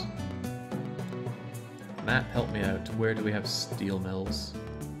Sandworks. Matt, help me out. Where do we have steel mills?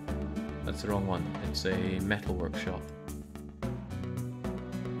 That's the wrong one. It's a metal workshop.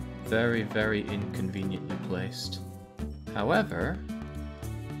 Very, very inconveniently placed. However,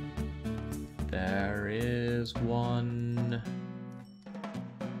 there is one...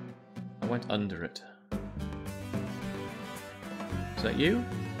 I went under it. Is that you?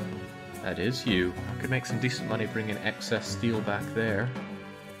 That is you. I could make some decent money bringing excess steel back there.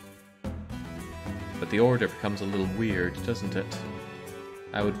 But the order becomes a little weird, doesn't it?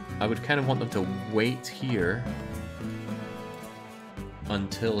 I would kind of want them to wait here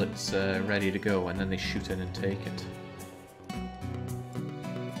until it's ready to go, and then they shoot in and take it.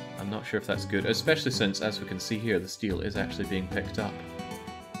 I'm not sure if that's good, especially since, as we can see here, the steel is actually being picked up.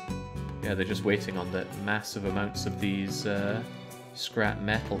 Yeah, they're just waiting on the massive amounts of these scrap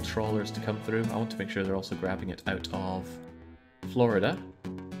metal trawlers to come through. I want to make sure they're also grabbing it out of Florida.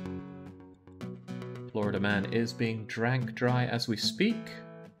 Florida man is being drank dry as we speak.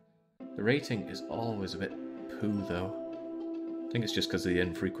 The rating is always a bit poo though. I think it's just because of the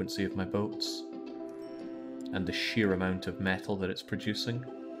infrequency of my boats and the sheer amount of metal that it's producing.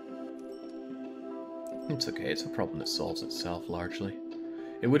 It's okay, it's a problem that solves itself largely.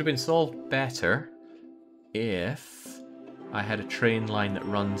 It would have been solved better if I had a train line that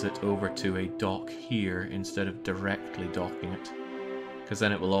runs it over to a dock here instead of directly docking it. Because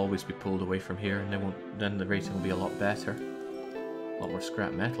then it will always be pulled away from here, and then the rating will be a lot better. A lot more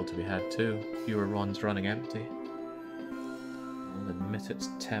scrap metal to be had too. Fewer runs running empty. I'll admit it's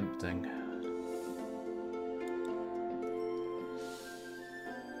tempting.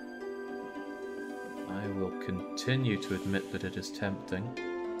 I will continue to admit that it is tempting.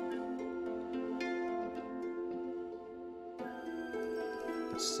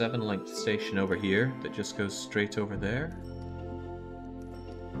 A 7-link station over here that just goes straight over there.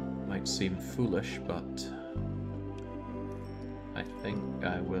 Might seem foolish, but I think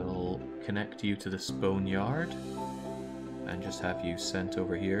I will connect you to this boneyard and just have you sent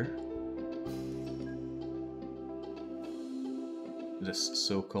over here. This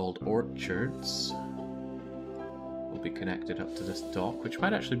so-called orchards will be connected up to this dock, which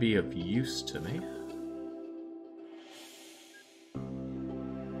might actually be of use to me.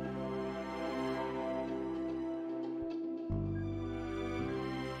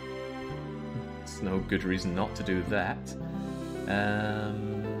 No good reason not to do that.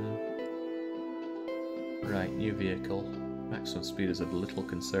 Right, new vehicle. Maximum speed is of little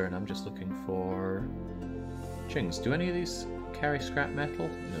concern. I'm just looking for... Chings, do any of these carry scrap metal?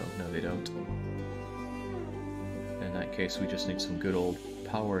 No, they don't. In that case, we just need some good old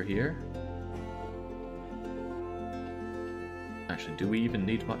power here. Actually, do we even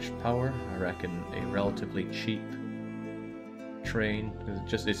need much power? I reckon a relatively cheap train. It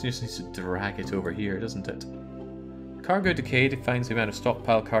just needs to drag it over here, doesn't it? Cargo decay defines the amount of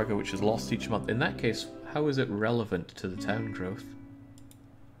stockpile cargo which is lost each month. In that case, how is it relevant to the town growth?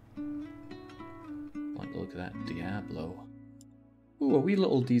 Like, look at that Diablo. Ooh, a wee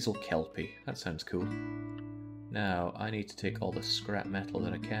little diesel kelpie. That sounds cool. Now, I need to take all the scrap metal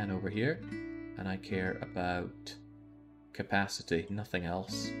that I can over here, and I care about capacity, nothing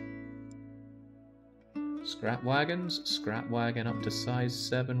else. Scrap wagons, scrap wagon up to size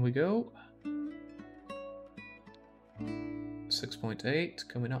 7 we go. 6.8,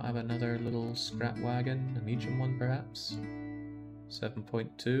 can we not have another little scrap wagon, a medium one perhaps?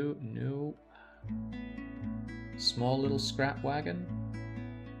 7.2, no. Small little scrap wagon.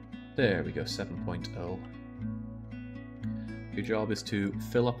 There we go, 7.0. Your job is to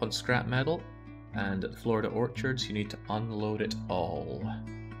fill up on scrap metal, and at the Florida orchards you need to unload it all.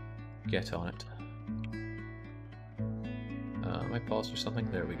 Get on it. Am I paused or something?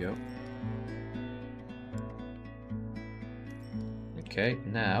 There we go. Okay,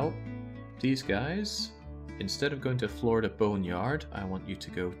 now, these guys, instead of going to Florida Boneyard, I want you to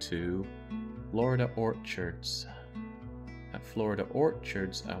go to Florida Orchards. At Florida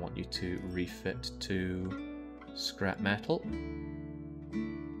Orchards, I want you to refit to scrap metal.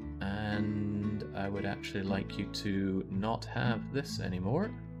 And I would actually like you to not have this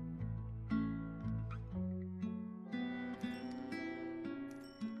anymore.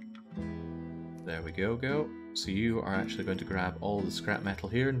 There we go. So you are actually going to grab all the scrap metal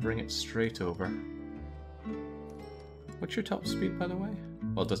here and bring it straight over. What's your top speed, by the way?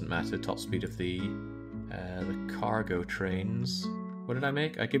 Well, it doesn't matter, top speed of the cargo trains. What did I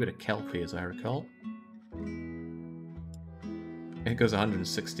make? I gave it a Kelpie, as I recall. It goes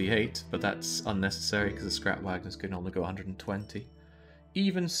 168, but that's unnecessary because the scrap wagons can only go 120.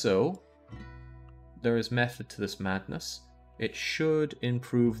 Even so, there is method to this madness. It should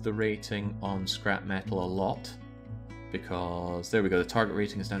improve the rating on scrap metal a lot, because there we go, the target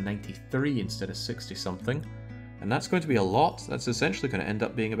rating is now 93 instead of 60 something, and that's going to be a lot. That's essentially going to end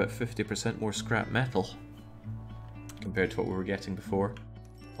up being about 50% more scrap metal compared to what we were getting before.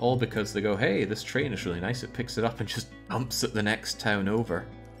 All because they go, hey, this train is really nice, it picks it up and just bumps it the next town over.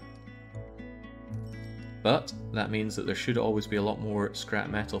 But that means that there should always be a lot more scrap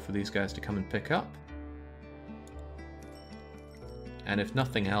metal for these guys to come and pick up. And if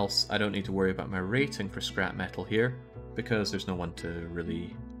nothing else, I don't need to worry about my rating for scrap metal here, because there's no one to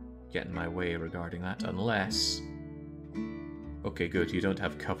really get in my way regarding that, unless... Okay, good, you don't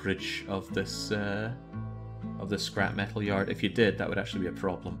have coverage of this scrap metal yard. If you did, that would actually be a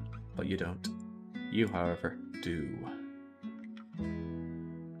problem, but you don't. You, however, do.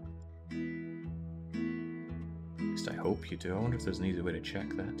 At least I hope you do. I wonder if there's an easy way to check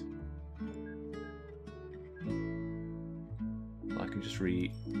that. I can just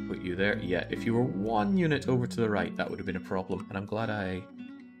put you there. Yeah, if you were one unit over to the right, that would have been a problem, and I'm glad I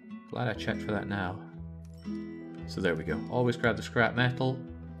checked for that now. So there we go. Always grab the scrap metal,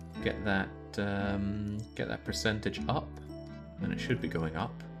 get that percentage up, and it should be going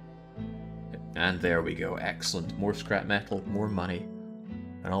up. And there we go. Excellent. More scrap metal, more money,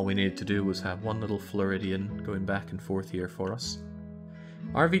 and all we needed to do was have one little Floridian going back and forth here for us.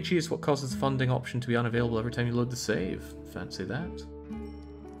 RVG is what causes the funding option to be unavailable every time you load the save. Fancy that.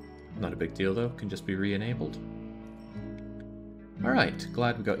 Not a big deal though, can just be re-enabled. Alright,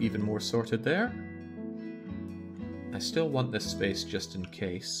 glad we got even more sorted there. I still want this space just in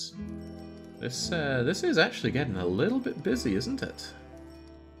case. This is actually getting a little bit busy, isn't it?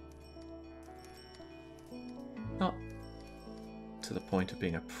 Not to the point of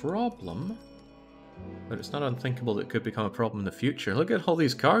being a problem, but it's not unthinkable that it could become a problem in the future. Look at all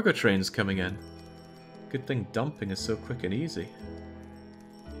these cargo trains coming in. Good thing dumping is so quick and easy.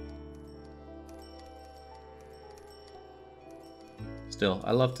 Still,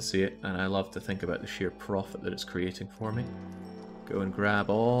 I love to see it, and I love to think about the sheer profit that it's creating for me. Go and grab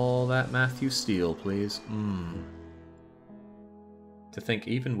all that Matthew steel, please. To think,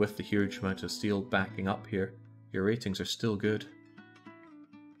 even with the huge amount of steel backing up here, your ratings are still good.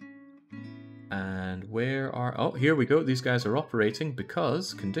 And where are... Oh, here we go. These guys are operating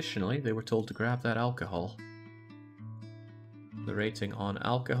because, conditionally, they were told to grab that alcohol. The rating on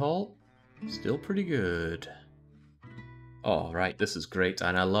alcohol, still pretty good. Oh, right, this is great.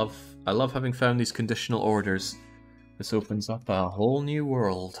 And I love having found these conditional orders. This opens up a whole new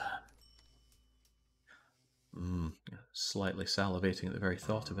world. Slightly salivating at the very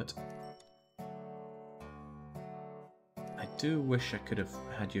thought of it. I do wish I could have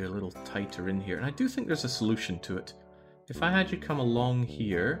had you a little tighter in here, and I do think there's a solution to it. If I had you come along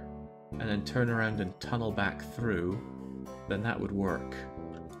here, and then turn around and tunnel back through, then that would work.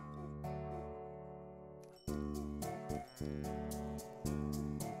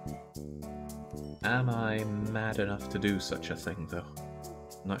 Am I mad enough to do such a thing, though?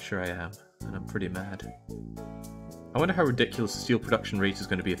 I'm not sure I am, and I'm pretty mad. I wonder how ridiculous the steel production rate is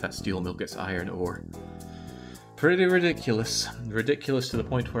going to be if that steel mill gets iron ore. Pretty ridiculous. Ridiculous to the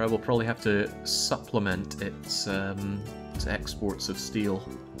point where I will probably have to supplement its exports of steel.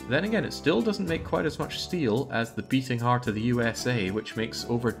 Then again, it still doesn't make quite as much steel as the beating heart of the USA, which makes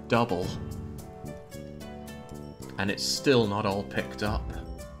over double. And it's still not all picked up.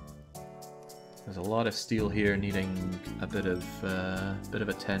 There's a lot of steel here needing a bit of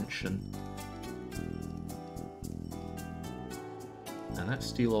attention. And that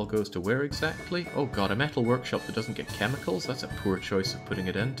steel all goes to where exactly? Oh god, a metal workshop that doesn't get chemicals? That's a poor choice of putting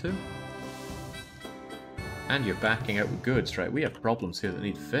it into. And you're backing out with goods, right? We have problems here that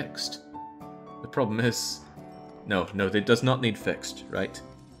need fixed. The problem is... No, it does not need fixed, right?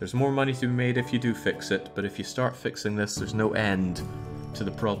 There's more money to be made if you do fix it, but if you start fixing this, there's no end to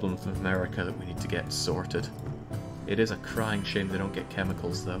the problems of America that we need to get sorted. It is a crying shame they don't get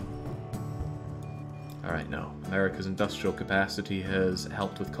chemicals, though. Alright, no. America's industrial capacity has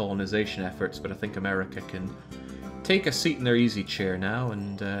helped with colonization efforts, but I think America can take a seat in their easy chair now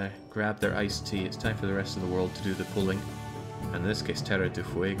and grab their iced tea. It's time for the rest of the world to do the pulling. And in this case, Terra del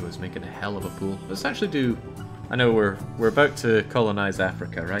Fuego is making a hell of a pull. Let's actually do... I know we're about to colonize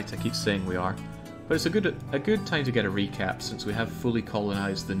Africa, right? I keep saying we are. But it's a good time to get a recap, since we have fully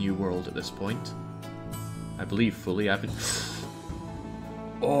colonized the New World at this point. I believe fully. I've been...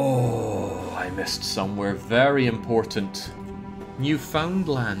 Oh, I missed somewhere very important.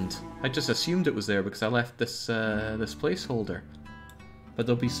 Newfoundland. I just assumed it was there because I left this this placeholder. But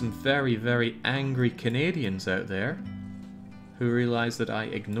there'll be some very, very angry Canadians out there who realise that I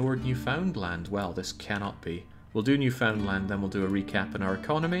ignored Newfoundland. Well, this cannot be. We'll do Newfoundland, then we'll do a recap on our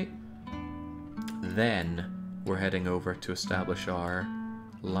economy. Then we're heading over to establish our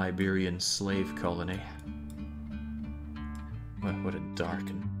Liberian slave colony. What a dark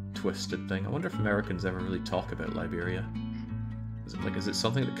and twisted thing. I wonder if Americans ever really talk about Liberia. Is it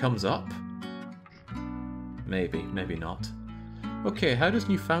something that comes up? Maybe, maybe not. Okay, how does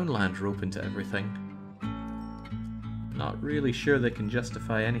Newfoundland rope into everything? Not really sure they can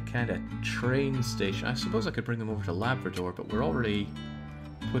justify any kind of train station. I suppose I could bring them over to Labrador, but we're already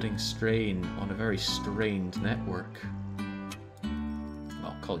putting strain on a very strained network.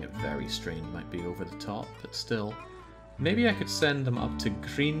 Well, calling it very strained might be over the top, but still. Maybe I could send them up to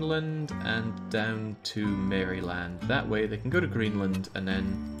Greenland and down to Maryland. That way they can go to Greenland, and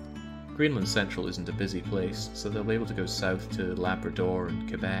then Greenland Central isn't a busy place, so they'll be able to go south to Labrador and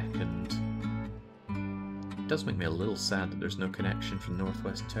Quebec, and it does make me a little sad that there's no connection from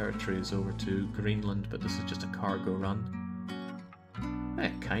Northwest Territories over to Greenland, but this is just a cargo run.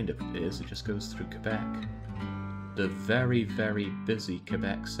 It kind of is, it just goes through Quebec. The very, very busy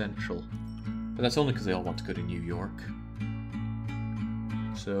Quebec Central. But that's only because they all want to go to New York.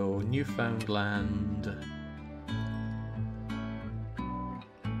 So, Newfoundland...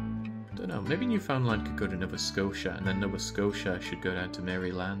 Don't know, maybe Newfoundland could go to Nova Scotia, and then Nova Scotia should go down to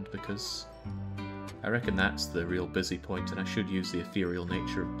Maryland, because I reckon that's the real busy point, and I should use the ethereal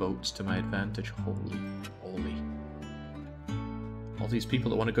nature of boats to my advantage. Holy. All these people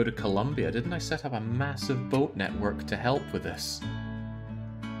that want to go to Colombia, didn't I set up a massive boat network to help with this?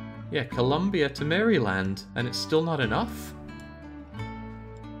 Yeah, Colombia to Maryland, and it's still not enough?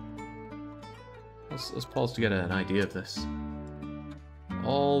 Let's pause to get an idea of this.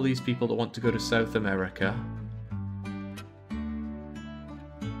 All these people that want to go to South America.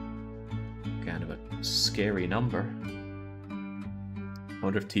 Kind of a scary number. I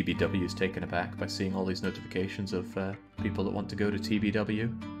wonder if TBW is taken aback by seeing all these notifications of people that want to go to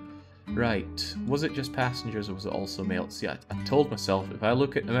TBW. Right, was it just passengers or was it also mail? See, I told myself, if I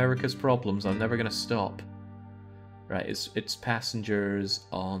look at America's problems, I'm never going to stop. Right, it's passengers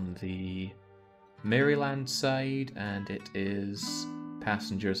on the Maryland side, and it is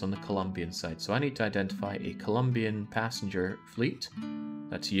passengers on the Colombian side. So I need to identify a Colombian passenger fleet.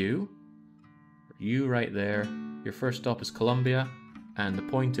 That's you. You right there. Your first stop is Colombia, and the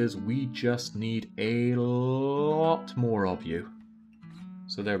point is we just need a lot more of you.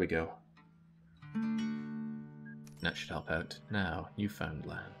 So there we go. That should help out. Now,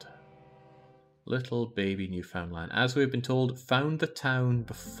 Newfoundland. Little baby Newfoundland. As we've been told, found the town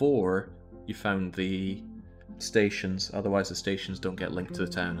before you found the stations. Otherwise the stations don't get linked to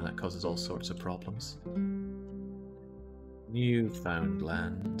the town, and that causes all sorts of problems.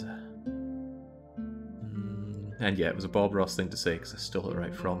 Newfoundland. And yeah, it was a Bob Ross thing to say, because I stole it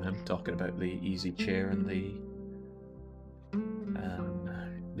right from him, talking about the easy chair and the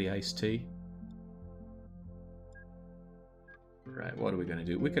iced tea. Right, what are we going to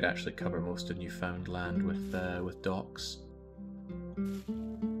do? We could actually cover most of Newfoundland with docks.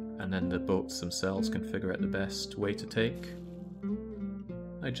 And then the boats themselves can figure out the best way to take.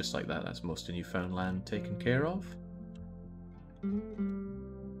 Just like that, that's most of Newfoundland taken care of.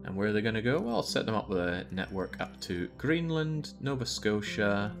 And where are they going to go? Well, I'll set them up with a network up to Greenland, Nova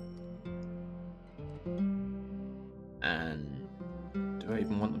Scotia, and do I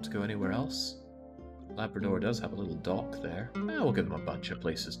even want them to go anywhere else? Labrador does have a little dock there. We'll give them a bunch of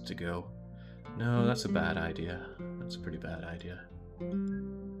places to go. No, that's a bad idea. That's a pretty bad idea.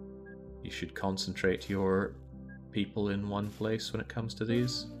 You should concentrate your people in one place when it comes to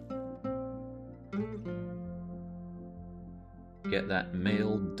these. Get that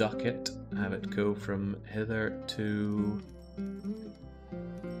mail ducket, have it go from hither to...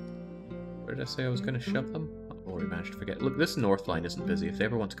 Where did I say I was going to shove them? I've already managed to forget. Look, this north line isn't busy. If they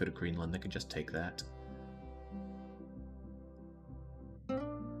ever want to go to Greenland, they can just take that.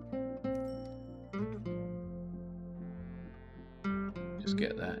 Just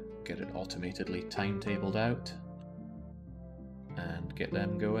get that get it automatedly timetabled out and get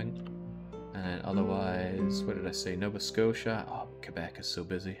them going. And otherwise, what did I say? Nova Scotia? Oh, Quebec is so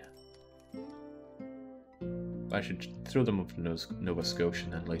busy. I should throw them up to Nova Scotia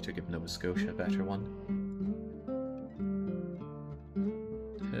and then later give Nova Scotia a better one.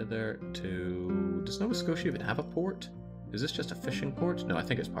 Hither to... Does Nova Scotia even have a port? Is this just a fishing port? No, I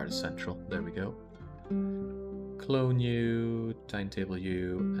think it's part of Central. There we go. Clone you, timetable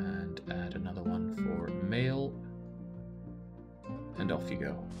you, and add another one for mail. And off you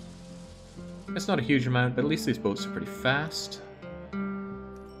go. It's not a huge amount, but at least these boats are pretty fast.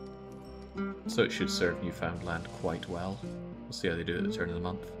 So it should serve Newfoundland quite well. We'll see how they do at the turn of the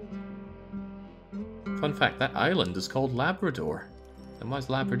month. Fun fact, that island is called Labrador. And why is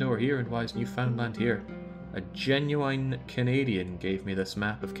Labrador here and why is Newfoundland here? A genuine Canadian gave me this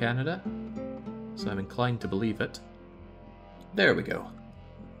map of Canada, so I'm inclined to believe it. There we go.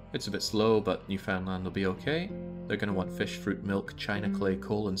 It's a bit slow, but Newfoundland will be okay. They're going to want fish, fruit, milk, china, clay,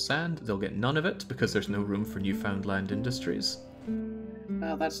 coal and sand. They'll get none of it because there's no room for Newfoundland industries.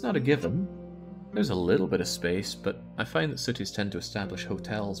 Well, that's not a given. There's a little bit of space, but I find that cities tend to establish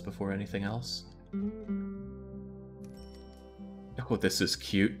hotels before anything else. Oh, this is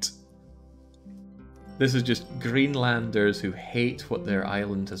cute. This is just Greenlanders who hate what their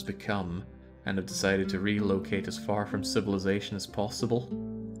island has become and have decided to relocate as far from civilization as possible.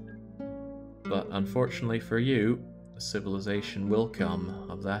 But unfortunately for you, civilization will come,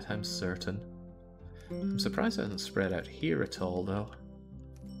 of that I'm certain. I'm surprised it hasn't spread out here at all, though.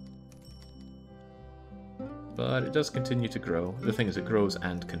 But it does continue to grow. The thing is, it grows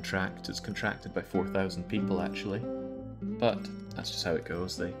and contracts. It's contracted by 4,000 people, actually. But that's just how it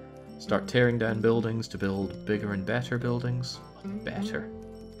goes. They start tearing down buildings to build bigger and better buildings. Better.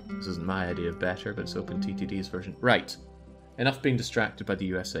 This isn't my idea of better, but it's OpenTTD's version. Right. Enough being distracted by the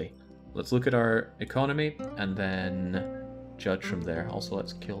USA. Let's look at our economy and then judge from there. Also,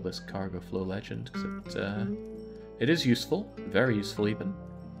 let's kill this cargo flow legend, because it is useful. Very useful, even.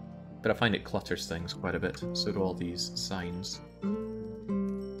 But I find it clutters things quite a bit. So do all these signs.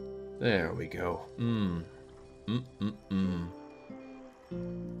 There we go.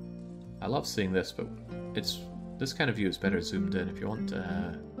 I love seeing this, but this kind of view is better zoomed in. If you want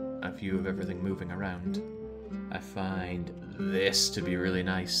a view of everything moving around, I find this to be really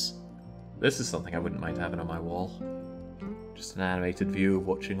nice. This is something I wouldn't mind having on my wall. Just an animated view of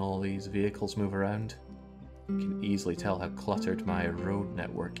watching all these vehicles move around. You can easily tell how cluttered my road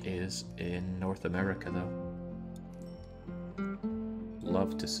network is in North America, though.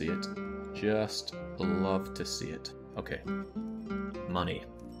 Love to see it. Just love to see it. Okay. Money.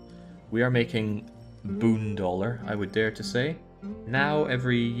 We are making boondollar, I would dare to say. Now,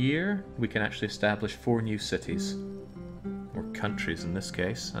 every year, we can actually establish 4 new cities. Or countries, in this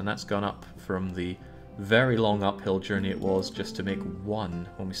case. And that's gone up from the very long uphill journey it was just to make 1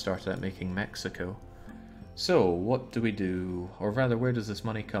 when we started out making Mexico. So, what do we do? Or rather, where does this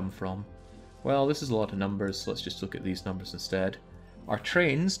money come from? Well, this is a lot of numbers, so let's just look at these numbers instead. Our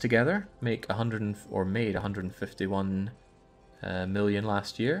trains together made 151 million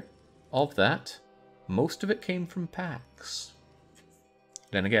last year. Of that, most of it came from packs.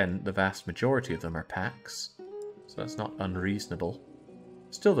 Then again, the vast majority of them are packs, so that's not unreasonable.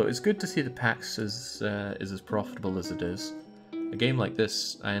 Still though, it's good to see the packs is as profitable as it is. A game like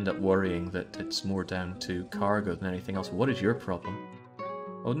this, I end up worrying that it's more down to cargo than anything else. What is your problem?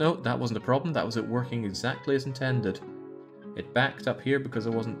 Oh no, that wasn't a problem, that was it working exactly as intended. It backed up here because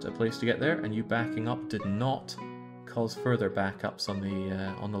there wasn't a place to get there, and you backing up did not cause further backups on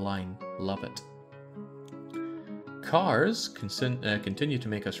the line. Love it. Cars continue to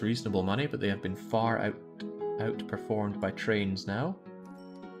make us reasonable money, but they have been far outperformed by trains now.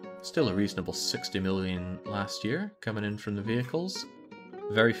 Still a reasonable 60 million last year coming in from the vehicles.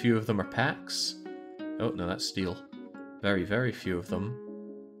 Very few of them are packs. Oh no, that's steel. Very, very few of them.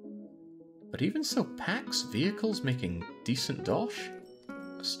 But even so, packs vehicles making decent dosh?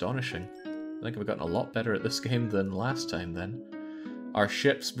 Astonishing. I think we've gotten a lot better at this game than last time then. Our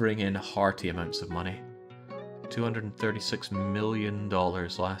ships bring in hearty amounts of money. $236 million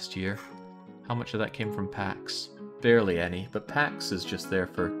last year. How much of that came from packs? Barely any, but packs is just there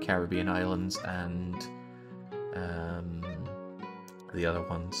for Caribbean islands and the other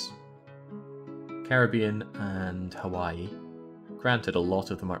ones. Caribbean and Hawaii. Granted, a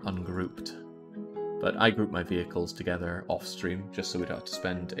lot of them are ungrouped, but I group my vehicles together off-stream just so we don't have to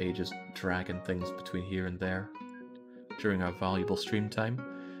spend ages dragging things between here and there during our valuable stream time.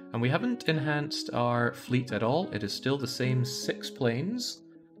 And we haven't enhanced our fleet at all. It is still the same 6 planes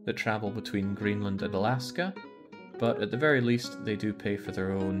that travel between Greenland and Alaska, But at the very least, they do pay for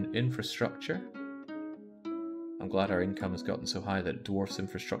their own infrastructure. I'm glad our income has gotten so high that it dwarfs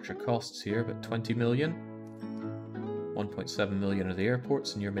infrastructure costs here, but 20 million. 1.7 million are the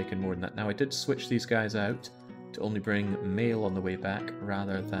airports, and you're making more than that. Now, I did switch these guys out to only bring mail on the way back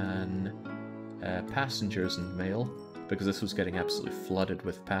rather than passengers and mail, because this was getting absolutely flooded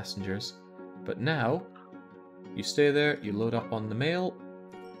with passengers. But now, you stay there, you load up on the mail,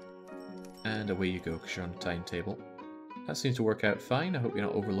 and away you go, because you're on a timetable. That seems to work out fine. I hope you're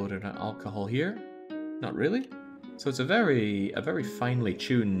not overloaded on alcohol here. Not really. So it's a very finely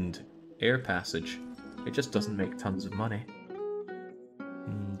tuned air passage. It just doesn't make tons of money.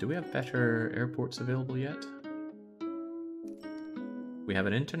 Do we have better airports available yet? We have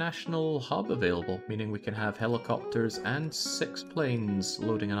an international hub available, meaning we can have helicopters and 6 planes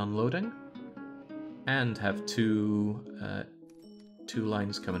loading and unloading. And have two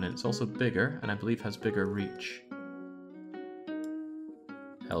lines coming in. It's also bigger, and I believe has bigger reach.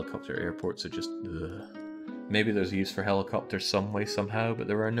 Helicopter airports are just... ugh. Maybe there's a use for helicopters some way, somehow, but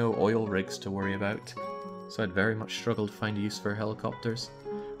there are no oil rigs to worry about. So I'd very much struggle to find a use for helicopters.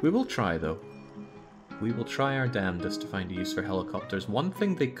 We will try, though. We will try our damnedest to find a use for helicopters. One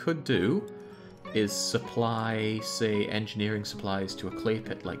thing they could do is supply, say, engineering supplies to a clay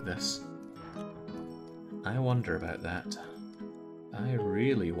pit like this. I wonder about that. I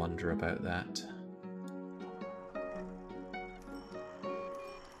really wonder about that.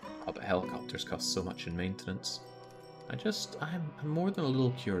 Oh, but helicopters cost so much in maintenance. I'm more than a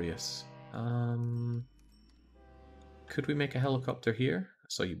little curious. Could we make a helicopter here? I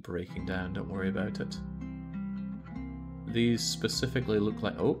saw you breaking down, don't worry about it. These specifically look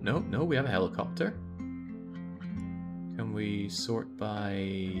like... oh, no, we have a helicopter. Can we sort by...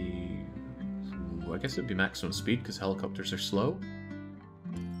 ooh, I guess it would be maximum speed because helicopters are slow.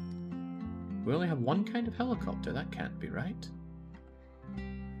 We only have one kind of helicopter, that can't be right.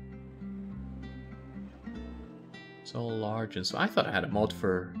 It's all large and so I thought I had a mod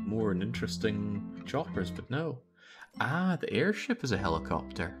for more and interesting choppers, but no. Ah, the airship is a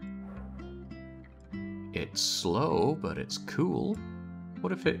helicopter. It's slow, but it's cool.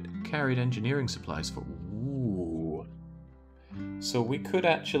 What if it carried engineering supplies for... ooh. So we could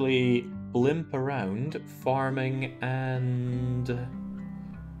actually blimp around farming and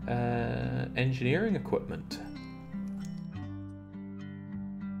engineering equipment.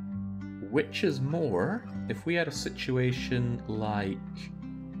 Which is more, if we had a situation like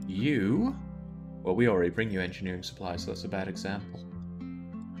you... well, we already bring you engineering supplies, so that's a bad example.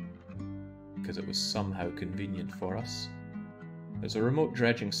 Because it was somehow convenient for us. There's a remote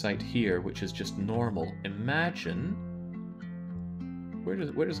dredging site here, which is just normal. Imagine... Where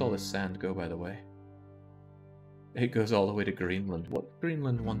does all this sand go, by the way? It goes all the way to Greenland. What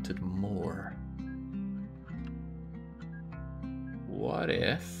Greenland wanted more? What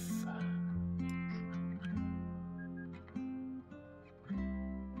if...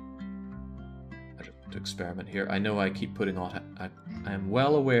 to experiment here. I know I keep putting off... I am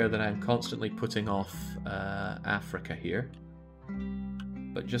well aware that I'm constantly putting off Africa here.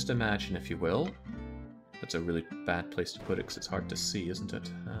 But just imagine, if you will. That's a really bad place to put it because it's hard to see, isn't it?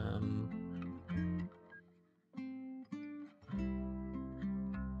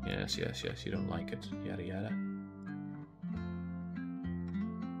 Yes, you don't like it. Yada yada.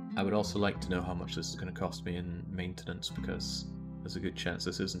 I would also like to know how much this is going to cost me in maintenance, because there's a good chance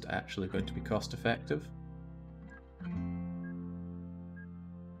this isn't actually going to be cost effective.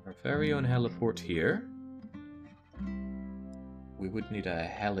 Our very own heliport here. We would need a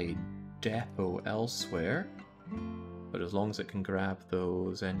heli depot elsewhere, but as long as it can grab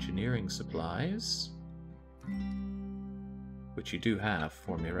those engineering supplies, which you do have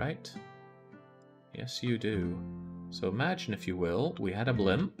for me, right? Yes, you do. So imagine, if you will, we had a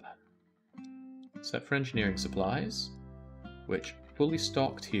blimp set for engineering supplies, which fully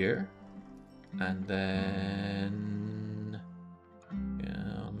stocked here, and then...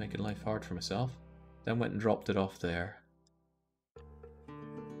 yeah, I'm making life hard for myself. Then went and dropped it off there.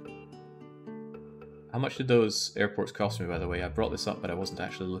 How much did those airports cost me, by the way? I brought this up, but I wasn't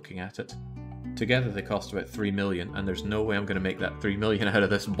actually looking at it. Together they cost about 3 million, and there's no way I'm going to make that 3 million out of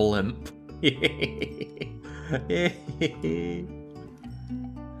this blimp.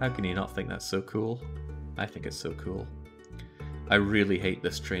 How can you not think that's so cool? I think it's so cool. I really hate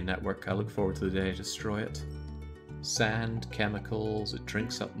this train network. I look forward to the day I destroy it. Sand, chemicals, it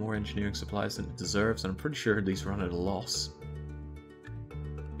drinks up more engineering supplies than it deserves, and I'm pretty sure these run at a loss.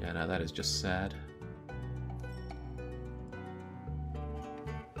 Yeah, no, that is just sad.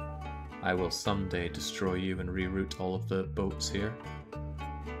 I will someday destroy you and reroute all of the boats here.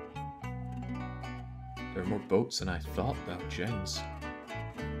 There are more boats than I thought, though. James.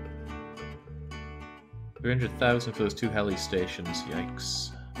 300,000 for those 2 heli stations. Yikes.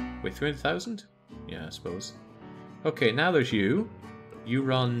 Wait, 300,000? Yeah, I suppose. Okay, now there's you. You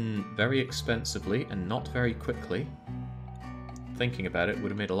run very expensively and not very quickly. Thinking about it, would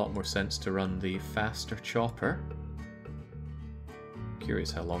have made a lot more sense to run the faster chopper.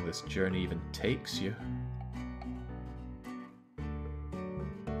 Curious how long this journey even takes you.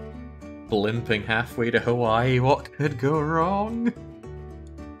 Blimping halfway to Hawaii, what could go wrong?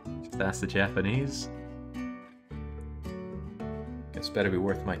 Just ask the Japanese. Guess better be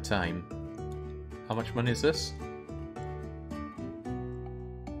worth my time. How much money is this?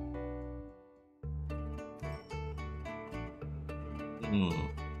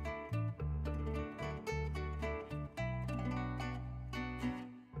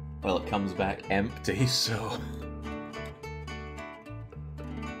 Well, it comes back empty, so...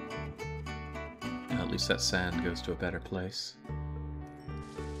 At least that sand goes to a better place.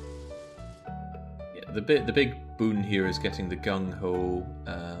 Yeah, the big boon here is getting the gung-ho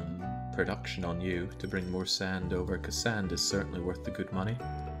production on you to bring more sand over, because sand is certainly worth the good money.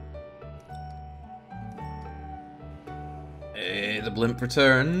 Hey, the blimp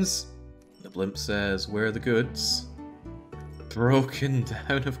returns. The blimp says, where are the goods? Broken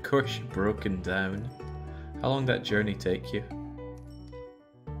down, of course you're broken down. How long did that journey take you?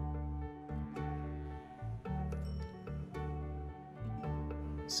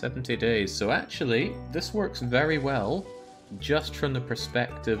 $70 days. So actually, this works very well, just from the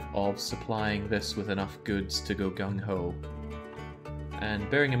perspective of supplying this with enough goods to go gung-ho. And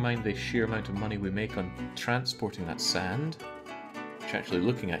bearing in mind the sheer amount of money we make on transporting that sand, which actually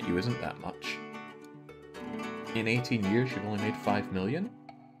looking at you isn't that much. In 18 years, you've only made 5 million.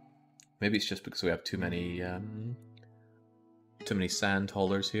 Maybe it's just because we have too many sand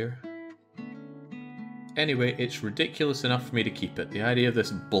haulers here. Anyway, it's ridiculous enough for me to keep it. The idea of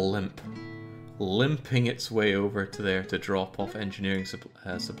this blimp limping its way over to there to drop off engineering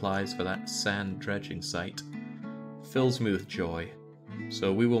supplies for that sand dredging site fills me with joy.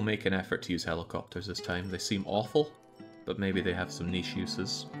 So we will make an effort to use helicopters this time. They seem awful, but maybe they have some niche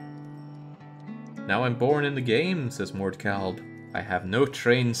uses. Now I'm born in the game, says Mordkalb. I have no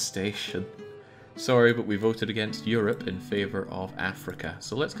train station. Sorry, but we voted against Europe in favour of Africa.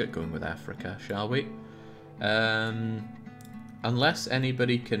 So let's get going with Africa, shall we? Unless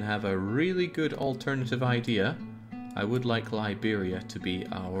anybody can have a really good alternative idea, I would like Liberia to be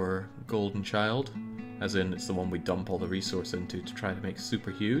our golden child. As in, it's the one we dump all the resource into to try to make super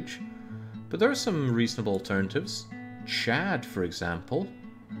huge. But there are some reasonable alternatives. Chad, for example,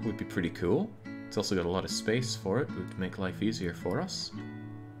 would be pretty cool. It's also got a lot of space for it, would make life easier for us.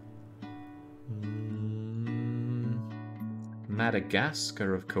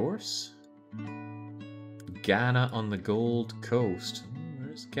 Madagascar, of course. Ghana on the Gold Coast.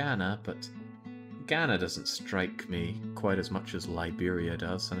 There's Ghana, but Ghana doesn't strike me quite as much as Liberia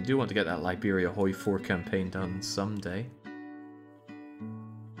does, and I do want to get that Liberia Hoi 4 campaign done someday.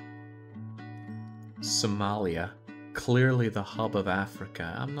 Somalia. Clearly the hub of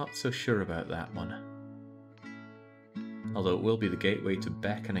Africa. I'm not so sure about that one. Although it will be the gateway to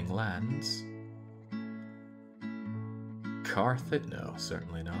beckoning lands. Carthage? No,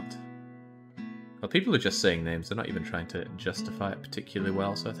 certainly not. Well, people are just saying names. They're not even trying to justify it particularly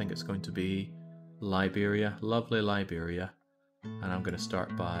well, so I think it's going to be Liberia. Lovely Liberia. And I'm going to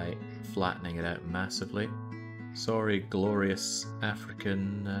start by flattening it out massively. Sorry, glorious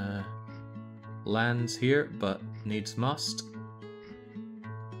African lands here, but needs must.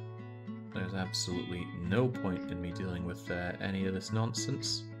 There's absolutely no point in me dealing with any of this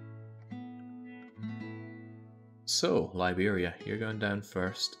nonsense. So, Liberia, you're going down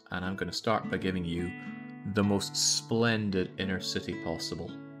first, and I'm going to start by giving you the most splendid inner city possible.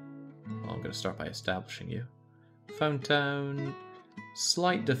 Well, I'm going to start by establishing you. Found town,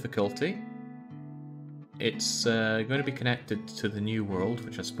 slight difficulty. It's going to be connected to the New World,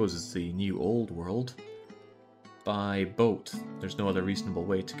 which I suppose is the New Old World, by boat. There's no other reasonable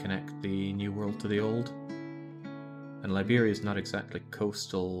way to connect the New World to the Old. And Liberia is not exactly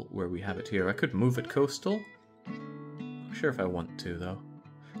coastal where we have it here. I could move it coastal. Not sure if I want to, though.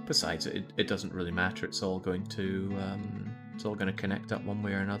 Besides, it doesn't really matter. It's all going to connect up one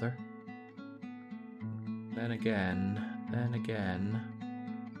way or another. Then again.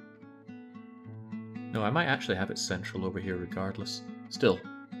 No, I might actually have it central over here regardless. Still,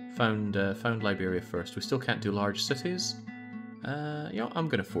 found Liberia first. We still can't do large cities. You know, I'm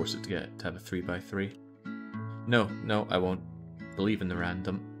gonna force it to have a 3x3. No, I won't. Believe in the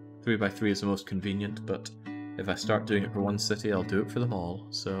random. 3x3 is the most convenient, but if I start doing it for one city, I'll do it for them all.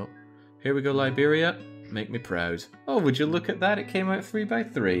 So, here we go, Liberia. Make me proud. Oh, would you look at that? It came out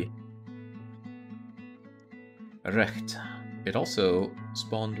 3x3. Recht. It also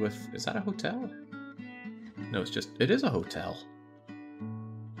spawned with... Is that a hotel? No, it's just... It is a hotel.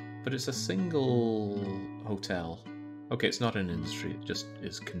 But it's a single hotel. Okay, it's not an industry. It just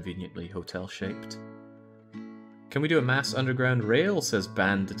is conveniently hotel-shaped. Can we do a mass underground rail, says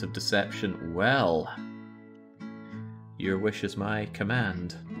Bandit of Deception. Well, your wish is my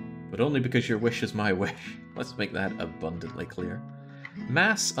command. But only because your wish is my wish. Let's make that abundantly clear.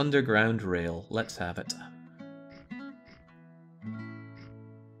 Mass underground rail. Let's have it.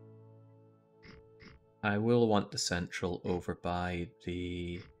 I will want the central over by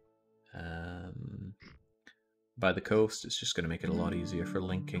the coast. It's just going to make it a lot easier for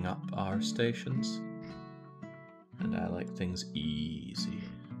linking up our stations. And I like things easy.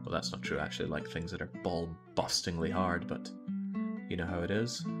 Well, that's not true. I actually like things that are ball-bustingly hard, but you know how it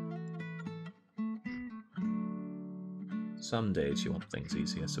is. Some days you want things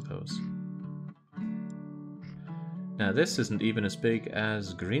easy, I suppose. Now, this isn't even as big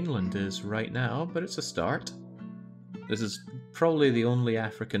as Greenland is right now, but it's a start. This is probably the only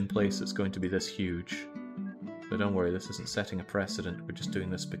African place that's going to be this huge. But don't worry, this isn't setting a precedent. We're just doing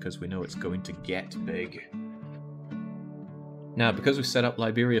this because we know it's going to get big. Now, because we set up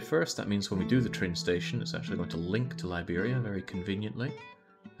Liberia first, that means when we do the train station, it's actually going to link to Liberia very conveniently.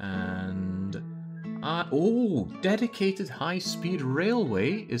 And... oh! Dedicated high-speed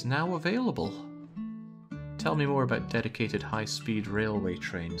railway is now available. Tell me more about dedicated high-speed railway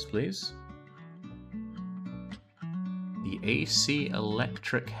trains, please. The AC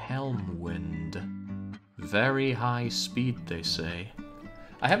electric Helmwind. Very high speed, they say.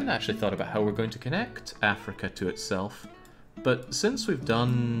 I haven't actually thought about how we're going to connect Africa to itself, but since we've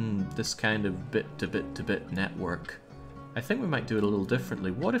done this kind of bit-to-bit-to-bit network, I think we might do it a little differently.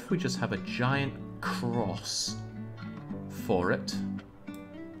 What if we just have a giant cross for it?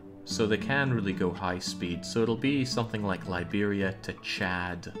 So they can really go high speed. So it'll be something like Liberia to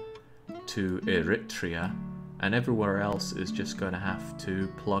Chad to Eritrea, and everywhere else is just going to have to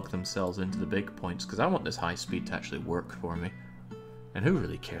plug themselves into the big points, because I want this high speed to actually work for me. And who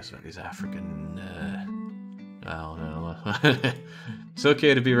really cares about these African... I don't know. It's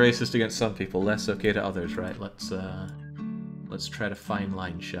okay to be racist against some people, less okay to others, right? Let's try to fine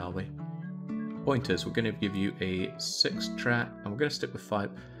line, shall we? Point is, we're going to give you a 6-track, and we're going to stick with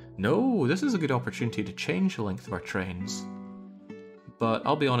 5. No, this is a good opportunity to change the length of our trains. But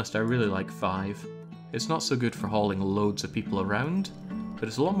I'll be honest, I really like 5. It's not so good for hauling loads of people around, but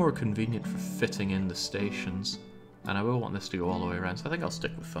it's a lot more convenient for fitting in the stations. And I will want this to go all the way around, so I think I'll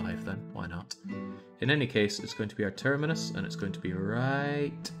stick with 5 then. Why not? In any case, it's going to be our terminus, and it's going to be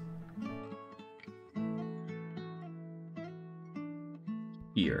right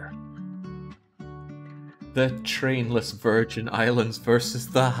here. The trainless Virgin Islands versus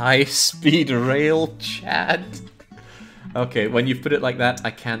the high-speed rail Chad. Okay, when you've put it like that,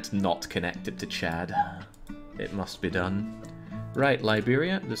 I can't not connect it to Chad. It must be done. Right,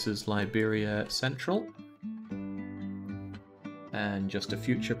 Liberia. This is Liberia Central. And just to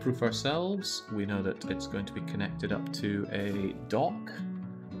future-proof ourselves, we know that it's going to be connected up to a dock.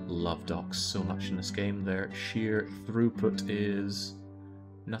 Love docks so much in this game. Their sheer throughput is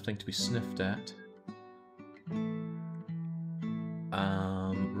nothing to be sniffed at.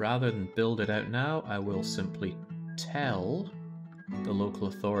 Rather than build it out now, I will simply tell the local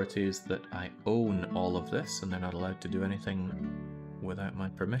authorities that I own all of this and they're not allowed to do anything without my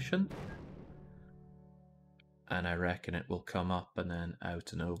permission. And I reckon it will come up and then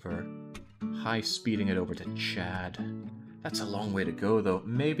out and over, high speeding it over to Chad. That's a long way to go though.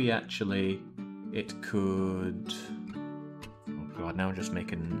 Maybe actually it could... Oh god, now I'm just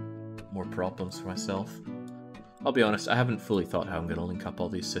making more problems for myself. I'll be honest, I haven't fully thought how I'm going to link up all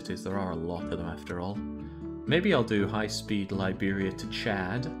these cities. There are a lot of them after all. Maybe I'll do high-speed Liberia to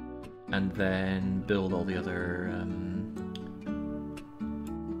Chad, and then build all the other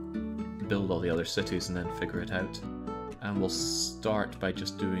cities and then figure it out. And we'll start by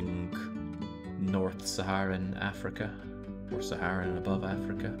just doing North Saharan Africa, or Saharan above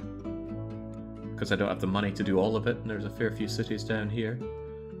Africa. Because I don't have the money to do all of it, and there's a fair few cities down here.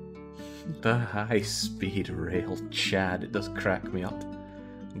 The high-speed rail Chad, it does crack me up.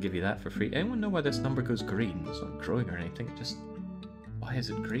 I'll give you that for free. Anyone know why this number goes green? It's not growing or anything, it just... Why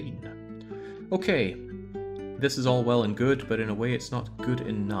is it green? Okay, this is all well and good, but in a way it's not good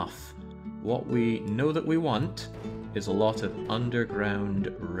enough. What we know that we want is a lot of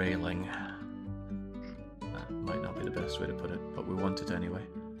underground railing. That might not be the best way to put it, but we want it anyway.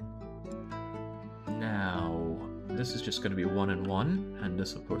 Now, this is just going to be 1 and 1, and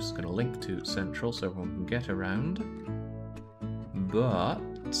this of course is going to link to central so everyone can get around. But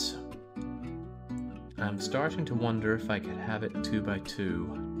I'm starting to wonder if I could have it 2 by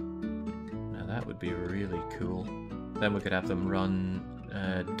 2. Now that would be really cool. Then we could have them run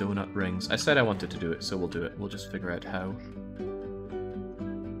donut rings. I said I wanted to do it, so we'll do it. We'll just figure out how.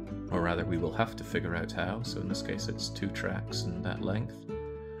 Or rather, we will have to figure out how. So in this case, it's 2 tracks and that length.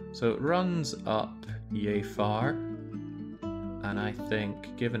 So it runs up yay far. And I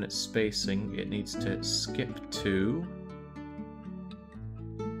think, given its spacing, it needs to skip 2.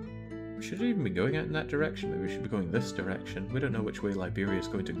 Should it even be going out in that direction? Maybe we should be going this direction. We don't know which way Liberia is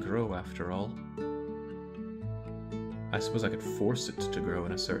going to grow after all. I suppose I could force it to grow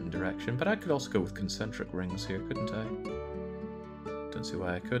in a certain direction, but I could also go with concentric rings here, couldn't I? Don't see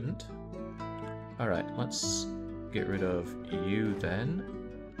why I couldn't. Alright, let's get rid of you then.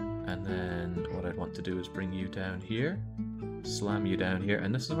 And then what I'd want to do is bring you down here, slam you down here,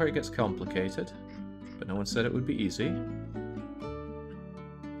 and this is where it gets complicated. But no one said it would be easy.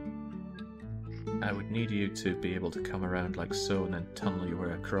 I would need you to be able to come around like so and then tunnel your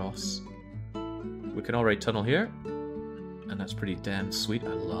way across. We can already tunnel here. And that's pretty damn sweet.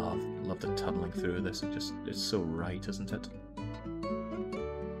 I love the tunneling through this. It's so right, isn't it?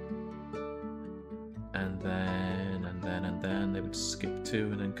 And then they would skip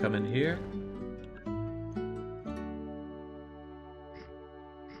 2 and then come in here.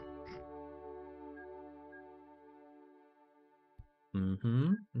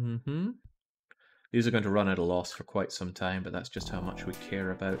 These are going to run at a loss for quite some time, but that's just how much we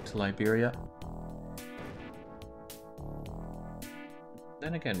care about Liberia.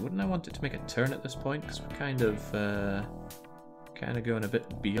 Then again, wouldn't I want it to make a turn at this point? Because we're kind of going a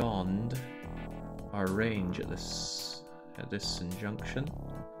bit beyond our range at this injunction.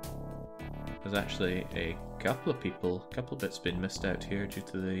 There's actually a couple of bits been missed out here due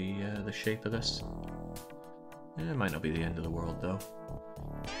to the shape of this. It might not be the end of the world though.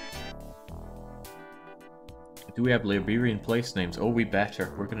 Do we have Liberian place names? Oh, we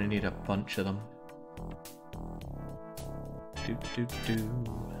better. We're going to need a bunch of them.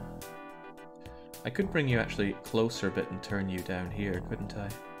 I could bring you actually closer a bit and turn you down here, couldn't I?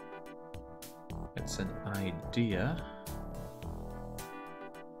 It's an idea.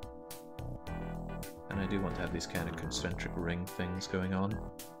 And I do want to have these kind of concentric ring things going on.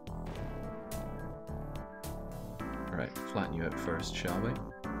 Alright, flatten you out first, shall we?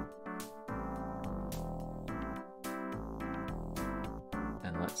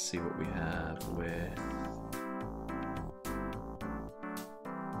 And let's see what we have with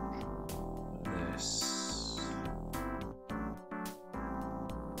this.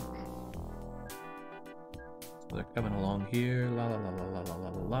 So they're coming along here, la la la la la la la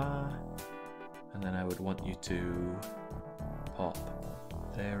la. And then I would want you to pop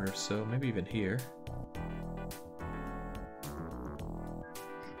there or so, maybe even here.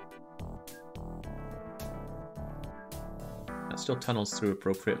 That still tunnels through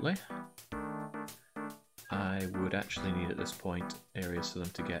appropriately. I would actually need at this point areas for them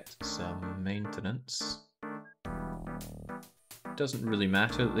to get some maintenance. Doesn't really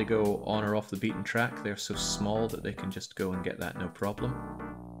matter that they go on or off the beaten track, they're so small that they can just go and get that no problem.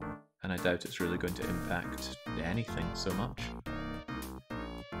 And I doubt it's really going to impact anything so much.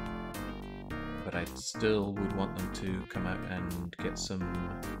 But I still would want them to come out and get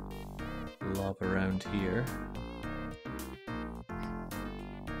some love around here.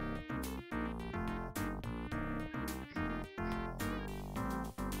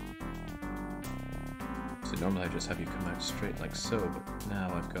 So normally I just have you come out straight like so, but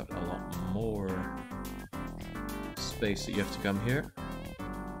now I've got a lot more space that you have to come here.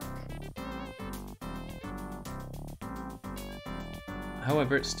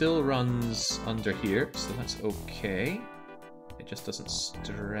 However, it still runs under here, so that's okay. It just doesn't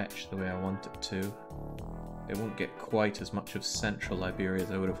stretch the way I want it to. It won't get quite as much of central Liberia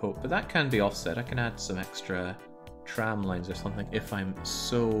as I would have hoped, but that can be offset. I can add some extra tram lines or something if I'm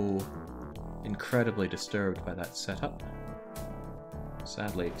so incredibly disturbed by that setup.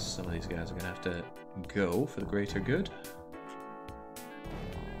 Sadly, some of these guys are going to have to go for the greater good.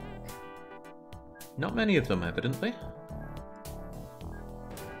 Not many of them, evidently.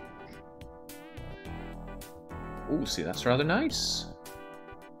 Oh, see, that's rather nice.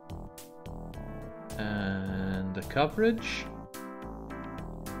 And the coverage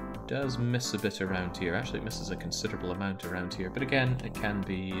does miss a bit around here. Actually, it misses a considerable amount around here. But again, it can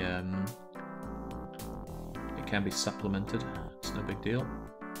be supplemented. It's no big deal.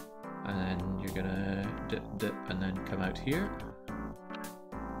 And then you're gonna dip, dip, and then come out here.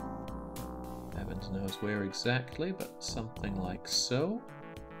 Evan one knows where exactly, but something like so.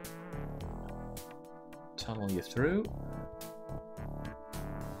 Tunnel you through.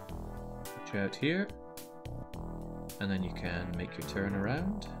 Put you out here. And then you can make your turn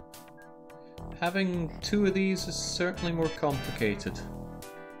around. Having two of these is certainly more complicated.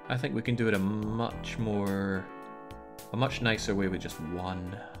 I think we can do it a much nicer way with just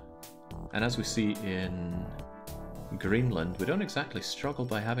one. And as we see in Greenland, we don't exactly struggle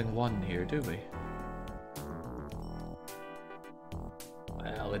by having one here, do we?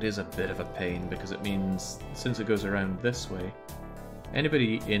 Well, it is a bit of a pain because it means, since it goes around this way,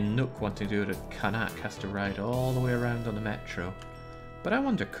 anybody in Nook wanting to go to Kanak has to ride all the way around on the metro. But I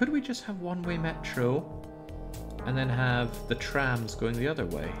wonder, could we just have one-way metro and then have the trams going the other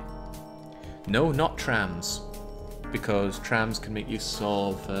way? No, not trams, because trams can make use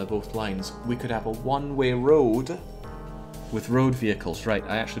of both lines. We could have a one-way road with road vehicles. Right,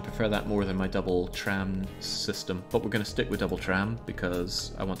 I actually prefer that more than my double tram system, but we're going to stick with double tram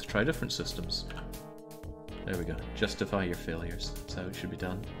because I want to try different systems. There we go. Justify your failures. That's how it should be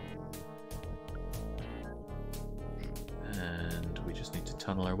done. And we just need to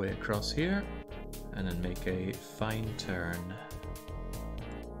tunnel our way across here and then make a fine turn.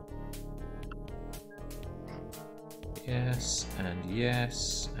 Yes,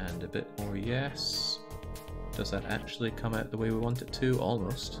 and a bit more yes. Does that actually come out the way we want it to?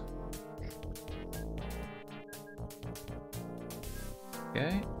 Almost.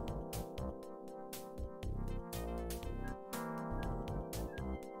 Okay.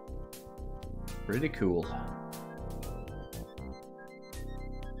 Pretty cool.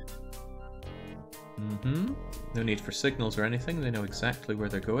 No need for signals or anything, they know exactly where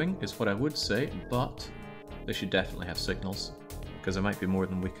they're going, is what I would say, but they should definitely have signals, because there might be more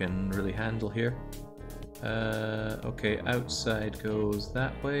than we can really handle here. Okay, outside goes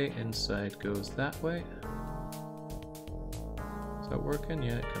that way, inside goes that way. Is that working?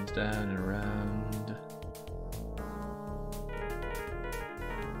 Yeah, it comes down and around.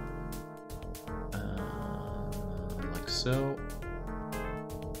 Like so.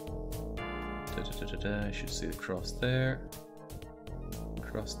 I should see the cross there.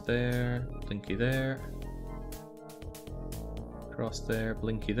 Cross there, blinky there. Cross there,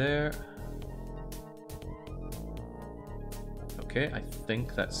 blinky there. Okay, I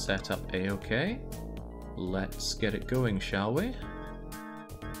think that's set up a-okay. Let's get it going, shall we?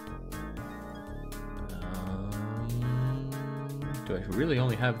 Do I really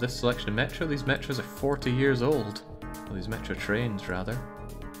only have this selection of metro? These metros are 40 years old. Well, these metro trains, rather.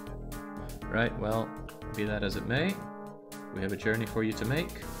 Right, well, be that as it may, we have a journey for you to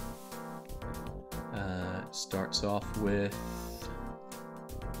make. It starts off with...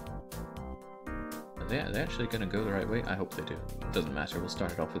 Are they actually going to go the right way? I hope they do. It doesn't matter, we'll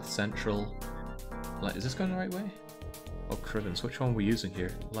start it off with Central. Is this going the right way? Oh, Crivens, which one are we using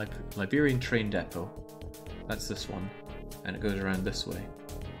here? Liberian Train Depot. That's this one. And it goes around this way.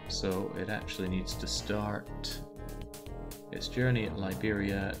 So it actually needs to start its journey at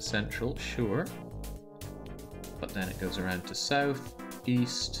Liberia Central, sure. But then it goes around to South,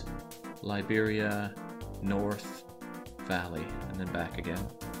 East, Liberia, North, Valley, and then back again.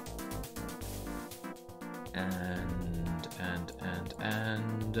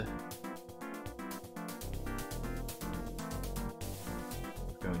 And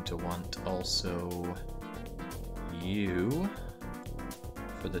we're going to want also you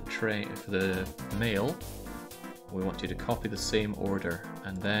for the mail. We want you to copy the same order,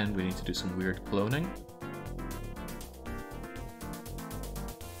 and then we need to do some weird cloning.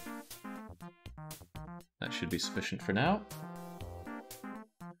 That should be sufficient for now.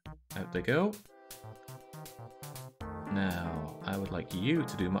 Out they go. Now, I would like you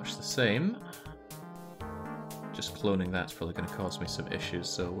to do much the same. Just cloning that's probably going to cause me some issues,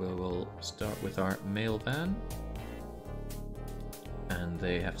 so we'll start with our mail van. And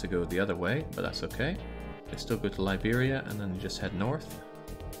they have to go the other way, but that's okay. They still go to Liberia, and then they just head north.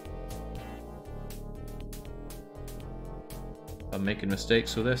 If I'm making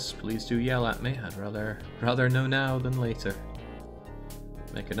mistakes with this, please do yell at me. I'd rather know now than later.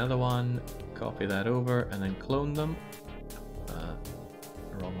 Make another one, copy that over, and then clone them.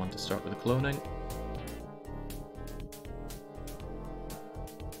 Wrong one to start with the cloning.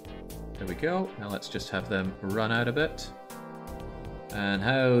 There we go. Now let's just have them run out a bit. And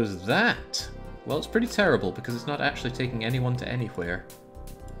how's that? Well, it's pretty terrible because it's not actually taking anyone to anywhere.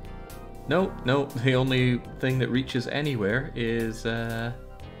 No, the only thing that reaches anywhere is...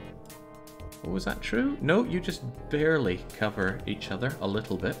 was that true? No, you just barely cover each other a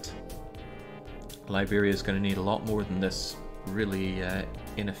little bit. Liberia is going to need a lot more than this really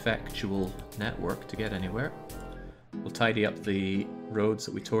ineffectual network to get anywhere. We'll tidy up the roads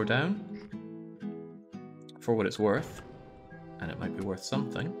that we tore down for what it's worth, and it might be worth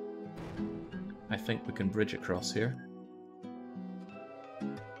something. I think we can bridge across here.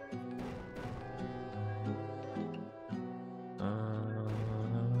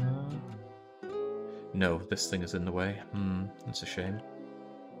 No, this thing is in the way. That's a shame.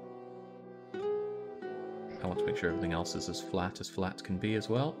 I want to make sure everything else is as flat can be as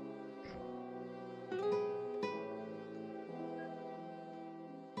well.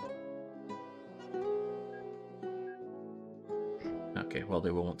 Okay, well,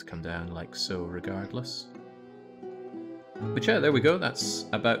 they will want to come down like so regardless. But yeah, there we go. That's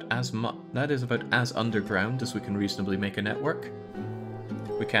about as much. That is about as underground as we can reasonably make a network.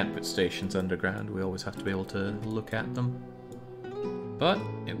 We can't put stations underground. We always have to be able to look at them. But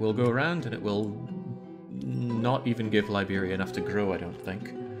it will go around, and it will not even give Liberia enough to grow, I don't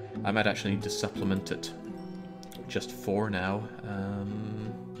think. I might actually need to supplement it just for now.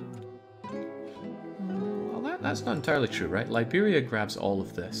 Well, that's not entirely true, right? Liberia grabs all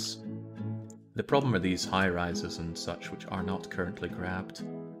of this. The problem are these high-rises and such, which are not currently grabbed.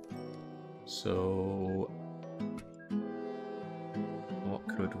 So what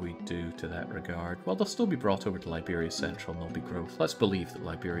could we do to that regard? Well, they'll still be brought over to Liberia Central and there'll be growth. Let's believe that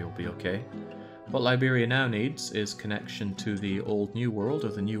Liberia will be okay. What Liberia now needs is connection to the old New World, or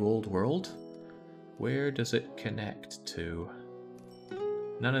the New Old World. Where does it connect to?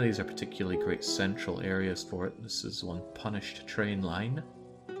 None of these are particularly great central areas for it. This is one punished train line.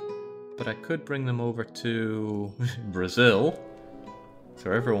 But I could bring them over to Brazil.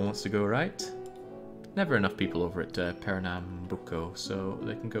 So everyone wants to go, right? Never enough people over at Pernambuco, so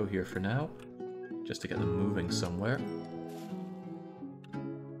they can go here for now. Just to get them moving somewhere.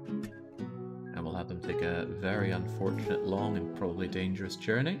 And we'll have them take a very unfortunate, long, and probably dangerous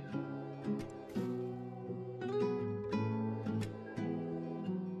journey.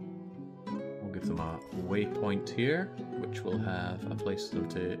 We'll give them a waypoint here, which will have a place for them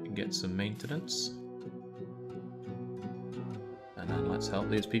to get some maintenance. And then let's help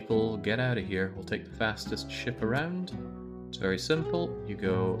these people get out of here. We'll take the fastest ship around. It's very simple. You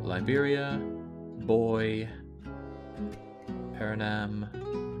go Liberia, Boy, Perenam,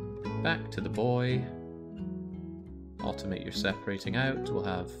 back to the Boy. Automate your separating out. We'll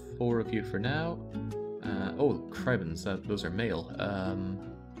have 4 of you for now. Oh, Cribens, those are male.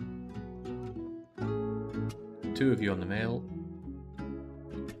 2 of you on the male.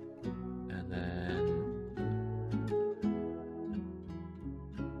 And then...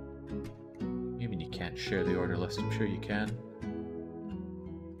 You mean you can't share the order list? I'm sure you can.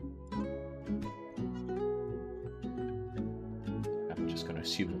 I'm just going to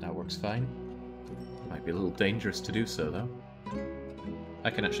assume that that works fine. Might be a little dangerous to do so, though. I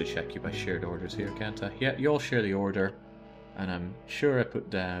can actually check you by shared orders here, can't I? Yeah, you all share the order. And I'm sure I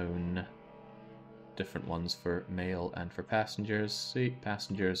put down different ones for mail and for passengers. See,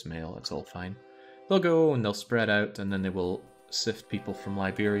 passengers, mail, that's all fine. They'll go and they'll spread out, and then they will sift people from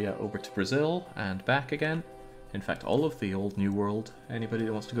Liberia over to Brazil and back again. In fact, all of the old New World. Anybody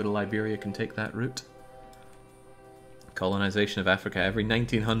that wants to go to Liberia can take that route. Colonization of Africa. Every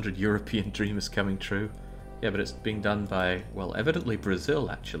 1900 European dream is coming true. Yeah, but it's being done by, well, evidently Brazil,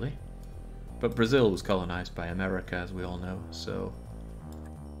 actually. But Brazil was colonized by America, as we all know, so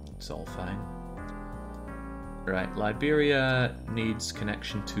it's all fine. Right, Liberia needs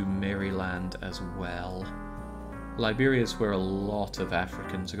connection to Maryland as well. Liberia is where a lot of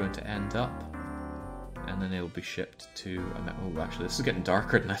Africans are going to end up. And then they will be shipped to... Oh, actually, this is getting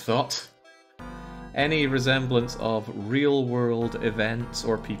darker than I thought. Any resemblance of real-world events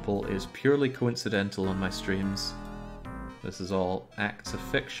or people is purely coincidental on my streams. This is all acts of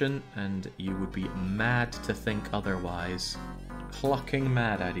fiction, and you would be mad to think otherwise. Clucking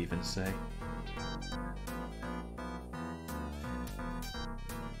mad, I'd even say.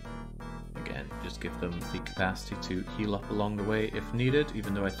 Again, just give them the capacity to heal up along the way if needed,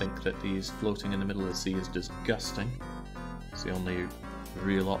 even though I think that these floating in the middle of the sea is disgusting. It's the only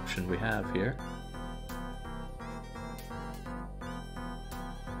real option we have here.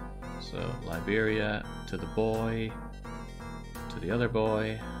 So, Liberia to the Boy, to the other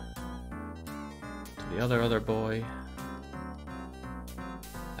boy, to the other boy,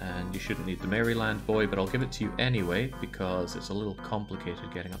 and you shouldn't need the Maryland Boy, but I'll give it to you anyway, because it's a little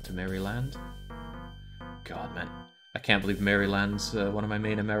complicated getting up to Maryland. God, man. I can't believe Maryland's one of my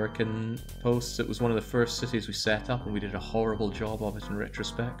main American posts. It was one of the first cities we set up, and we did a horrible job of it in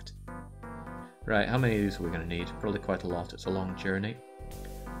retrospect. Right, how many of these are we going to need? Probably quite a lot. It's a long journey.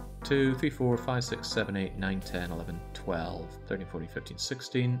 2, 3, 4, 5, 6, 7, 8, 9, 10, 11, 12, 13, 14, 15,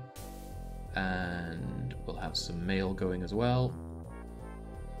 16. And we'll have some mail going as well.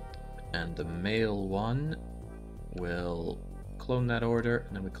 And the mail one will clone that order,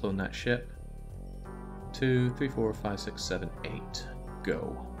 and then we clone that ship. 2, 3, 4, 5, 6, 7, 8.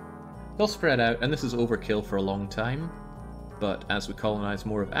 Go. They'll spread out, and this is overkill for a long time. But as we colonize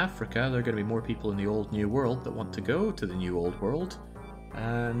more of Africa, there are going to be more people in the old New World that want to go to the New Old World.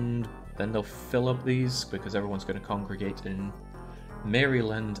 And then they'll fill up these, because everyone's going to congregate in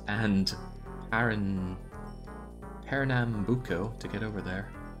Maryland and Pernambuco to get over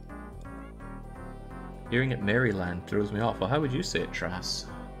there. Hearing it Maryland throws me off. Well, how would you say it, Trass?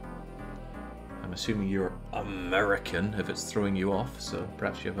 I'm assuming you're American if it's throwing you off, so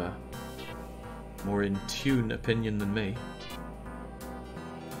perhaps you have a more in tune opinion than me.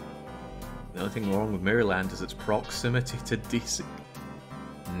 The only thing wrong with Maryland is its proximity to DC.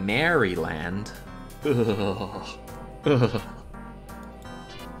 Maryland? Ugh. Ugh.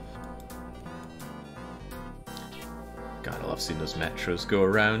 God, I love seeing those metros go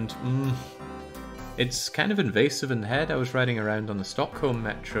around. It's kind of invasive in the head. I was riding around on the Stockholm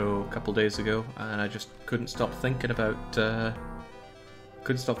metro a couple days ago, and I just couldn't stop thinking about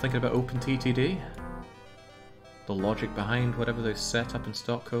OpenTTD. The logic behind whatever they set up in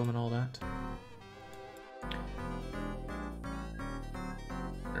Stockholm and all that.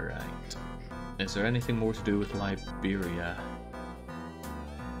 Right. Is there anything more to do with Liberia?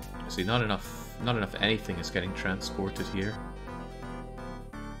 See, not enough anything is getting transported here.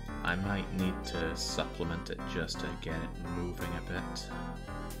 I might need to supplement it just to get it moving a bit.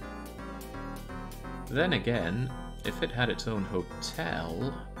 Then again, if it had its own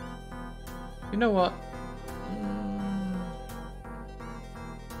hotel... You know what?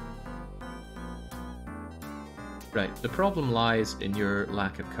 Right, the problem lies in your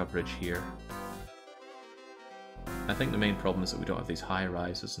lack of coverage here. I think the main problem is that we don't have these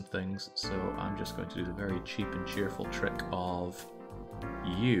high-rises and things, so I'm just going to do the very cheap and cheerful trick of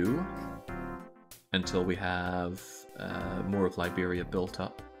you until we have more of Liberia built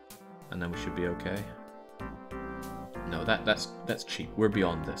up, and then we should be okay. No, that's cheap. We're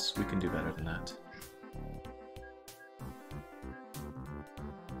beyond this. We can do better than that.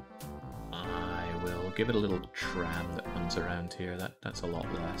 I will give it a little tram that runs around here. That's a lot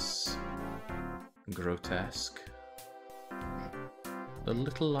less grotesque. The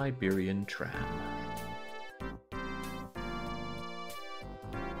little Liberian tram.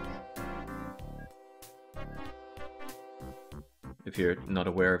 If you're not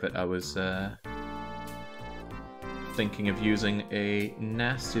aware of it, I was thinking of using a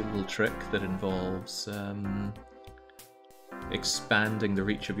nasty little trick that involves expanding the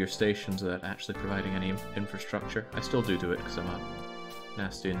reach of your stations without actually providing any infrastructure. I still do it because I'm a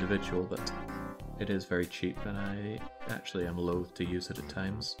nasty individual, but it is very cheap and I actually am loath to use it at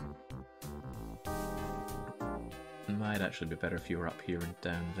times. It might actually be better if you were up here and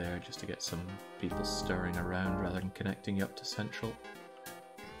down there just to get some people stirring around rather than connecting you up to Central.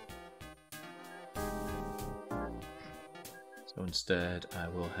 So instead I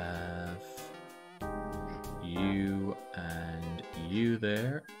will have you and you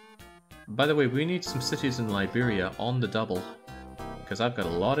there. By the way, we need some cities in Liberia on the double, because I've got a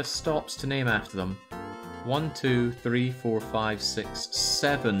lot of stops to name after them. 1, 2, 3, 4, 5, 6,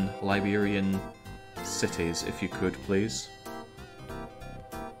 7 Liberian cities, if you could, please.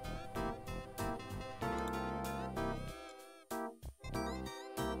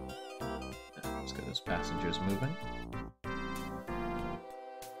 Let's get those passengers moving.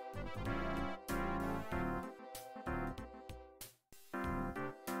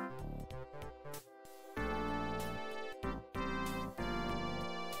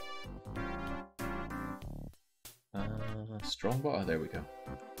 Strongbow? Oh, there we go.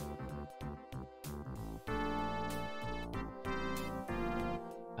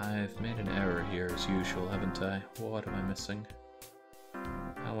 I've made an error here as usual, haven't I? What am I missing?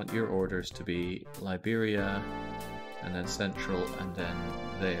 I want your orders to be Liberia, and then Central, and then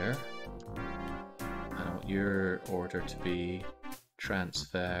there. And I want your order to be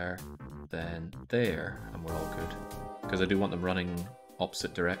transfer, then there, and we're all good. Because I do want them running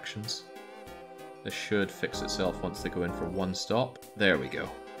opposite directions. This should fix itself once they go in for one stop. There we go.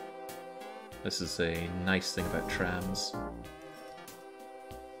 This is a nice thing about trams.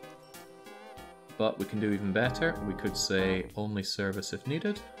 But we can do even better. We could say only service if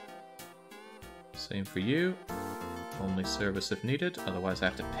needed. Same for you. Only service if needed. Otherwise I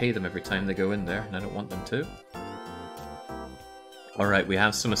have to pay them every time they go in there, and I don't want them to. Alright, we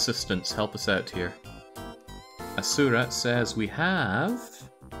have some assistance. Help us out here. Asura says we have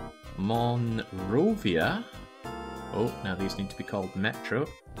Monrovia. Oh, now these need to be called Metro.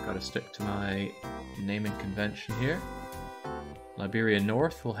 Gotta stick to my naming convention here. Liberia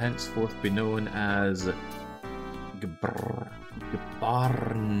North will henceforth be known as Gbarnga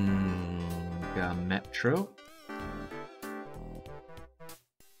Metro.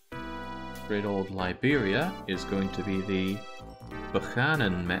 Great old Liberia is going to be the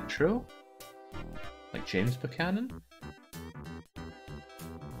Buchanan Metro. Like James Buchanan.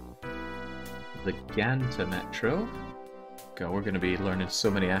 The Ganta Metro. God, we're going to be learning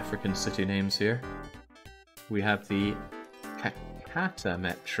so many African city names here. We have the Kakata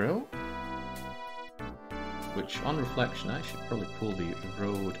Metro, which, on reflection, I should probably pull the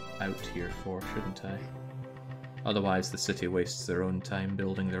road out here for, shouldn't I? Otherwise, the city wastes their own time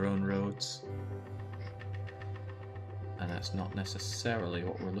building their own roads. And that's not necessarily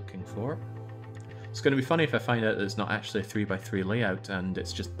what we're looking for. It's going to be funny if I find out that it's not actually a 3x3 layout and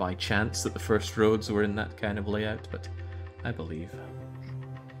it's just by chance that the first roads were in that kind of layout, but I believe.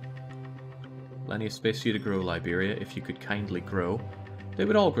 Plenty of space for you to grow, Liberia, if you could kindly grow. They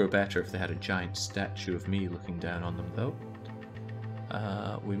would all grow better if they had a giant statue of me looking down on them, though.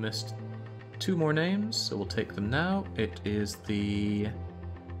 We missed 2 more names, so we'll take them now. It is the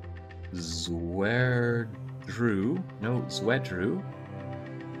Zwedru.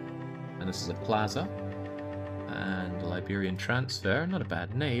 And this is a plaza. And a Liberian transfer, not a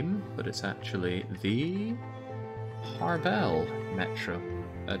bad name, but it's actually the Harbel Metro.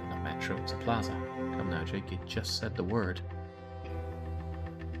 Not Metro, it's a plaza. Come now, Jake, you just said the word.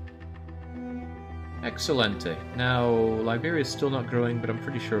 Excellente. Now, Liberia's still not growing, but I'm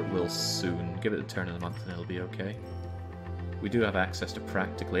pretty sure it will soon. Give it the turn of the month and it'll be okay. We do have access to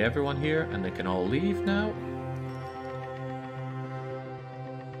practically everyone here, and they can all leave now.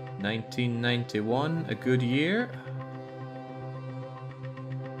 1991, a good year.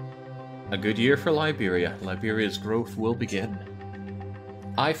 A good year for Liberia. Liberia's growth will begin.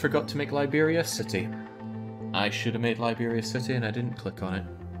 I forgot to make Liberia a city. I should have made Liberia a city and I didn't click on it.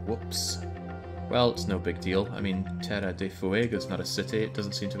 Whoops. Well, it's no big deal. I mean, Terra de Fuega's not a city. It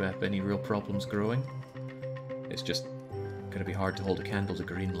doesn't seem to have any real problems growing. It's just going to be hard to hold a candle to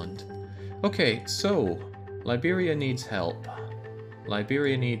Greenland. Okay, so Liberia needs help.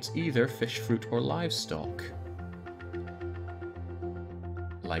 Liberia needs either fish, fruit, or livestock.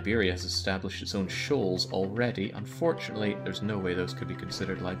 Liberia has established its own shoals already. Unfortunately, there's no way those could be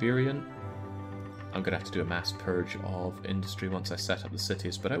considered Liberian. I'm going to have to do a mass purge of industry once I set up the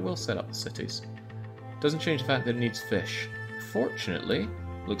cities, but I will set up the cities. Doesn't change the fact that it needs fish. Fortunately,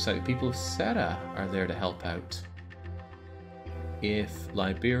 looks like the people of Serra are there to help out. If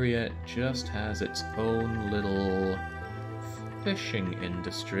Liberia just has its own little fishing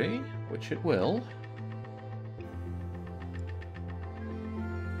industry, which it will.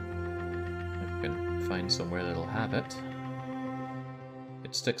 I can find somewhere that'll have it.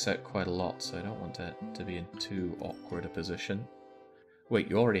 It sticks out quite a lot, so I don't want it to be in too awkward a position. Wait,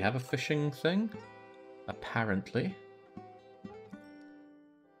 you already have a fishing thing? Apparently.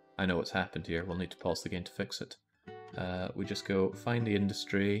 I know what's happened here. We'll need to pause the game to fix it. We just go find the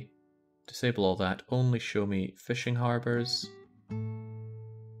industry, disable all that, only show me fishing harbours.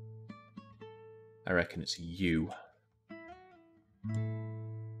 I reckon it's you.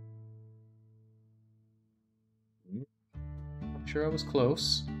 I'm sure I was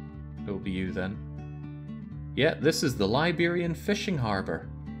close. It'll be you then. Yeah, this is the Liberian fishing harbour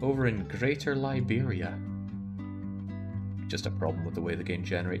over in Greater Liberia. Just a problem with the way the game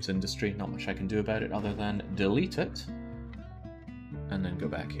generates industry. Not much I can do about it other than delete it and then go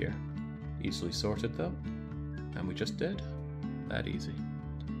back here. Easily sorted though. And we just did. That easy.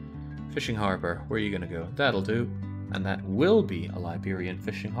 Fishing harbour, where are you going to go? That'll do. And that will be a Liberian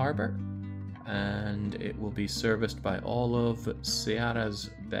fishing harbour. And it will be serviced by all of Cearra's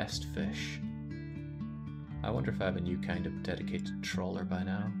best fish. I wonder if I have a new kind of dedicated trawler by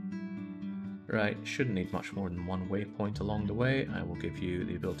now. Right, shouldn't need much more than one waypoint along the way. I will give you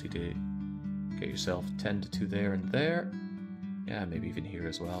the ability to get yourself tended to there and there. Yeah, maybe even here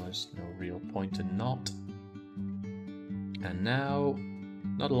as well. There's no real point in not. And now,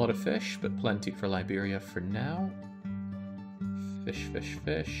 not a lot of fish, but plenty for Liberia for now. Fish, fish,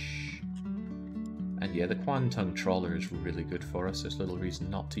 fish. And yeah, the Kwantung trawler is really good for us. There's little reason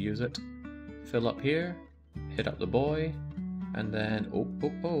not to use it. Fill up here, hit up the buoy, and then...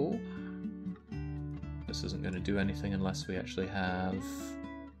 oh. This isn't going to do anything unless we actually have...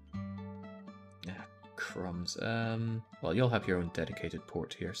 crumbs. Well, you'll have your own dedicated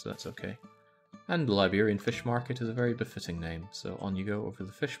port here, so that's okay. And the Liberian Fish Market is a very befitting name. So on you go over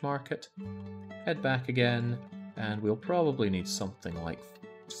the fish market, head back again, and we'll probably need something like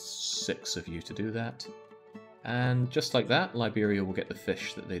 6 of you to do that. And just like that, Liberia will get the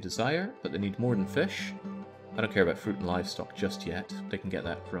fish that they desire, but they need more than fish. I don't care about fruit and livestock just yet. They can get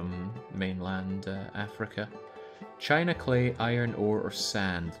that from mainland Africa. China clay, iron ore, or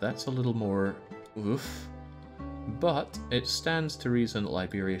sand. That's a little more oof. But it stands to reason that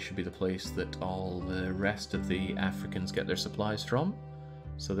Liberia should be the place that all the rest of the Africans get their supplies from.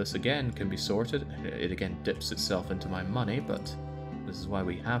 So this again can be sorted. It again dips itself into my money, but this is why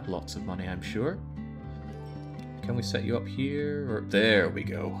we have lots of money, I'm sure. Can we set you up here? Or there we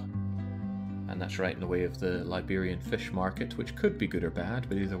go. And that's right in the way of the Liberian fish market, which could be good or bad,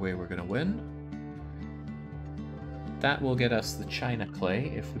 but either way we're going to win. That will get us the China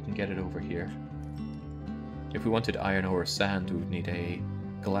clay if we can get it over here. If we wanted iron ore or sand, we would need a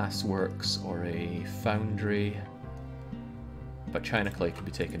glassworks or a foundry. But China clay can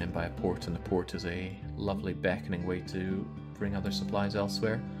be taken in by a port, and the port is a lovely beckoning way to bring other supplies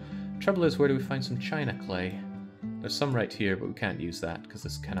elsewhere. Trouble is, where do we find some China clay? There's some right here, but we can't use that because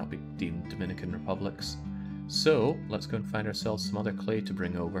this cannot be deemed Dominican Republics. So let's go and find ourselves some other clay to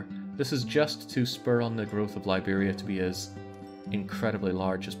bring over. This is just to spur on the growth of Liberia to be as incredibly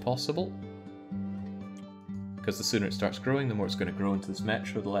large as possible. Because the sooner it starts growing, the more it's going to grow into this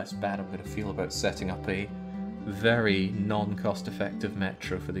metro, the less bad I'm going to feel about setting up a very non-cost-effective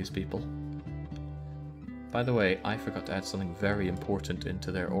metro for these people. By the way, I forgot to add something very important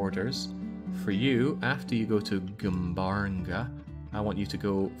into their orders. For you, after you go to Gumbaranga, I want you to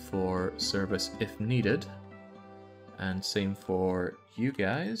go for service if needed. And same for you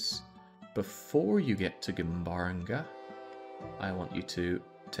guys. Before you get to Gumbaranga, I want you to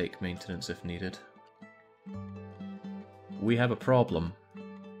take maintenance if needed. We have a problem.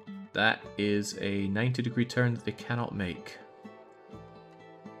 That is a 90-degree turn that they cannot make.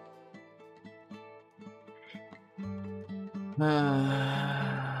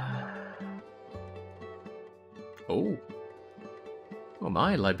 Oh. Oh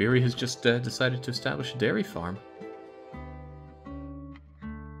my, Liberia has just decided to establish a dairy farm.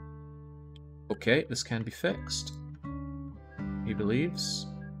 Okay, this can be fixed. He believes.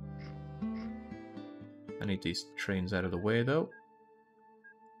 I need these trains out of the way, though.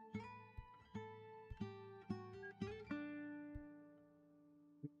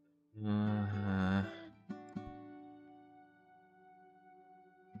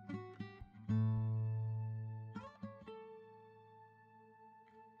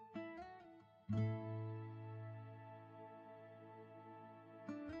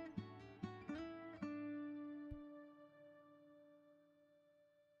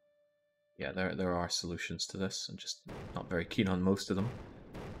 Yeah, there are solutions to this. I'm just not very keen on most of them.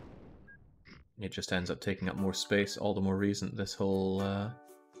 It just ends up taking up more space, all the more reason this whole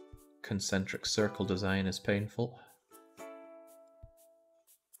concentric circle design is painful.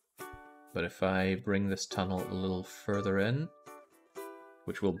 But if I bring this tunnel a little further in,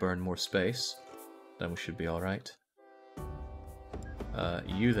 which will burn more space, then we should be alright.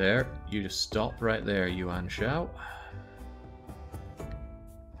 You there, you just stop right there, Yuan Shao.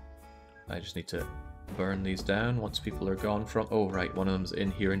 I just need to burn these down once people are gone from... Oh, right, one of them's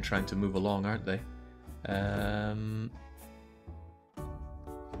in here and trying to move along, aren't they?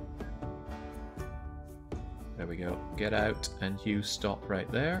 There we go. Get out, and you stop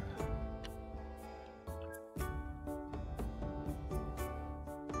right there.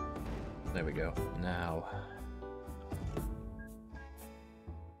 There we go. Now...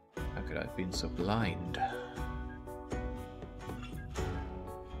 How could I have been so blind?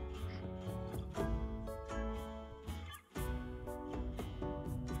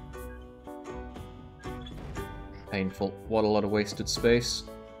 Painful. What a lot of wasted space.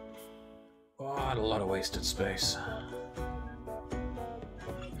 What a lot of wasted space.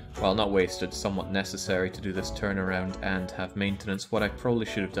 Well, not wasted, somewhat necessary to do this turnaround and have maintenance. What I probably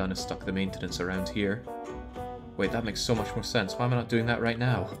should have done is stuck the maintenance around here. Wait, that makes so much more sense. Why am I not doing that right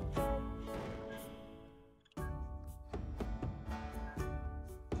now?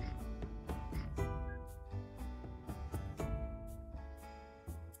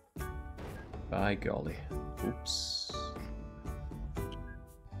 By golly. Oops.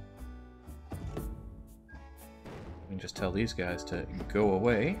 We can just tell these guys to go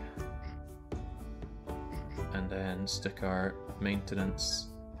away. And then stick our maintenance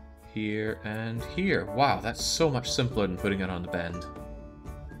here and here. Wow, that's so much simpler than putting it on the bend.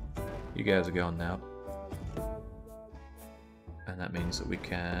 You guys are gone now. And that means that we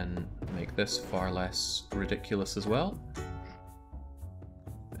can make this far less ridiculous as well.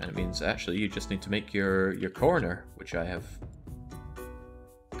 And it means actually you just need to make your corner, which I have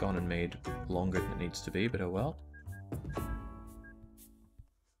gone and made longer than it needs to be, but oh well.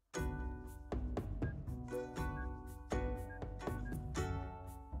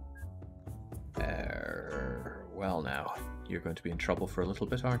 Well now, you're going to be in trouble for a little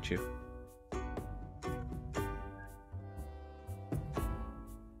bit, aren't you?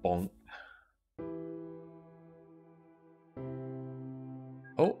 Bonk.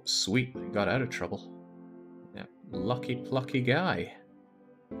 Oh, sweet, he got out of trouble. Yeah, lucky plucky guy.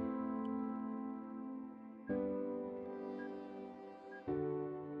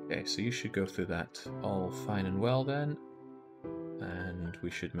 Okay, so you should go through that all fine and well then. And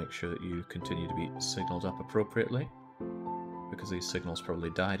we should make sure that you continue to be signaled up appropriately, because these signals probably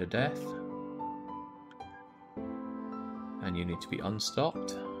die to death. And you need to be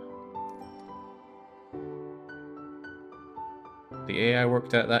unstopped. The AI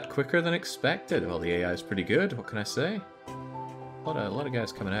worked out that quicker than expected. Well, the AI is pretty good, what can I say? A lot of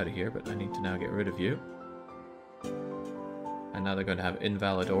guys coming out of here, but I need to now get rid of you. And now they're going to have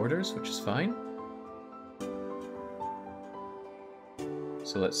invalid orders, which is fine.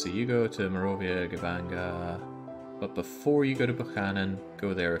 So let's see, you go to Morovia, Gabanga, but before you go to Buchanan,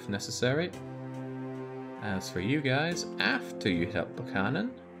 go there if necessary. As for you guys, after you hit up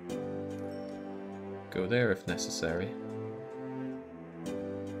Buchanan, go there if necessary.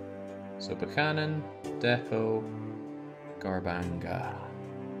 So Buchanan, Depot, Garbanga.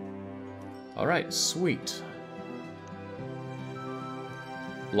 Alright, sweet.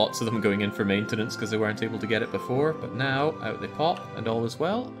 Lots of them going in for maintenance because they weren't able to get it before, but now out they pop and all is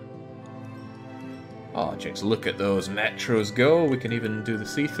well. Oh, jinx, look at those metros go. We can even do the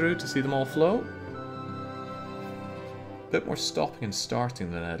see-through to see them all flow. Bit more stopping and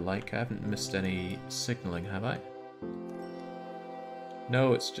starting than I'd like. I haven't missed any signalling, have I?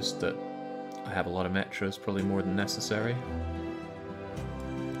 No, it's just that I have a lot of metros, probably more than necessary.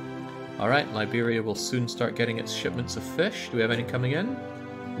 Alright, Liberia will soon start getting its shipments of fish. Do we have any coming in?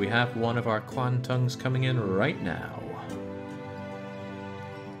 We have one of our Kwantungs coming in right now.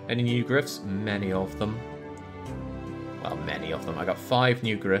 Any new griffs? Many of them. Well, many of them. I got 5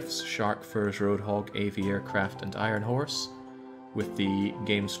 new griffs: Shark, Furs, Roadhog, AV Aircraft, and Iron Horse, with the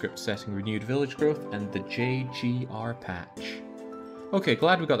game script setting Renewed Village Growth and the JGR patch. Okay,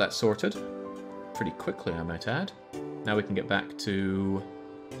 glad we got that sorted. Pretty quickly, I might add. Now we can get back to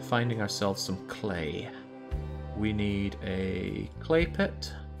finding ourselves some clay. We need a clay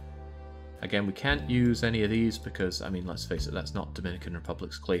pit. Again, we can't use any of these because, I mean, let's face it, that's not Dominican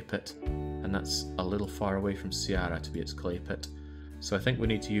Republic's clay pit. And that's a little far away from Ceará to be its clay pit. So I think we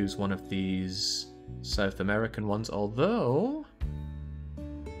need to use one of these South American ones, although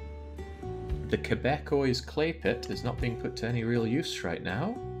the Quebecois clay pit is not being put to any real use right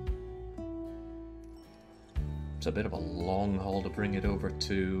now. It's a bit of a long haul to bring it over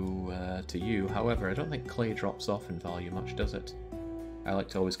to you. However, I don't think clay drops off in value much, does it? I like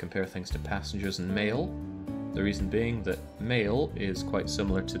to always compare things to passengers and mail. The reason being that mail is quite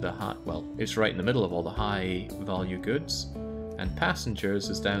similar to the high, well, it's right in the middle of all the high value goods, and passengers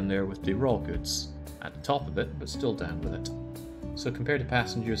is down there with the raw goods, at the top of it, but still down with it. So compared to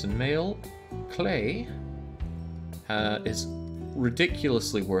passengers and mail, clay is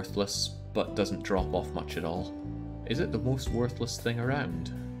ridiculously worthless, but doesn't drop off much at all. Is it the most worthless thing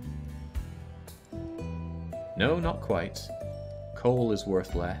around? No, not quite. Coal is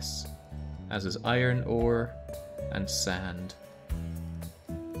worth less, as is iron ore and sand.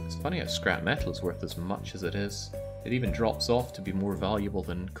 It's funny how scrap metal is worth as much as it is. It even drops off to be more valuable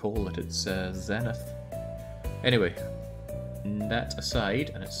than coal at its zenith. Anyway, that aside,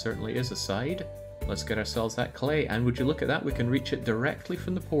 and it certainly is aside, let's get ourselves that clay, and would you look at that, we can reach it directly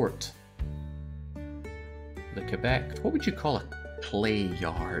from the port. The Quebec, what would you call a clay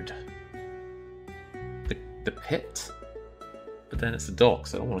yard? The pit? But then it's the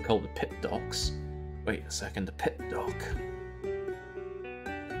docks, I don't want to call it the pit docks. Wait a second, the pit dock.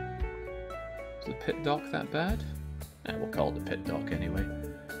 Is the pit dock that bad? Eh, we'll call it the pit dock anyway.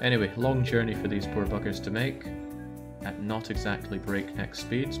 Anyway, long journey for these poor buggers to make, at not exactly breakneck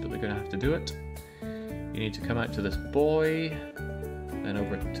speeds, but they're going to have to do it. You need to come out to this buoy, then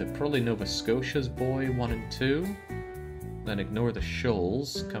over to probably Nova Scotia's buoy 1 and 2, then ignore the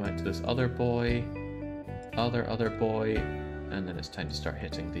shoals, come out to this other buoy, other buoy, and then it's time to start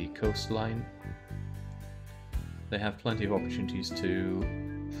hitting the coastline. They have plenty of opportunities to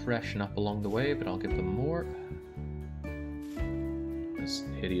freshen up along the way, but I'll give them more. As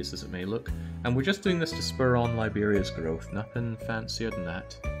hideous as it may look. And we're just doing this to spur on Liberia's growth, nothing fancier than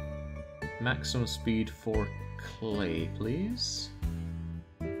that. Maximum speed for clay, please.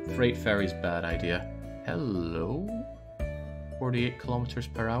 Freight ferry's bad idea. Hello? 48 kilometers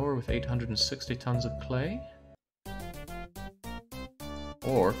per hour with 860 tons of clay?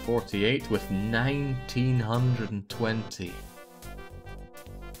 Or 48 with 1920.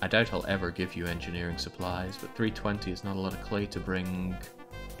 I doubt I'll ever give you engineering supplies, but 320 is not a lot of clay to bring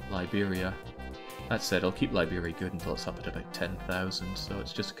Liberia. That said, I'll keep Liberia good until it's up at about 10,000, so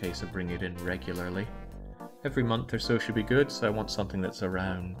it's just a case of bringing it in regularly. Every month or so should be good, so I want something that's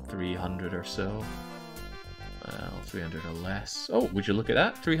around 300 or so. Well, 300 or less. Oh, would you look at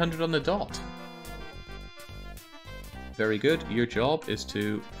that? 300 on the dot. Very good. Your job is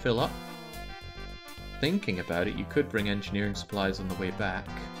to fill up. Thinking about it, you could bring engineering supplies on the way back,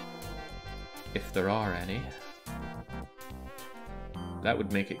 if there are any. That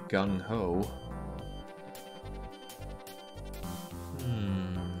would make it gung-ho.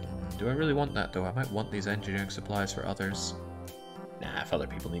 Do I really want that though? I might want these engineering supplies for others. Nah, if other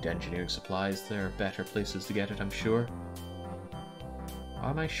people need engineering supplies, there are better places to get it, I'm sure.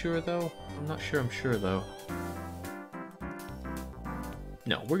 Am I sure though? I'm not sure I'm sure though.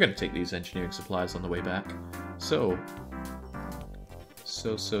 No, we're going to take these engineering supplies on the way back. So.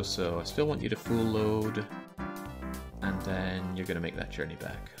 I still want you to full load. And then you're going to make that journey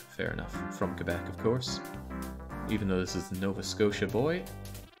back. Fair enough. From Quebec, of course. Even though this is the Nova Scotia boy.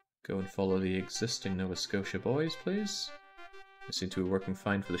 Go and follow the existing Nova Scotia boys, please. They seem to be working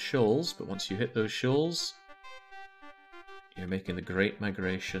fine for the shoals, but once you hit those shoals, you're making the Great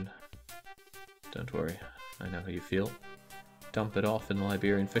Migration. Don't worry, I know how you feel. Dump it off in the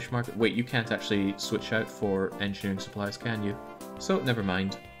Liberian fish market. Wait, you can't actually switch out for engineering supplies, can you? So, never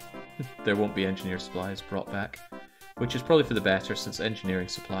mind. There won't be engineer supplies brought back. Which is probably for the better, since engineering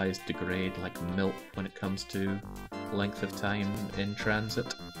supplies degrade like milk when it comes to length of time in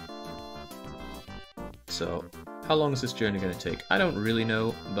transit. So, how long is this journey going to take? I don't really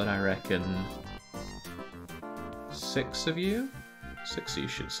know, but I reckon 6 of you? 6 of you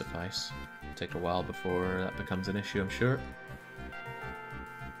should suffice. It'll take a while before that becomes an issue, I'm sure.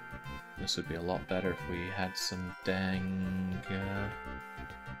 This would be a lot better if we had some dang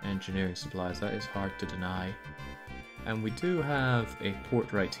engineering supplies. That is hard to deny. And we do have a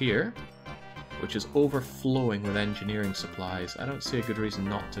port right here, which is overflowing with engineering supplies. I don't see a good reason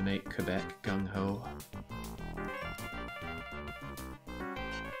not to make Quebec gung-ho.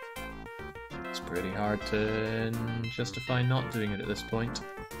 It's pretty hard to justify not doing it at this point.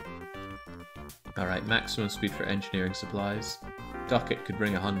 Alright, maximum speed for engineering supplies. Ducket could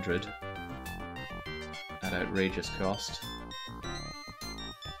bring 100. At outrageous cost.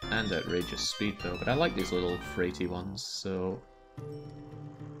 And outrageous speed though, but I like these little freighty ones, so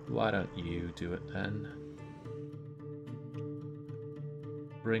why don't you do it then?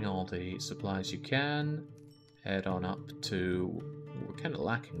 Bring all the supplies you can, head on up to... We're kind of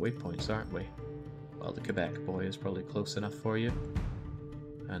lacking waypoints, aren't we? Well, the Quebec boy is probably close enough for you.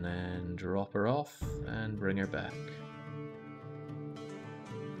 And then drop her off and bring her back.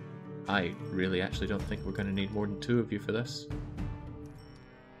 I really actually don't think we're going to need more than 2 of you for this.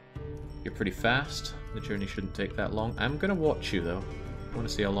 You're pretty fast. The journey shouldn't take that long. I'm going to watch you though. I want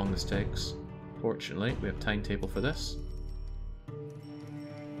to see how long this takes. Fortunately, we have a timetable for this.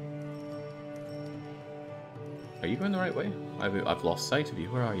 Are you going the right way? I've lost sight of you.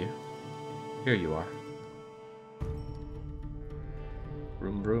 Where are you? Here you are.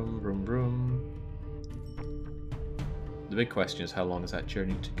 Vroom, vroom, vroom, vroom. The big question is how long is that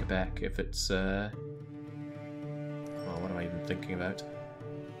journey to Quebec if it's, well, what am I even thinking about?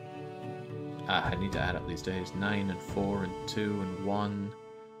 I need to add up these days. 9 and 4 and 2 and 1.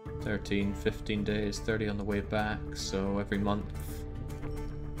 13, 15 days, 30 on the way back, so every month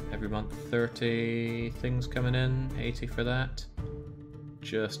 30 things coming in, 80 for that.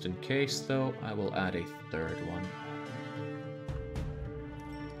 Just in case though, I will add a 3rd one.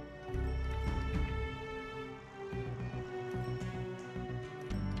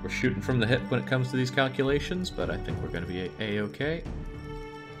 We're shooting from the hip when it comes to these calculations, but I think we're going to be a-okay.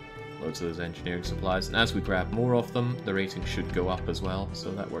 Loads of those engineering supplies, and as we grab more of them, the rating should go up as well,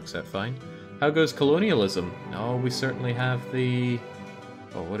 so that works out fine. How goes colonialism? Oh, we certainly have the...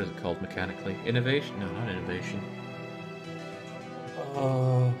 Oh, what is it called mechanically? Innovation? No, not innovation.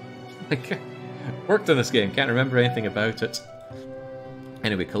 Oh... Worked on this game, can't remember anything about it.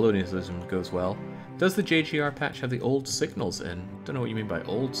 Anyway, colonialism goes well. Does the JGR patch have the old signals in? Don't know what you mean by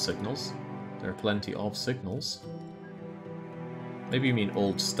old signals. There are plenty of signals. Maybe you mean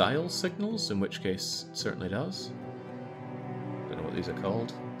old style signals, in which case it certainly does. Don't know what these are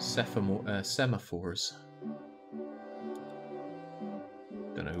called. Semaphores.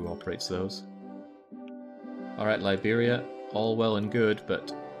 Don't know who operates those. Alright, Liberia, all well and good,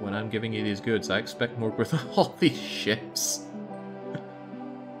 but when I'm giving you these goods, I expect more with all these ships.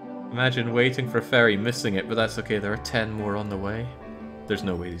 Imagine waiting for a ferry, missing it, but that's okay, there are 10 more on the way. There's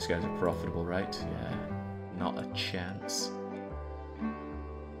no way these guys are profitable, right? Yeah, not a chance.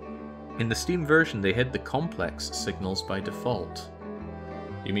 In the Steam version, they hid the complex signals by default.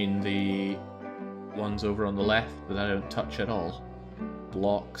 You mean the ones over on the left that I don't touch at all?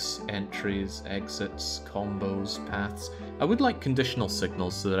 Blocks, entries, exits, combos, paths. I would like conditional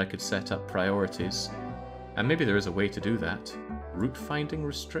signals so that I could set up priorities. And maybe there is a way to do that. Route finding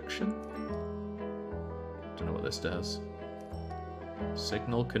restriction? Don't know what this does.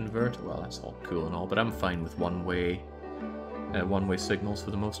 Signal convert. Well, that's all cool and all, but I'm fine with one-way signals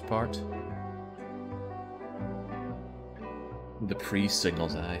for the most part. The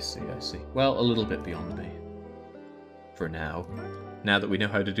pre-signals, I see. Well, a little bit beyond me. For now. Now that we know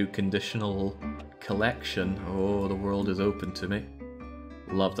how to do conditional collection, oh, the world is open to me.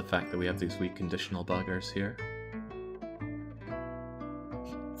 Love the fact that we have these wee conditional buggers here.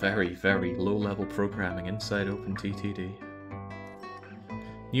 Very, very low-level programming inside OpenTTD.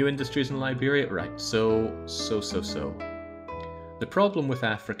 New industries in Liberia? Right, so. The problem with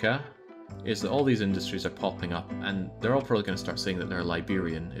Africa is that all these industries are popping up, and they're all probably going to start saying that they're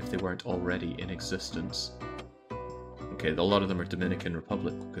Liberian if they weren't already in existence. Okay, a lot of them are Dominican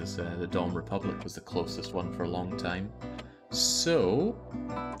Republic, because the Dom Republic was the closest one for a long time. So,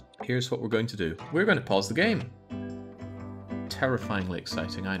 here's what we're going to do. We're going to pause the game. Terrifyingly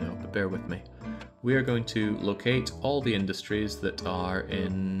exciting, I know, but bear with me. We are going to locate all the industries that are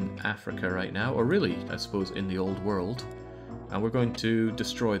in Africa right now, or really, I suppose, in the old world, and we're going to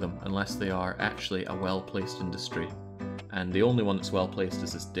destroy them unless they are actually a well-placed industry. And the only one that's well-placed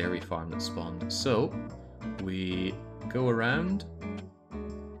is this dairy farm that spawned. So, we go around,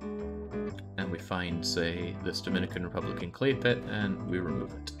 and we find, say, this Dominican Republic in clay pit, and we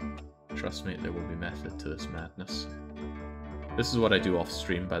remove it. Trust me, there will be method to this madness. This is what I do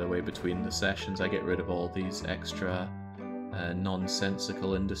off-stream, by the way, between the sessions. I get rid of all these extra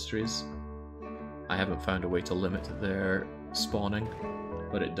nonsensical industries. I haven't found a way to limit their spawning,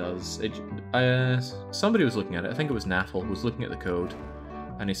 but it does. Somebody was looking at it, I think it was Naffle, was looking at the code,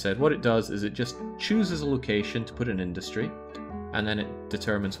 and he said what it does is it just chooses a location to put an industry, and then it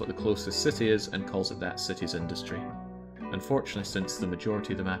determines what the closest city is and calls it that city's industry. Unfortunately, since the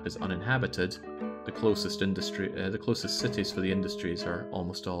majority of the map is uninhabited, the closest cities for the industries are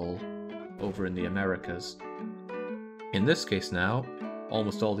almost all over in the Americas. In this case now,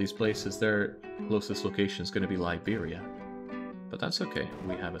 almost all these places, their closest location is going to be Liberia. But that's okay,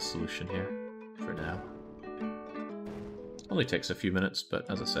 we have a solution here, for now. Only takes a few minutes, but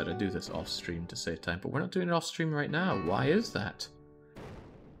as I said, I do this off-stream to save time, but we're not doing it off-stream right now. Why is that?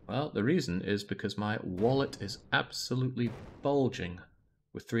 Well, the reason is because my wallet is absolutely bulging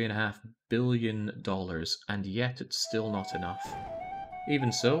with $3.5 billion, and yet it's still not enough.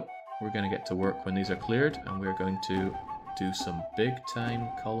 Even so, we're going to get to work when these are cleared, and we're going to do some big-time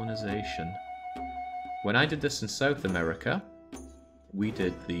colonization. When I did this in South America, we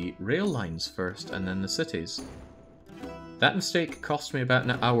did the rail lines first, and then the cities. That mistake cost me about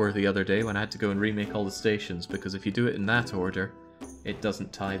an hour the other day when I had to go and remake all the stations, because if you do it in that order, it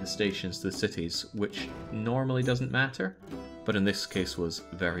doesn't tie the stations to the cities, which normally doesn't matter, but in this case was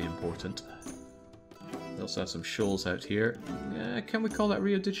very important. We also have some shoals out here. Can we call that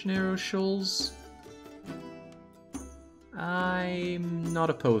Rio de Janeiro shoals? I'm not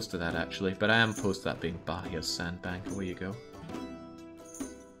opposed to that actually, but I am opposed to that being Bahia's sandbank. Away you go.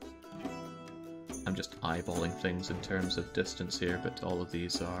 I'm just eyeballing things in terms of distance here, but all of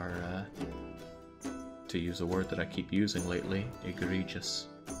these are, to use a word that I keep using lately, egregious.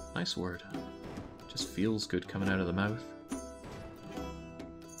 Nice word. Just feels good coming out of the mouth.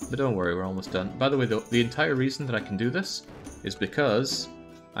 But don't worry, we're almost done. By the way, the entire reason that I can do this is because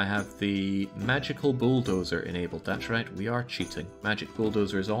I have the magical bulldozer enabled. That's right, we are cheating. Magic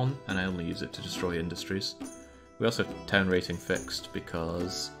bulldozer is on, and I only use it to destroy industries. We also have town rating fixed,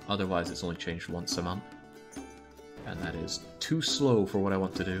 because otherwise it's only changed once a month. And that is too slow for what I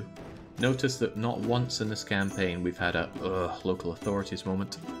want to do. Notice that not once in this campaign we've had a local authorities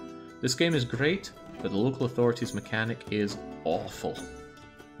moment. This game is great, but the local authorities mechanic is awful.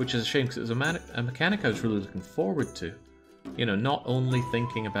 Which is a shame, because it was a mechanic I was really looking forward to. You know, not only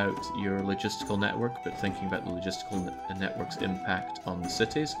thinking about your logistical network, but thinking about the logistical network's impact on the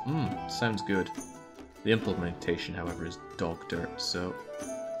cities. Sounds good. The implementation, however, is dog dirt, so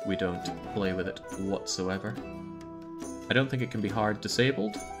we don't play with it whatsoever. I don't think it can be hard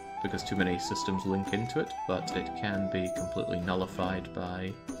disabled, because too many systems link into it, but it can be completely nullified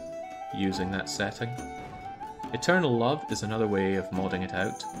by using that setting. Eternal Love is another way of modding it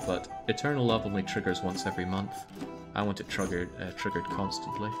out, but Eternal Love only triggers once every month. I want it triggered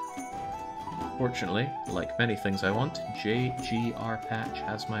constantly. Fortunately, like many things I want, JGR Patch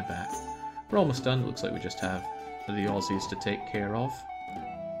has my back. We're almost done. It looks like we just have the Aussies to take care of.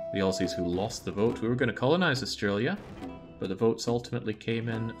 The Aussies who lost the vote. We were going to colonise Australia, but the votes ultimately came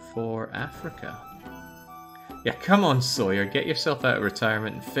in for Africa. Yeah, come on, Sawyer, get yourself out of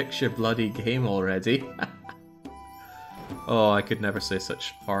retirement and fix your bloody game already. Oh, I could never say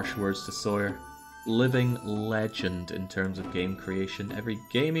such harsh words to Sawyer. Living legend in terms of game creation. Every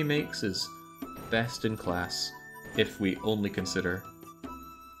game he makes is best in class, if we only consider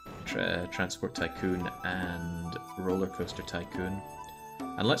Transport Tycoon and Roller Coaster Tycoon.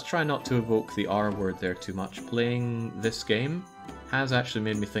 And let's try not to evoke the R word there too much. Playing this game has actually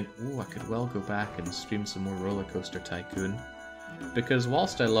made me think, oh, I could well go back and stream some more Roller Coaster Tycoon. Because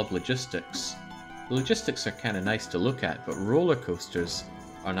whilst I love logistics, the logistics are kind of nice to look at, but roller coasters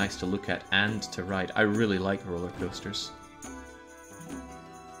are nice to look at and to ride. I really like roller coasters.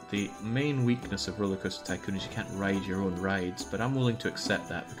 The main weakness of Roller Coaster Tycoon is you can't ride your own rides, but I'm willing to accept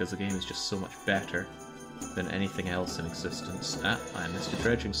that because the game is just so much better than anything else in existence. Ah, I missed a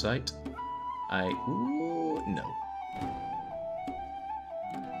dredging site. Ooh, no.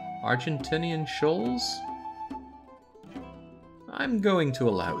 Argentinian shoals? I'm going to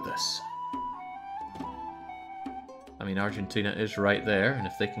allow this. I mean, Argentina is right there, and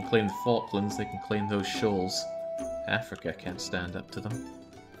if they can claim the Falklands, they can claim those shoals. Africa can't stand up to them.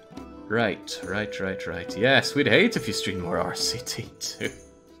 Right. Yes, we'd hate if you streamed more RCT2.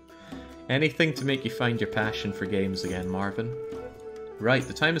 Anything to make you find your passion for games again, Marvin. Right,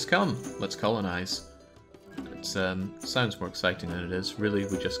 the time has come. Let's colonize. It sounds more exciting than it is. Really,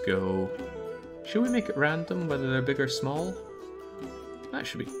 we just go... Should we make it random, whether they're big or small? That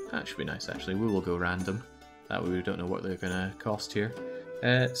should be nice, actually. We will go random. That way we don't know what they're going to cost here.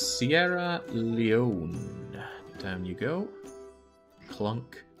 Sierra Leone. Down you go.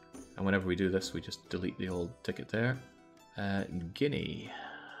 Clunk. And whenever we do this, we just delete the old ticket there. Guinea.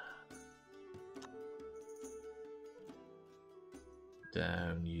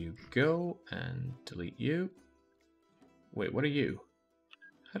 Down you go, and delete you. Wait, what are you?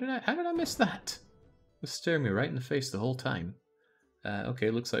 How did I miss that? It was staring me right in the face the whole time. Okay,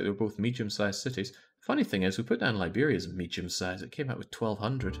 looks like they're both medium-sized cities. Funny thing is, we put down Liberia as medium-sized. It came out with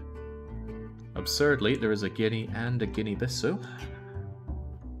 1,200. Absurdly, there is a Guinea and a Guinea-Bissau.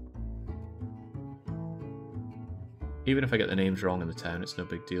 Even if I get the names wrong in the town, it's no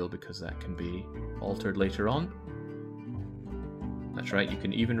big deal because that can be altered later on. That's right, you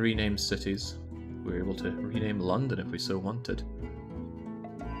can even rename cities. We're able to rename London if we so wanted.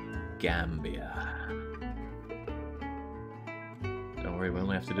 Gambia. Don't worry, we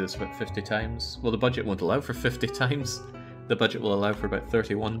only have to do this about 50 times. Well, the budget won't allow for 50 times. The budget will allow for about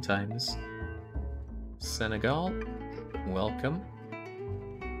 31 times. Senegal, welcome.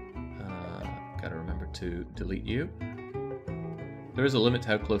 Gotta remember to delete you. There is a limit to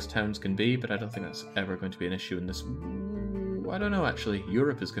how close towns can be, but I don't think that's ever going to be an issue in this. Ooh, I don't know, actually.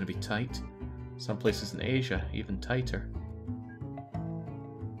 Europe is going to be tight. Some places in Asia, even tighter.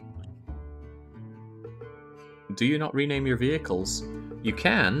 Do you not rename your vehicles? You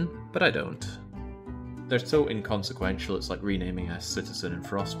can, but I don't. They're so inconsequential, it's like renaming a citizen in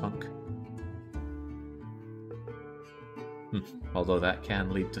Frostpunk. Although that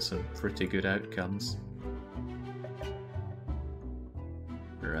can lead to some pretty good outcomes.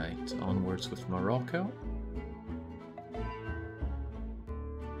 Right, onwards with Morocco.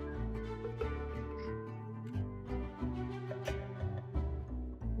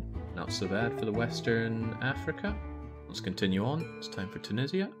 Not so bad for the Western Africa. Let's continue on. It's time for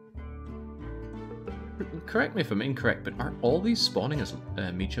Tunisia. Correct me if I'm incorrect, but aren't all these spawning as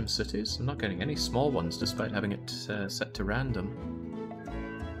medium cities? I'm not getting any small ones despite having it set to random.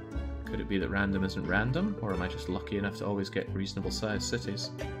 Could it be that random isn't random, or am I just lucky enough to always get reasonable sized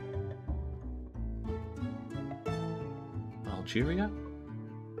cities? Algeria?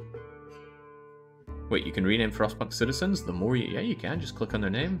 Wait, you can rename Frostpunk citizens? The more you... Yeah, you can. Just click on their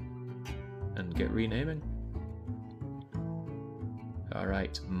name and get renaming.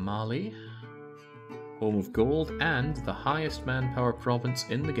 Alright, Mali. Home of gold and the highest manpower province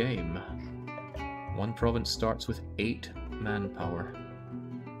in the game. One province starts with 8 manpower.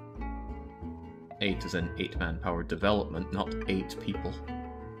 8 is in 8 manpower development, not 8 people.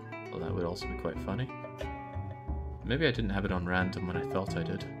 Well, that would also be quite funny. Maybe I didn't have it on random when I thought I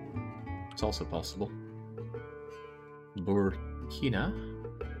did. It's also possible. Burkina.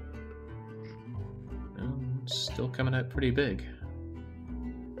 Still coming out pretty big.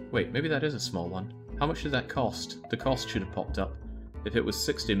 Wait, maybe that is a small one. How much did that cost? The cost should have popped up. If it was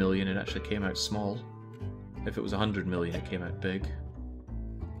 60 million, it actually came out small. If it was 100 million, it came out big.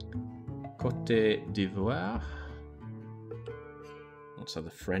 Côte d'Ivoire. Let's have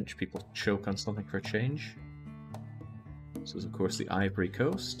the French people choke on something for a change. This is, of course, the Ivory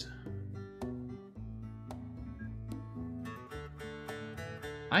Coast.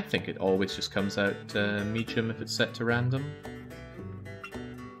 I think it always just comes out medium if it's set to random.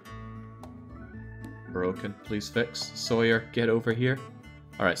 Broken, please fix. Sawyer, get over here.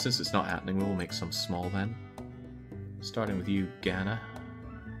 Alright, since it's not happening, we'll make some small then. Starting with you, Ghana.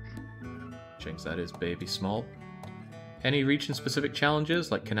 Change that is baby small. Any region-specific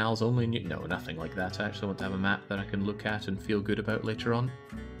challenges, like canals only? No, nothing like that. I actually want to have a map that I can look at and feel good about later on.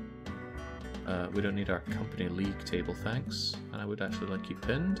 We don't need our company league table, thanks. And I would actually like you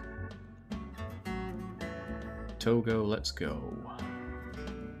pinned. Togo, let's go.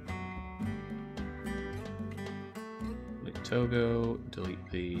 Delete Togo,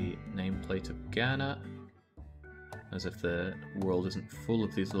 delete the nameplate of Ghana. As if the world isn't full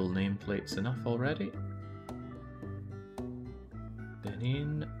of these little nameplates enough already.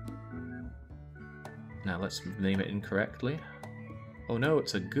 Benin. Now let's name it incorrectly. Oh no,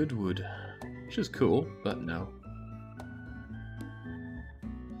 it's a Goodwood. Which is cool, but no.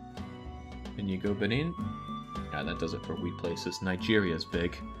 In you go, Benin. Yeah, that does it for wee places. Nigeria's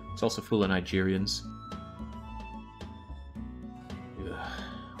big. It's also full of Nigerians.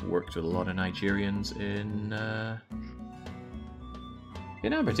 Ugh. Worked with a lot of Nigerians in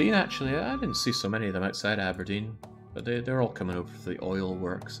Aberdeen, actually. I didn't see so many of them outside Aberdeen, but they're all coming over for the oil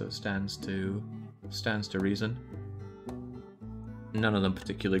work, so it stands to reason. None of them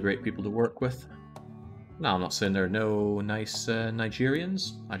particularly great people to work with. No, I'm not saying there are no nice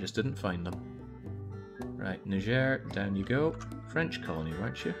Nigerians, I just didn't find them. Right, Niger, down you go. French colony,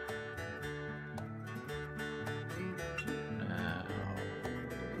 weren't you? Now,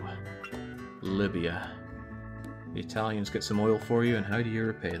 Libya. The Italians get some oil for you, and how do you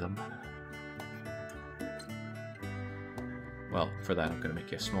repay them? Well, for that I'm going to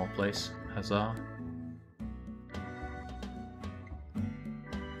make you a small place. Huzzah.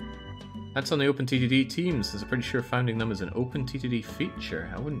 That's on the OpenTTD teams, as I'm pretty sure founding them is an OpenTTD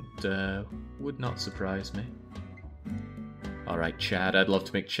feature. I would not surprise me. Alright, Chad. I'd love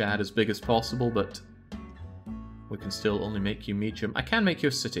to make Chad as big as possible, but we can still only make you medium. I can make you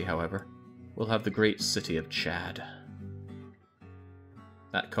a city, however. We'll have the great city of Chad.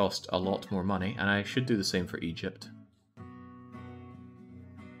 That cost a lot more money, and I should do the same for Egypt.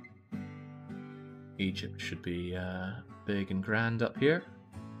 Egypt should be big and grand up here.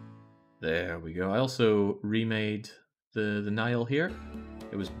 There we go. I also remade the Nile here.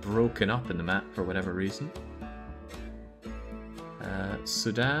 It was broken up in the map for whatever reason.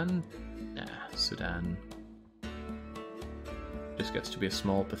 Sudan? Nah, Sudan just gets to be a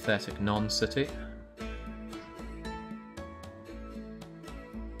small, pathetic non-city.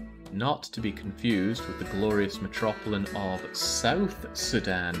 Not to be confused with the glorious metropolitan of South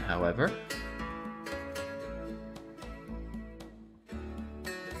Sudan, however.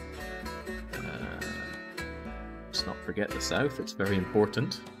 Forget the south, it's very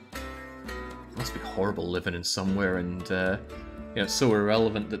important. It must be horrible living in somewhere and it's so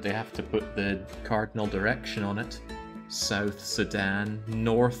irrelevant that they have to put the cardinal direction on it. South Sudan,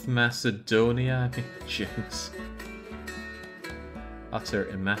 North Macedonia, I mean, jinx. Utter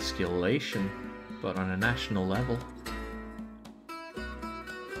emasculation, but on a national level.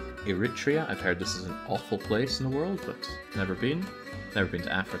 Eritrea, I've heard this is an awful place in the world, but never been. Never been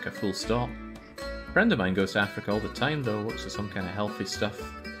to Africa, full stop. A friend of mine goes to Africa all the time though, works with some kind of healthy stuff.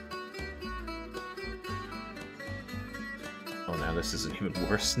 Oh, now this is an even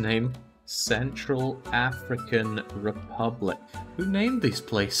worse name. Central African Republic. Who named these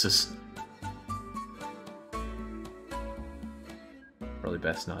places? Probably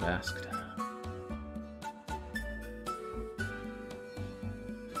best not asked.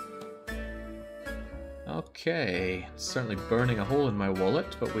 Okay, it's certainly burning a hole in my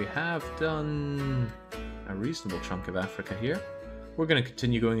wallet, but we have done a reasonable chunk of Africa here. We're going to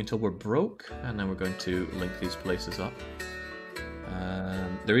continue going until we're broke, and then we're going to link these places up.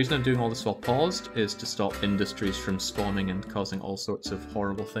 The reason I'm doing all this while paused is to stop industries from spawning and causing all sorts of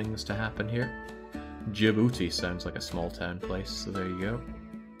horrible things to happen here. Djibouti sounds like a small town place, so there you go.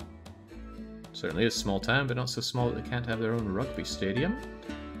 Certainly is a small town, but not so small that they can't have their own rugby stadium.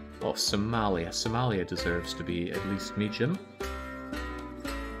 Oh, Somalia. Somalia deserves to be at least medium.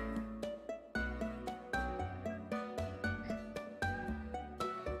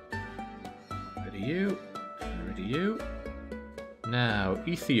 Ready you. Ready you. Now,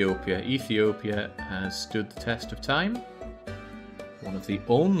 Ethiopia. Ethiopia has stood the test of time. One of the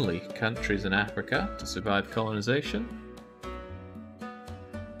only countries in Africa to survive colonization.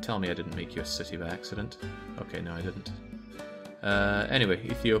 Tell me I didn't make you a city by accident. Okay, no I didn't. Anyway,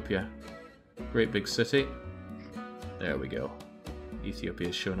 Ethiopia. Great big city. There we go. Ethiopia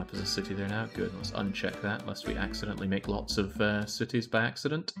is showing up as a city there now. Good, let's uncheck that, lest we accidentally make lots of cities by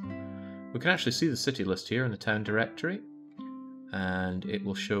accident. We can actually see the city list here in the town directory. And it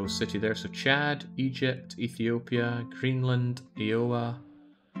will show city there. So Chad, Egypt, Ethiopia, Greenland, Iowa,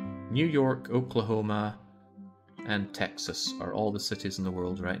 New York, Oklahoma, and Texas are all the cities in the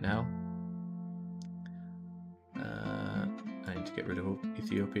world right now. I need to get rid of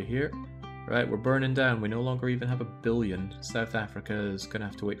Ethiopia here. Right, we're burning down. We no longer even have 1 billion. South Africa is going to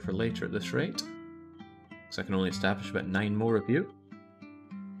have to wait for later at this rate. Because I can only establish about 9 more of you.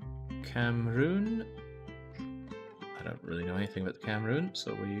 Cameroon. I don't really know anything about the Cameroon,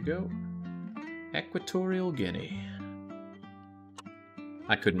 so where you go. Equatorial Guinea.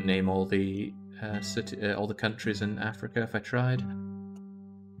 I couldn't name all the all the countries in Africa if I tried.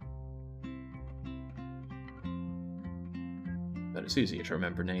 But it's easier to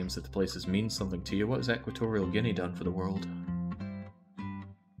remember names if the places mean something to you. What has Equatorial Guinea done for the world?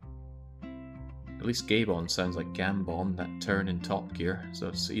 At least Gabon sounds like Gambon, that turn in Top Gear, so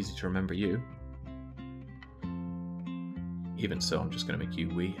it's easy to remember you. Even so, I'm just going to make you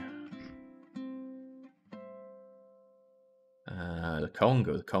we. The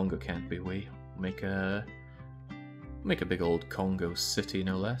Congo can't be we. Make a big old Congo city,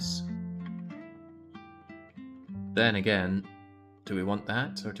 no less. Then again, do we want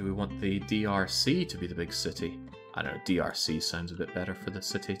that, or do we want the DRC to be the big city? I don't know, DRC sounds a bit better for the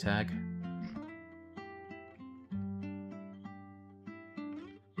city tag.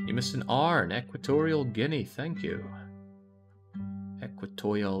 You missed an R in Equatorial Guinea, thank you.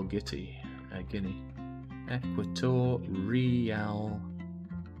 Equatorial Guinea. Equatorial.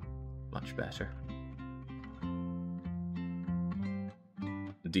 Much better.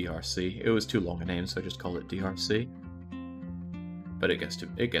 DRC. It was too long a name, so I just called it DRC. But it gets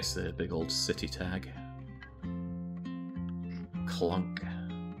the big old city tag. Clunk.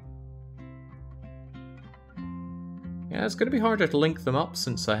 Yeah, it's going to be harder to link them up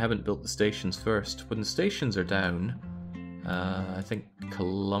since I haven't built the stations first. When the stations are down, I think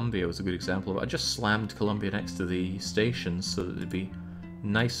Colombia was a good example. I just slammed Colombia next to the stations so that it'd be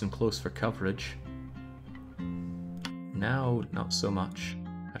nice and close for coverage. Now, not so much.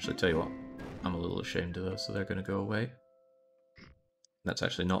 Actually, tell you what, I'm a little ashamed of those, so they're going to go away. That's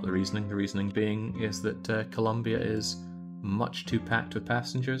actually not the reasoning. The reasoning being is that Colombia is much too packed with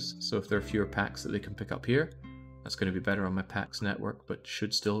passengers, so if there are fewer packs that they can pick up here, that's going to be better on my packs network, but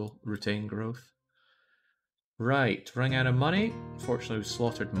should still retain growth. Right, running out of money. Fortunately, we've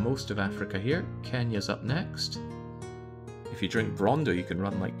slaughtered most of Africa here. Kenya's up next. If you drink Brondo, you can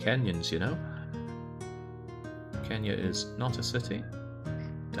run like Kenyans, you know. Kenya is not a city.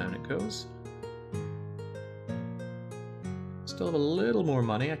 Down it goes. Still have a little more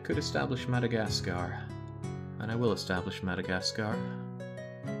money. I could establish Madagascar. And I will establish Madagascar.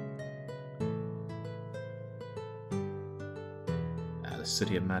 The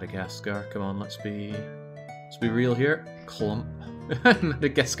city of Madagascar. Come on, let's be real here. Clump.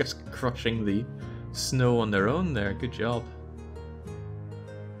 Madagascar's crushing the snow on their own there. Good job.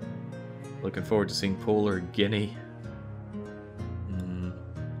 Looking forward to seeing Polar Guinea.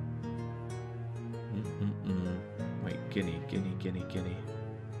 Wait, Guinea.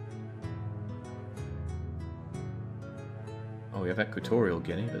 Oh, we have Equatorial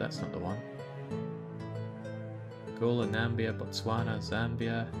Guinea, but that's not the one. Angola, Namibia, Botswana,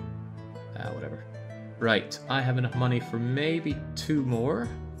 Zambia. Whatever. Right, I have enough money for maybe 2 more.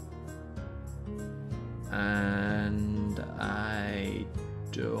 And I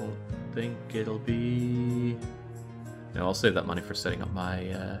don't think it'll be... No, I'll save that money for setting up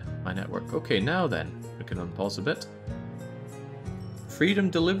my my network. Okay, now then, we can unpause a bit.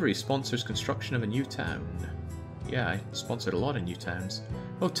 Freedom Delivery sponsors construction of a new town. Yeah, I sponsored a lot of new towns.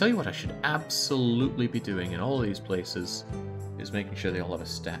 Oh, tell you what I should absolutely be doing in all these places is making sure they all have a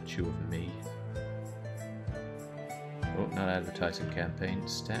statue of me. Oh, not advertising campaign.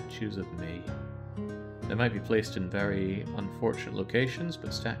 Statues of me. They might be placed in very unfortunate locations,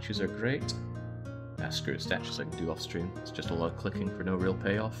 but statues are great. Screw it, statues I can do off stream. It's just a lot of clicking for no real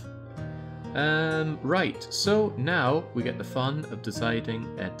payoff. Right, so now we get the fun of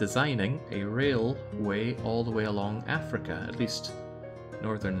designing a railway all the way along Africa, at least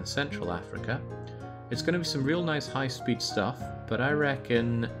northern and central Africa. It's going to be some real nice high-speed stuff, but I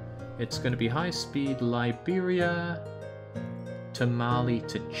reckon it's going to be high-speed Liberia to Mali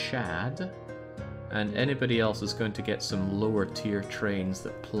to Chad, and anybody else is going to get some lower tier trains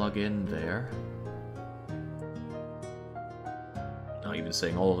that plug in there. Not even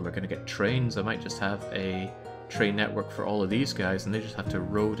saying all of them are going to get trains. I might just have a train network for all of these guys, and they just have to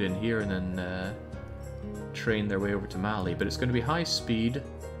road in here and then train their way over to Mali, but it's going to be high speed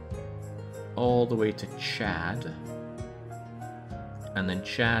all the way to Chad, and then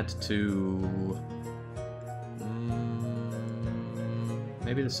Chad to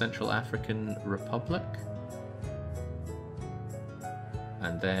maybe the Central African Republic,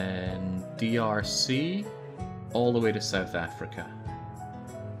 and then DRC all the way to South Africa.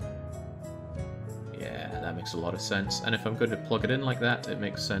 Yeah, that makes a lot of sense. And if I'm going to plug it in like that, it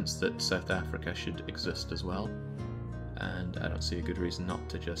makes sense that South Africa should exist as well. And I don't see a good reason not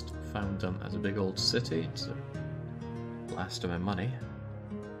to just found them as a big old city. It's a blast of my money.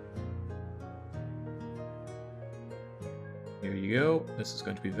 Here you go. This is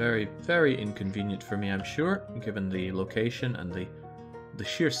going to be very, very inconvenient for me, I'm sure, given the location and the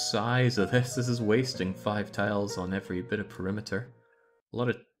sheer size of this. This is wasting 5 tiles on every bit of perimeter. A lot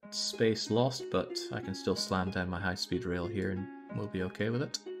of space lost, but I can still slam down my high-speed rail here and we'll be okay with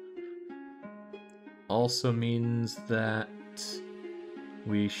it. Also means that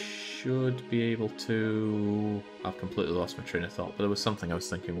we should be able to... I've completely lost my train of thought, but there was something I was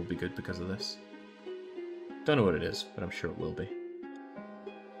thinking would be good because of this. Don't know what it is, but I'm sure it will be.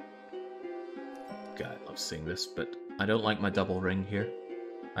 God, I love seeing this, but I don't like my double ring here.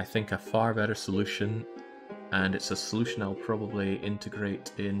 I think a far better solution, and it's a solution I'll probably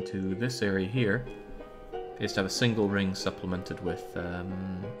integrate into this area here, is to have a single ring supplemented with,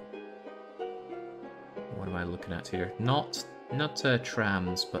 what am I looking at here? Not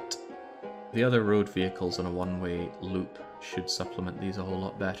trams, but the other road vehicles on a one-way loop should supplement these a whole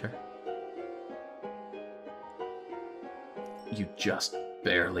lot better. You just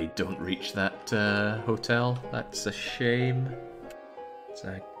barely don't reach that hotel. That's a shame. It's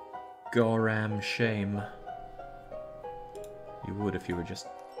a goram shame. You would if you were just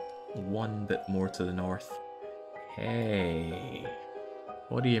one bit more to the north. Hey,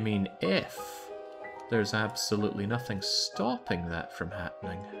 what do you mean if? There's absolutely nothing stopping that from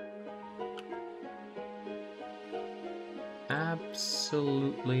happening.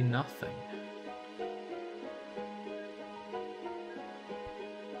 Absolutely nothing.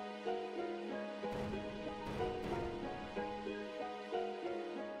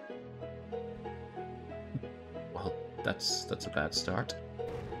 Well, that's a bad start.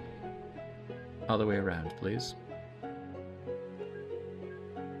 Other way around, please.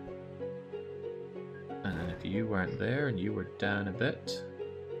 And then if you weren't there and you were down a bit,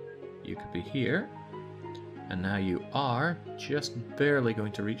 you could be here. And now you are just barely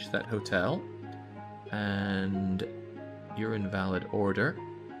going to reach that hotel. And your invalid order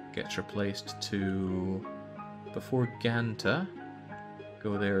gets replaced to, before Ganta,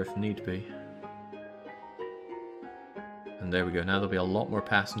 go there if need be. And there we go, now there'll be a lot more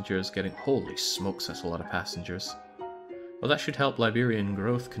passengers getting... Holy smokes, that's a lot of passengers. Well, that should help Liberian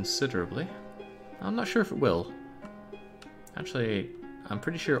growth considerably. I'm not sure if it will. Actually, I'm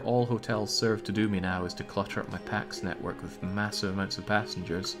pretty sure all hotels serve to do me now is to clutter up my PAX network with massive amounts of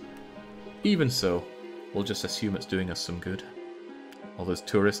passengers. Even so, we'll just assume it's doing us some good. All those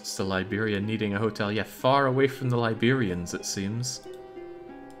tourists to Liberia needing a hotel, yeah, far away from the Liberians, it seems.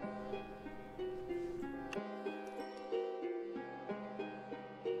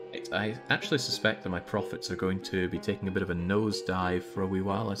 I actually suspect that my profits are going to be taking a bit of a nosedive for a wee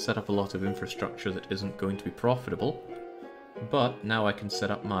while. I set up a lot of infrastructure that isn't going to be profitable, but now I can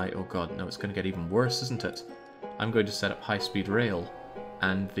set up my... Oh god, no, it's going to get even worse, isn't it? I'm going to set up high-speed rail,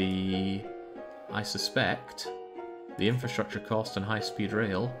 and I suspect the infrastructure cost on high-speed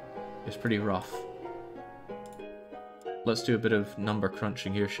rail is pretty rough. Let's do a bit of number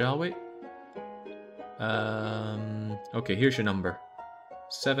crunching here, shall we? Okay, here's your number.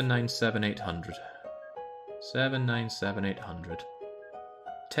 797,800. 797,800.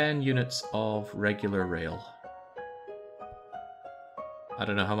 10 units of regular rail. I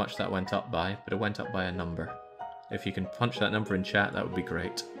don't know how much that went up by, but it went up by a number. If you can punch that number in chat, that would be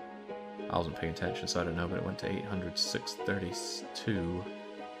great. I wasn't paying attention, so I don't know, but it went to 806.32.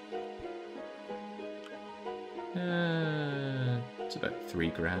 It's about 3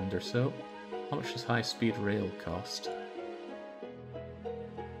 grand or so. How much does high-speed rail cost?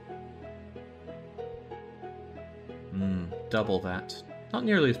 Double that. Not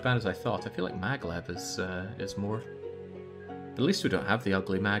nearly as bad as I thought. I feel like Maglev is more. At least we don't have the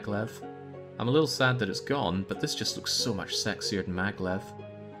ugly Maglev. I'm a little sad that it's gone, but this just looks so much sexier than Maglev.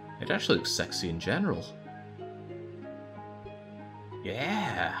 It actually looks sexy in general.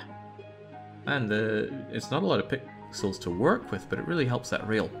 Yeah! And it's not a lot of pixels to work with, but it really helps that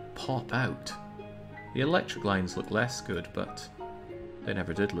rail pop out. The electric lines look less good, but they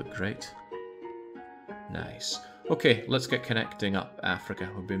never did look great. Nice. Okay, let's get connecting up Africa.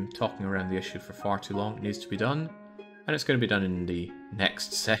 We've been talking around the issue for far too long. It needs to be done. And it's going to be done in the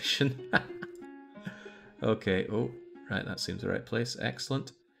next session. Okay, oh, right, that seems the right place.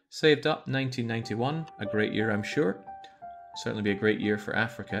 Excellent. Saved up 1991. A great year, I'm sure. Certainly be a great year for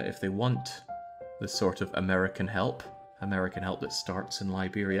Africa if they want this sort of American help. American help that starts in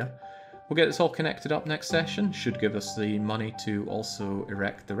Liberia. We'll get this all connected up next session. Should give us the money to also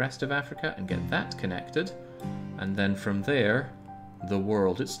erect the rest of Africa and get that connected. And then from there, the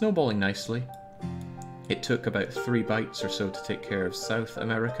world. It's snowballing nicely. It took about 3 bytes or so to take care of South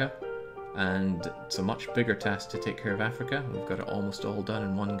America, and it's a much bigger task to take care of Africa. We've got it almost all done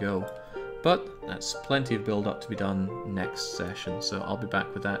in one go. But that's plenty of build-up to be done next session, so I'll be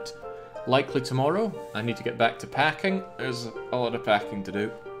back with that likely tomorrow. I need to get back to packing. There's a lot of packing to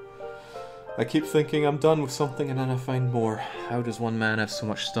do. I keep thinking I'm done with something and then I find more. How does one man have so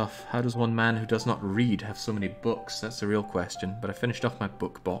much stuff? How does one man who does not read have so many books? That's the real question, but I finished off my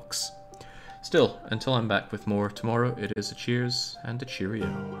book box. Still, until I'm back with more tomorrow, it is a cheers and a cheerio.